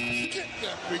 Get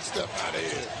that big stuff out of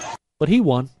here. But he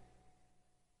won.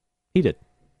 He did.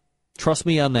 Trust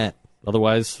me on that.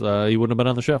 Otherwise, he wouldn't have been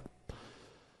on the show.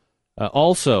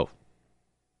 Also,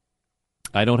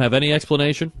 I don't have any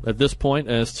explanation at this point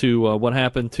as to what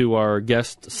happened to our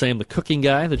guest, Sam the Cooking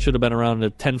Guy, that should have been around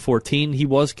at 10:14. He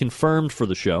was confirmed for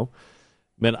the show.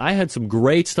 Man, I had some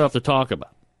great stuff to talk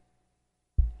about.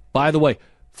 By the way,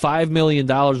 $5 million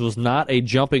was not a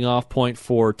jumping-off point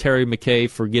for Terry McKay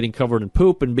for getting covered in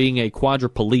poop and being a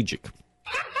quadriplegic.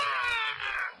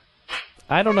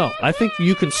 I don't know. I think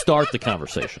you can start the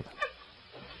conversation.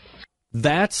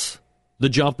 That's the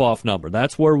jump-off number.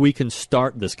 That's where we can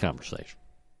start this conversation.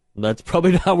 That's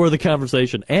probably not where the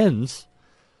conversation ends.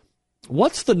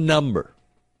 What's the number?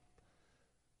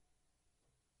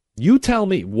 You tell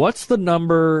me. What's the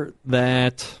number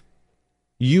that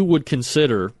you would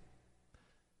consider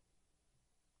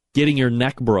getting your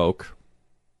neck broke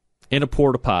in a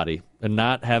porta potty and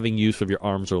not having use of your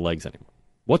arms or legs anymore?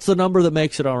 What's the number that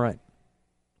makes it all right?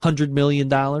 $100 million?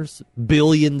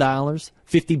 Billion dollars?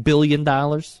 $50 billion?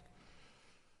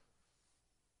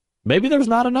 Maybe there's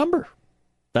not a number.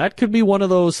 That could be one of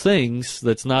those things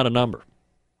that's not a number.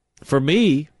 For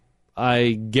me,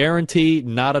 I guarantee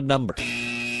not a number.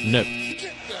 No.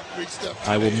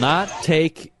 I will not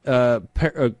take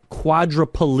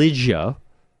quadriplegia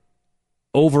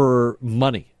over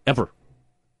money, ever.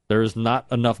 There is not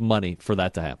enough money for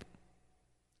that to happen.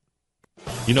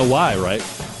 You know why, right?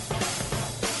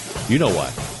 You know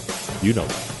why. You know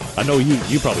why. I know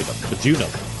you probably don't, but you know.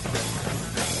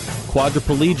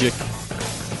 Quadriplegic,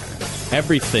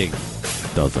 everything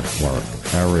doesn't work.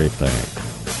 Everything.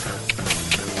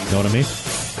 You know what I mean?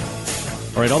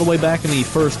 All right, all the way back in the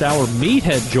first hour,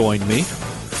 Meathead joined me,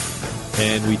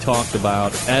 and we talked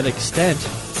about at extents,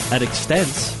 not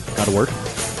a word,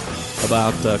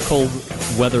 about cold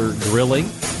weather grilling.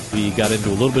 We got into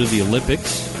a little bit of the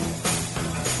Olympics.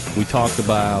 We talked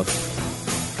about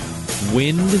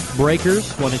wind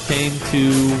breakers when it came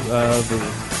to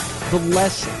the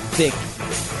less thick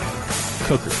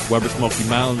cookers. Weber Smoky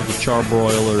Mountains, the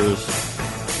charbroilers,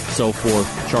 so forth,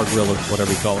 char grillers,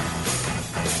 whatever you call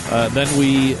it. Then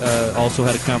we also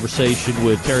had a conversation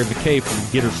with Terry McKay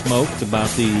from Get Her Smoked about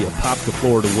the Apopka,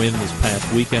 Florida win this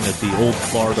past weekend at the Old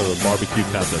Florida Barbecue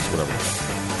Contest, whatever.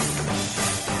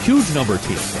 Huge number of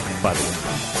teams, by the way,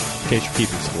 in case you're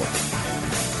keeping score.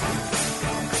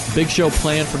 Big show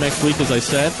planned for next week, as I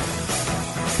said.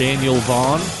 Daniel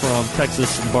Vaughn from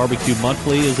Texas Barbecue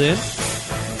Monthly is in.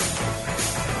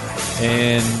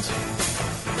 And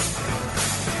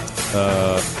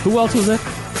who else was it?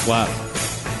 Wow.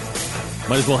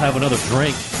 Might as well have another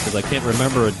drink because I can't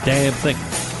remember a damn thing.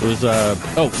 It was,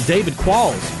 David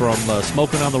Qualls from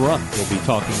Smoking on the Run. We'll be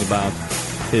talking about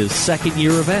his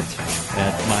second-year event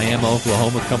at Miami,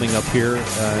 Oklahoma, coming up here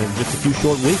in just a few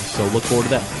short weeks. So look forward to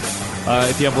that.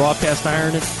 If you have raw cast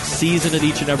iron it, season it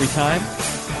each and every time.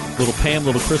 Little Pam,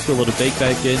 little Crystal, little bake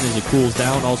back in as it cools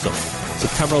down. Also,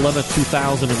 September 11th,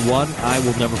 2001, I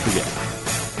will never forget.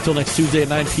 Until next Tuesday at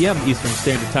 9 p.m. Eastern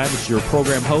Standard Time, it's your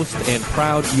program host and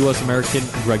proud U.S. American,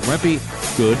 Greg Rempe.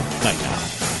 Good night now.